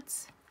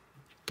Swords.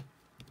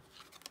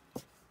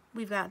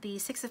 We've got the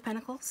 6 of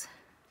Pentacles.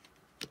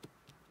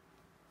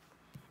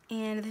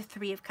 And the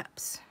 3 of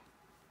Cups.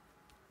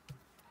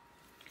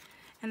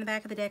 In the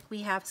back of the deck,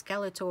 we have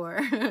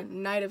Skeletor,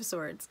 Knight of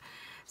Swords.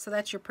 So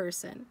that's your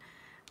person.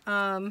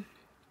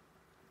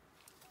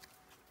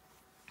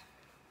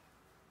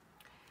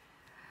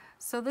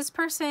 So this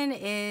person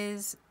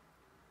is,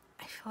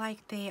 I feel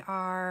like they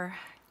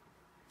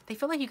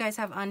feel like you guys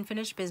have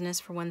unfinished business,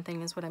 for one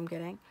thing, is what I'm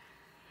getting.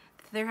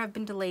 There have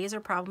been delays or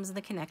problems in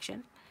the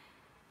connection.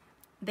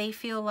 They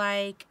feel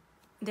like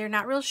they're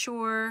not real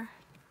sure,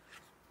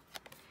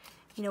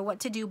 you know, what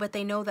to do, but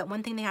they know that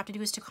one thing they have to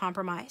do is to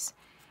compromise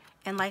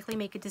and likely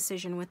make a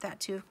decision with that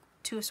two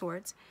of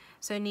Swords.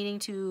 So needing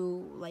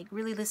to like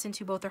really listen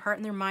to both their heart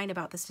and their mind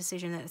about this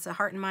decision, that it's a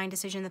heart and mind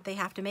decision that they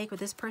have to make. But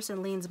this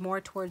person leans more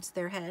towards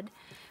their head,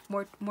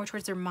 more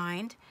towards their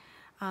mind.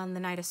 The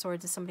Knight of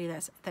Swords is somebody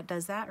that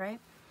does that, right?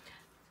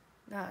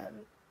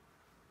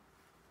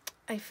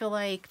 I feel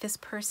like this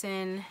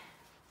person,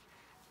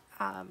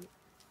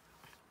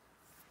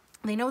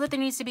 they know that there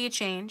needs to be a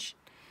change.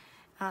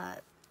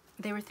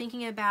 They were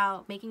thinking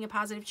about making a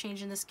positive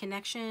change in this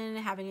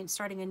connection,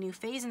 starting a new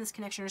phase in this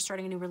connection, or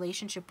starting a new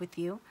relationship with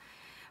you.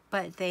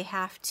 But they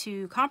have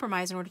to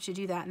compromise in order to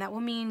do that. And that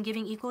will mean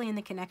giving equally in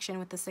the connection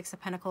with the 6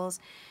 of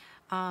Pentacles.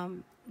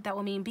 That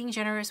will mean being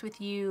generous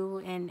with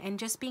you and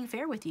just being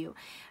fair with you.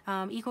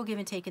 Equal give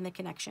and take in the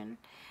connection.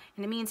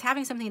 And it means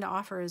having something to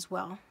offer as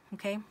well,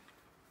 okay?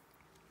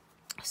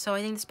 So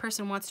I think this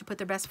person wants to put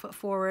their best foot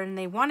forward, and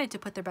they wanted to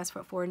put their best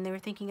foot forward, and they were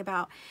thinking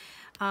about,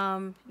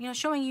 you know,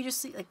 showing you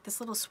just like this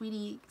little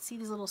sweetie, see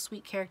these little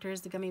sweet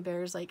characters, the gummy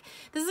bears, like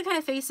this is the kind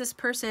of face this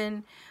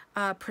person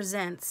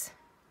presents.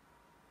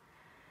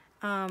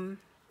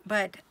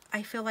 But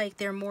I feel like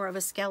they're more of a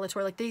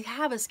Skeletor, like they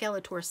have a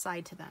Skeletor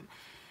side to them.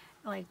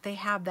 Like they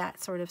have that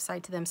sort of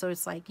side to them. So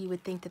it's like you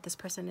would think that this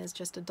person is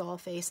just a doll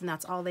face and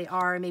that's all they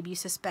are. Maybe you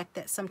suspect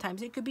that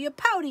sometimes it could be a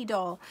pouty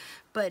doll,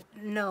 but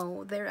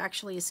no, they're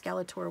actually a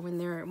Skeletor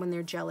when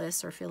they're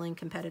jealous or feeling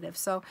competitive.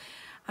 So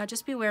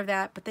just be aware of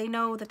that. But they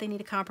know that they need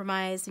to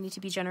compromise. They need to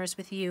be generous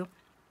with you.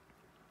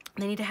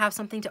 They need to have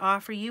something to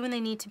offer you, and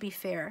they need to be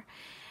fair.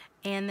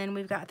 And then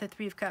we've got the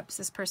 3 of Cups.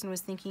 This person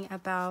was thinking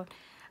about,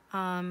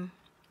 you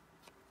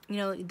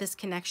know, this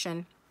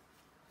connection.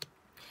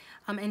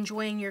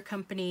 Enjoying your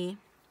company,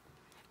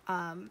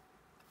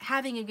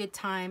 having a good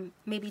time,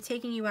 maybe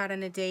taking you out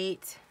on a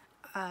date,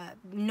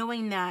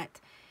 knowing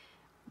that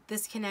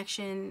this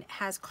connection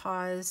has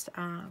caused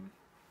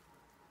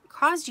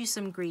you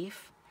some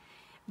grief,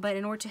 but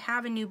in order to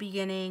have a new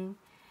beginning,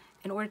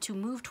 in order to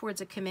move towards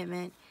a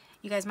commitment,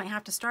 you guys might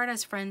have to start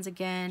as friends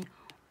again,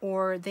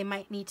 or they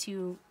might need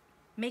to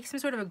make some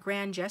sort of a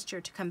grand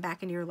gesture to come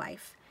back into your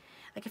life.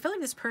 Like, I feel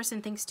like this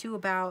person thinks, too,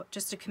 about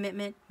just a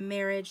commitment,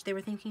 marriage. They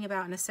were thinking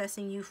about and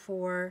assessing you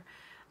for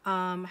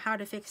how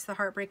to fix the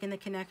heartbreak in the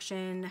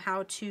connection,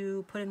 how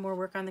to put in more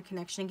work on the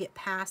connection and get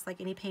past, like,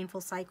 any painful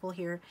cycle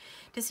here.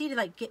 To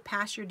like, get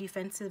past your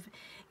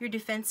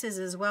defenses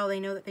as well.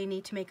 They know that they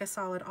need to make a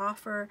solid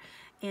offer,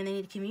 and they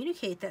need to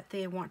communicate that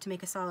they want to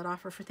make a solid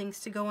offer for things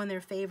to go in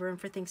their favor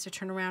and for things to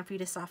turn around, for you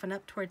to soften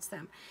up towards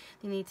them.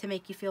 They need to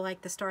make you feel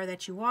like the star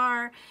that you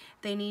are.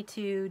 They need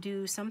to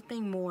do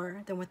something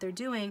more than what they're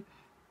doing.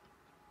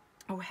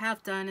 or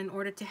have done in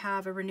order to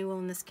have a renewal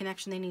in this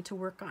connection. They need to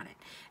work on it.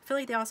 I feel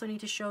like they also need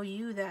to show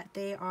you that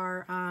they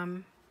are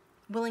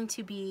willing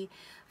to be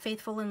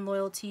faithful and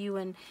loyal to you,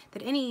 and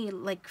that any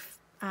like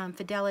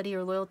fidelity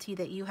or loyalty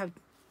that you have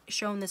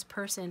shown this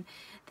person,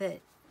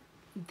 that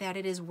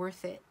it is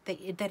worth it,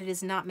 that it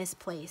is not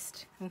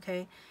misplaced.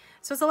 Okay,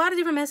 so it's a lot of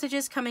different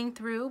messages coming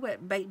through,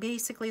 but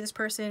basically this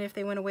person, if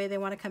they went away, they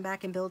want to come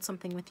back and build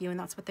something with you, and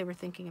that's what they were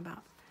thinking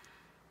about.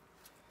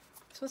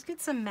 So let's get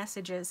some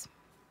messages.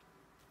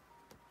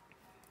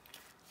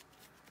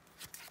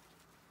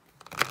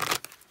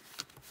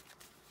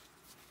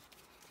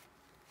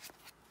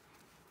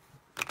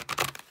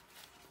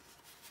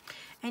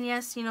 And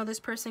yes, you know, this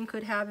person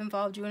could have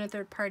involved you in a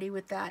third party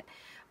with that.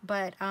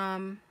 But,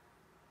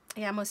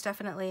 yeah, most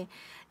definitely,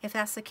 if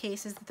that's the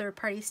case, is the third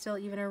party still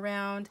even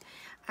around?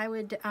 I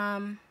would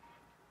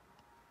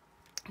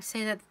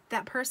say that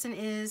that person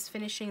is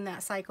finishing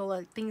that cycle.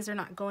 Like, things are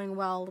not going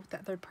well with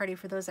that third party.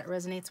 For those that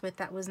resonates with,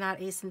 that was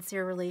not a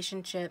sincere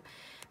relationship.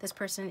 This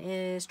person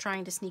is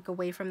trying to sneak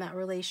away from that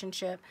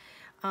relationship.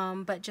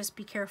 But just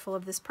be careful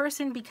of this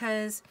person,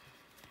 because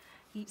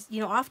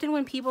you know, often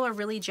when people are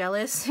really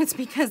jealous, it's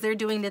because they're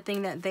doing the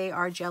thing that they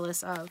are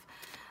jealous of.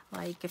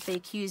 Like if they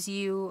accuse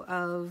you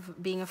of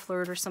being a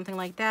flirt or something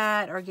like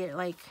that, or get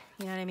like,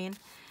 you know what I mean?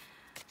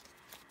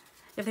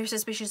 If they're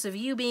suspicious of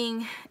you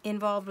being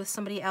involved with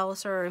somebody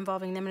else or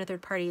involving them in a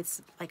third party,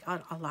 it's like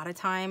a lot of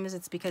times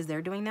it's because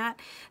they're doing that.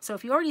 So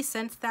if you already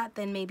sense that,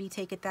 then maybe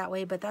take it that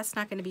way, but that's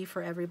not going to be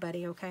for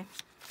everybody, okay?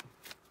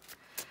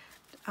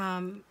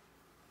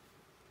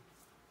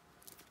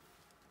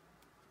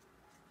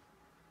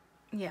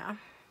 Yeah.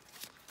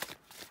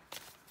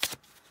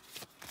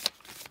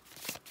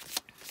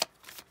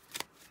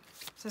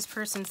 So this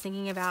person's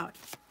thinking about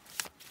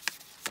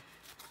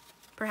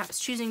perhaps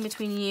choosing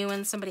between you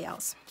and somebody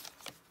else.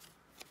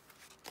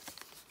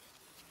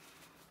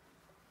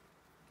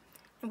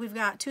 And we've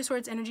got Two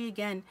Swords energy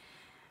again.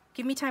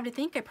 Give me time to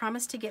think. I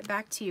promise to get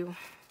back to you.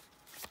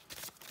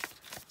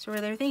 So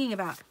what they're thinking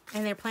about,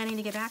 and they're planning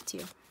to get back to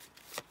you.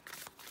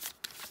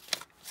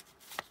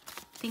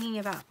 Thinking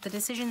about the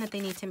decision that they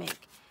need to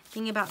make.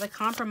 Thinking about the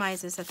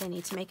compromises that they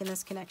need to make in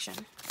this connection.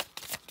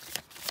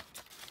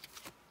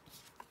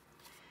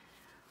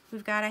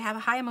 We've got, I have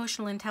a high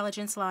emotional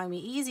intelligence, allowing me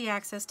easy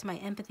access to my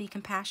empathy,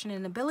 compassion,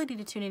 and ability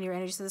to tune in your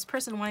energy. So this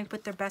person wanting to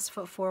put their best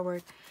foot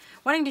forward,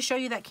 wanting to show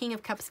you that King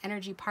of Cups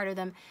energy part of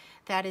them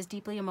that is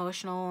deeply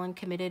emotional and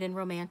committed and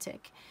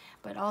romantic.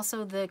 But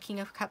also the King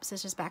of Cups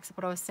is just backs up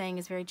what I was saying,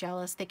 is very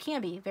jealous. They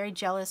can be very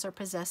jealous or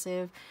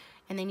possessive,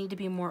 and they need to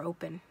be more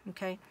open,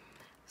 okay?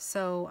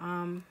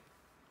 So,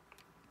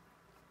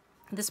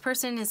 this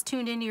person is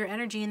tuned into your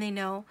energy, and they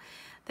know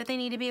that they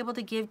need to be able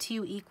to give to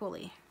you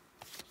equally.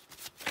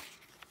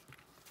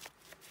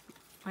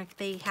 Like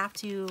they have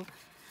to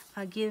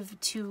give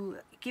to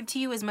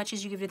you as much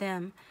as you give to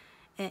them,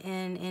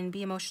 and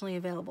be emotionally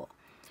available.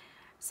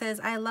 Says,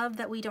 I love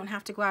that we don't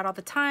have to go out all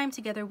the time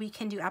together. We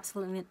can do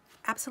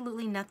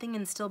absolutely nothing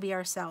and still be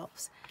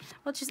ourselves.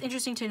 Well, it's just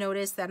interesting to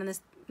notice that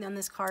on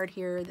this card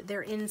here, that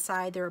they're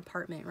inside their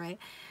apartment, right?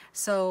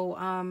 So,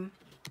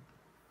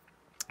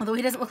 although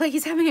he doesn't look like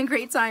he's having a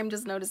great time,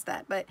 just notice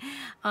that. But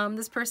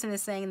this person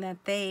is saying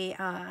that they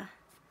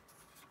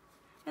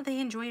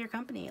enjoy your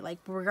company, like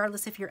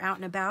regardless if you're out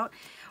and about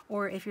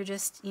or if you're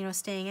just, you know,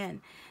 staying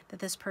in, that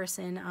this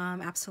person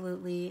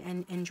absolutely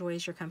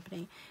enjoys your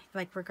company,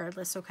 like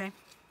regardless, okay?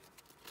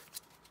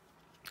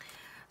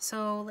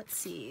 So let's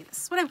see,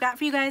 this is what I've got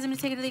for you guys. I'm gonna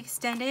take it to the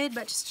extended,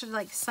 but just to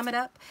like sum it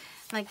up,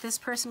 like this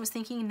person was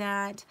thinking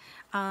that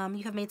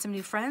you have made some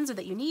new friends, or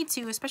that you need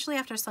to, especially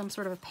after some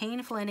sort of a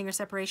painful ending or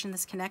separation in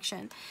this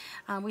connection.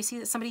 We see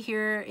that somebody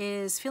here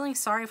is feeling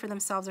sorry for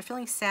themselves, or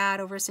feeling sad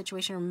over a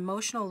situation or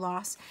emotional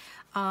loss,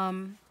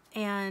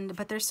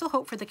 but there's still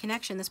hope for the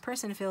connection. This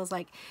person feels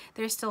like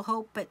there's still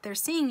hope, but they're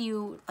seeing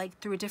you like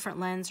through a different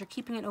lens, or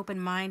keeping an open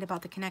mind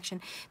about the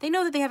connection. They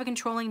know that they have a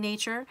controlling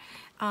nature.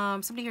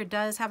 Somebody here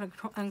does have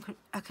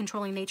a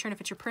controlling nature, and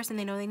if it's your person,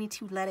 they know they need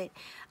to let it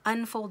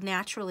unfold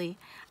naturally.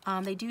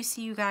 They do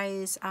see you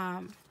guys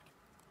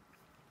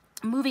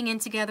moving in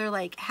together,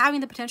 like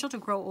having the potential to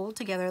grow old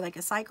together, like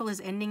a cycle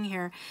is ending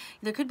here.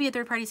 There could be a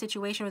third-party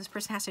situation where this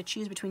person has to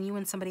choose between you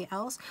and somebody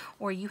else,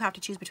 or you have to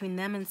choose between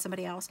them and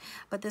somebody else.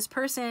 But this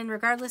person,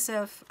 regardless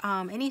of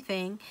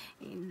anything,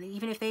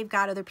 even if they've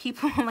got other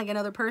people, like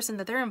another person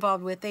that they're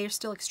involved with, they are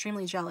still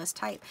extremely jealous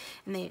type,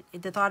 and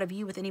the thought of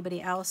you with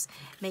anybody else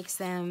makes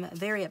them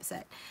very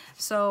upset.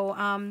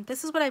 So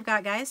this is what I've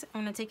got, guys.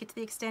 I'm going to take it to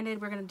the extended.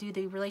 We're going to do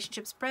the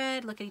relationship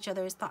spread, look at each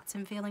other's thoughts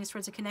and feelings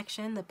towards a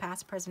connection, the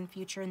past, present,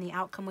 future, and the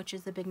outcome, which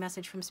is the big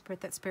message from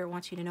Spirit that Spirit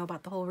wants you to know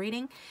about the whole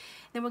reading.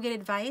 Then we'll get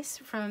advice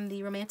from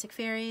the Romantic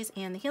Fairies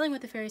and the Healing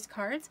with the Fairies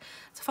cards.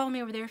 So follow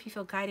me over there if you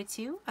feel guided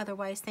to.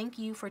 Otherwise, thank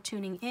you for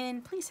tuning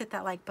in. Please hit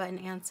that like button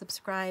and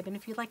subscribe. And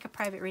if you'd like a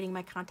private reading,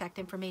 my contact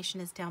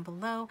information is down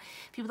below.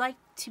 If you would like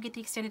to get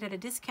the extended at a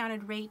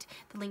discounted rate,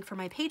 the link for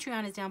my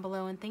Patreon is down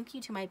below. And thank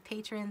you to my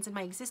patrons and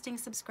my existing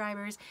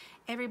subscribers.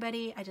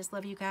 Everybody, I just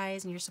love you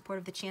guys and your support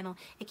of the channel.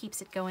 It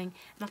keeps it going.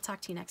 And I'll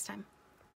talk to you next time.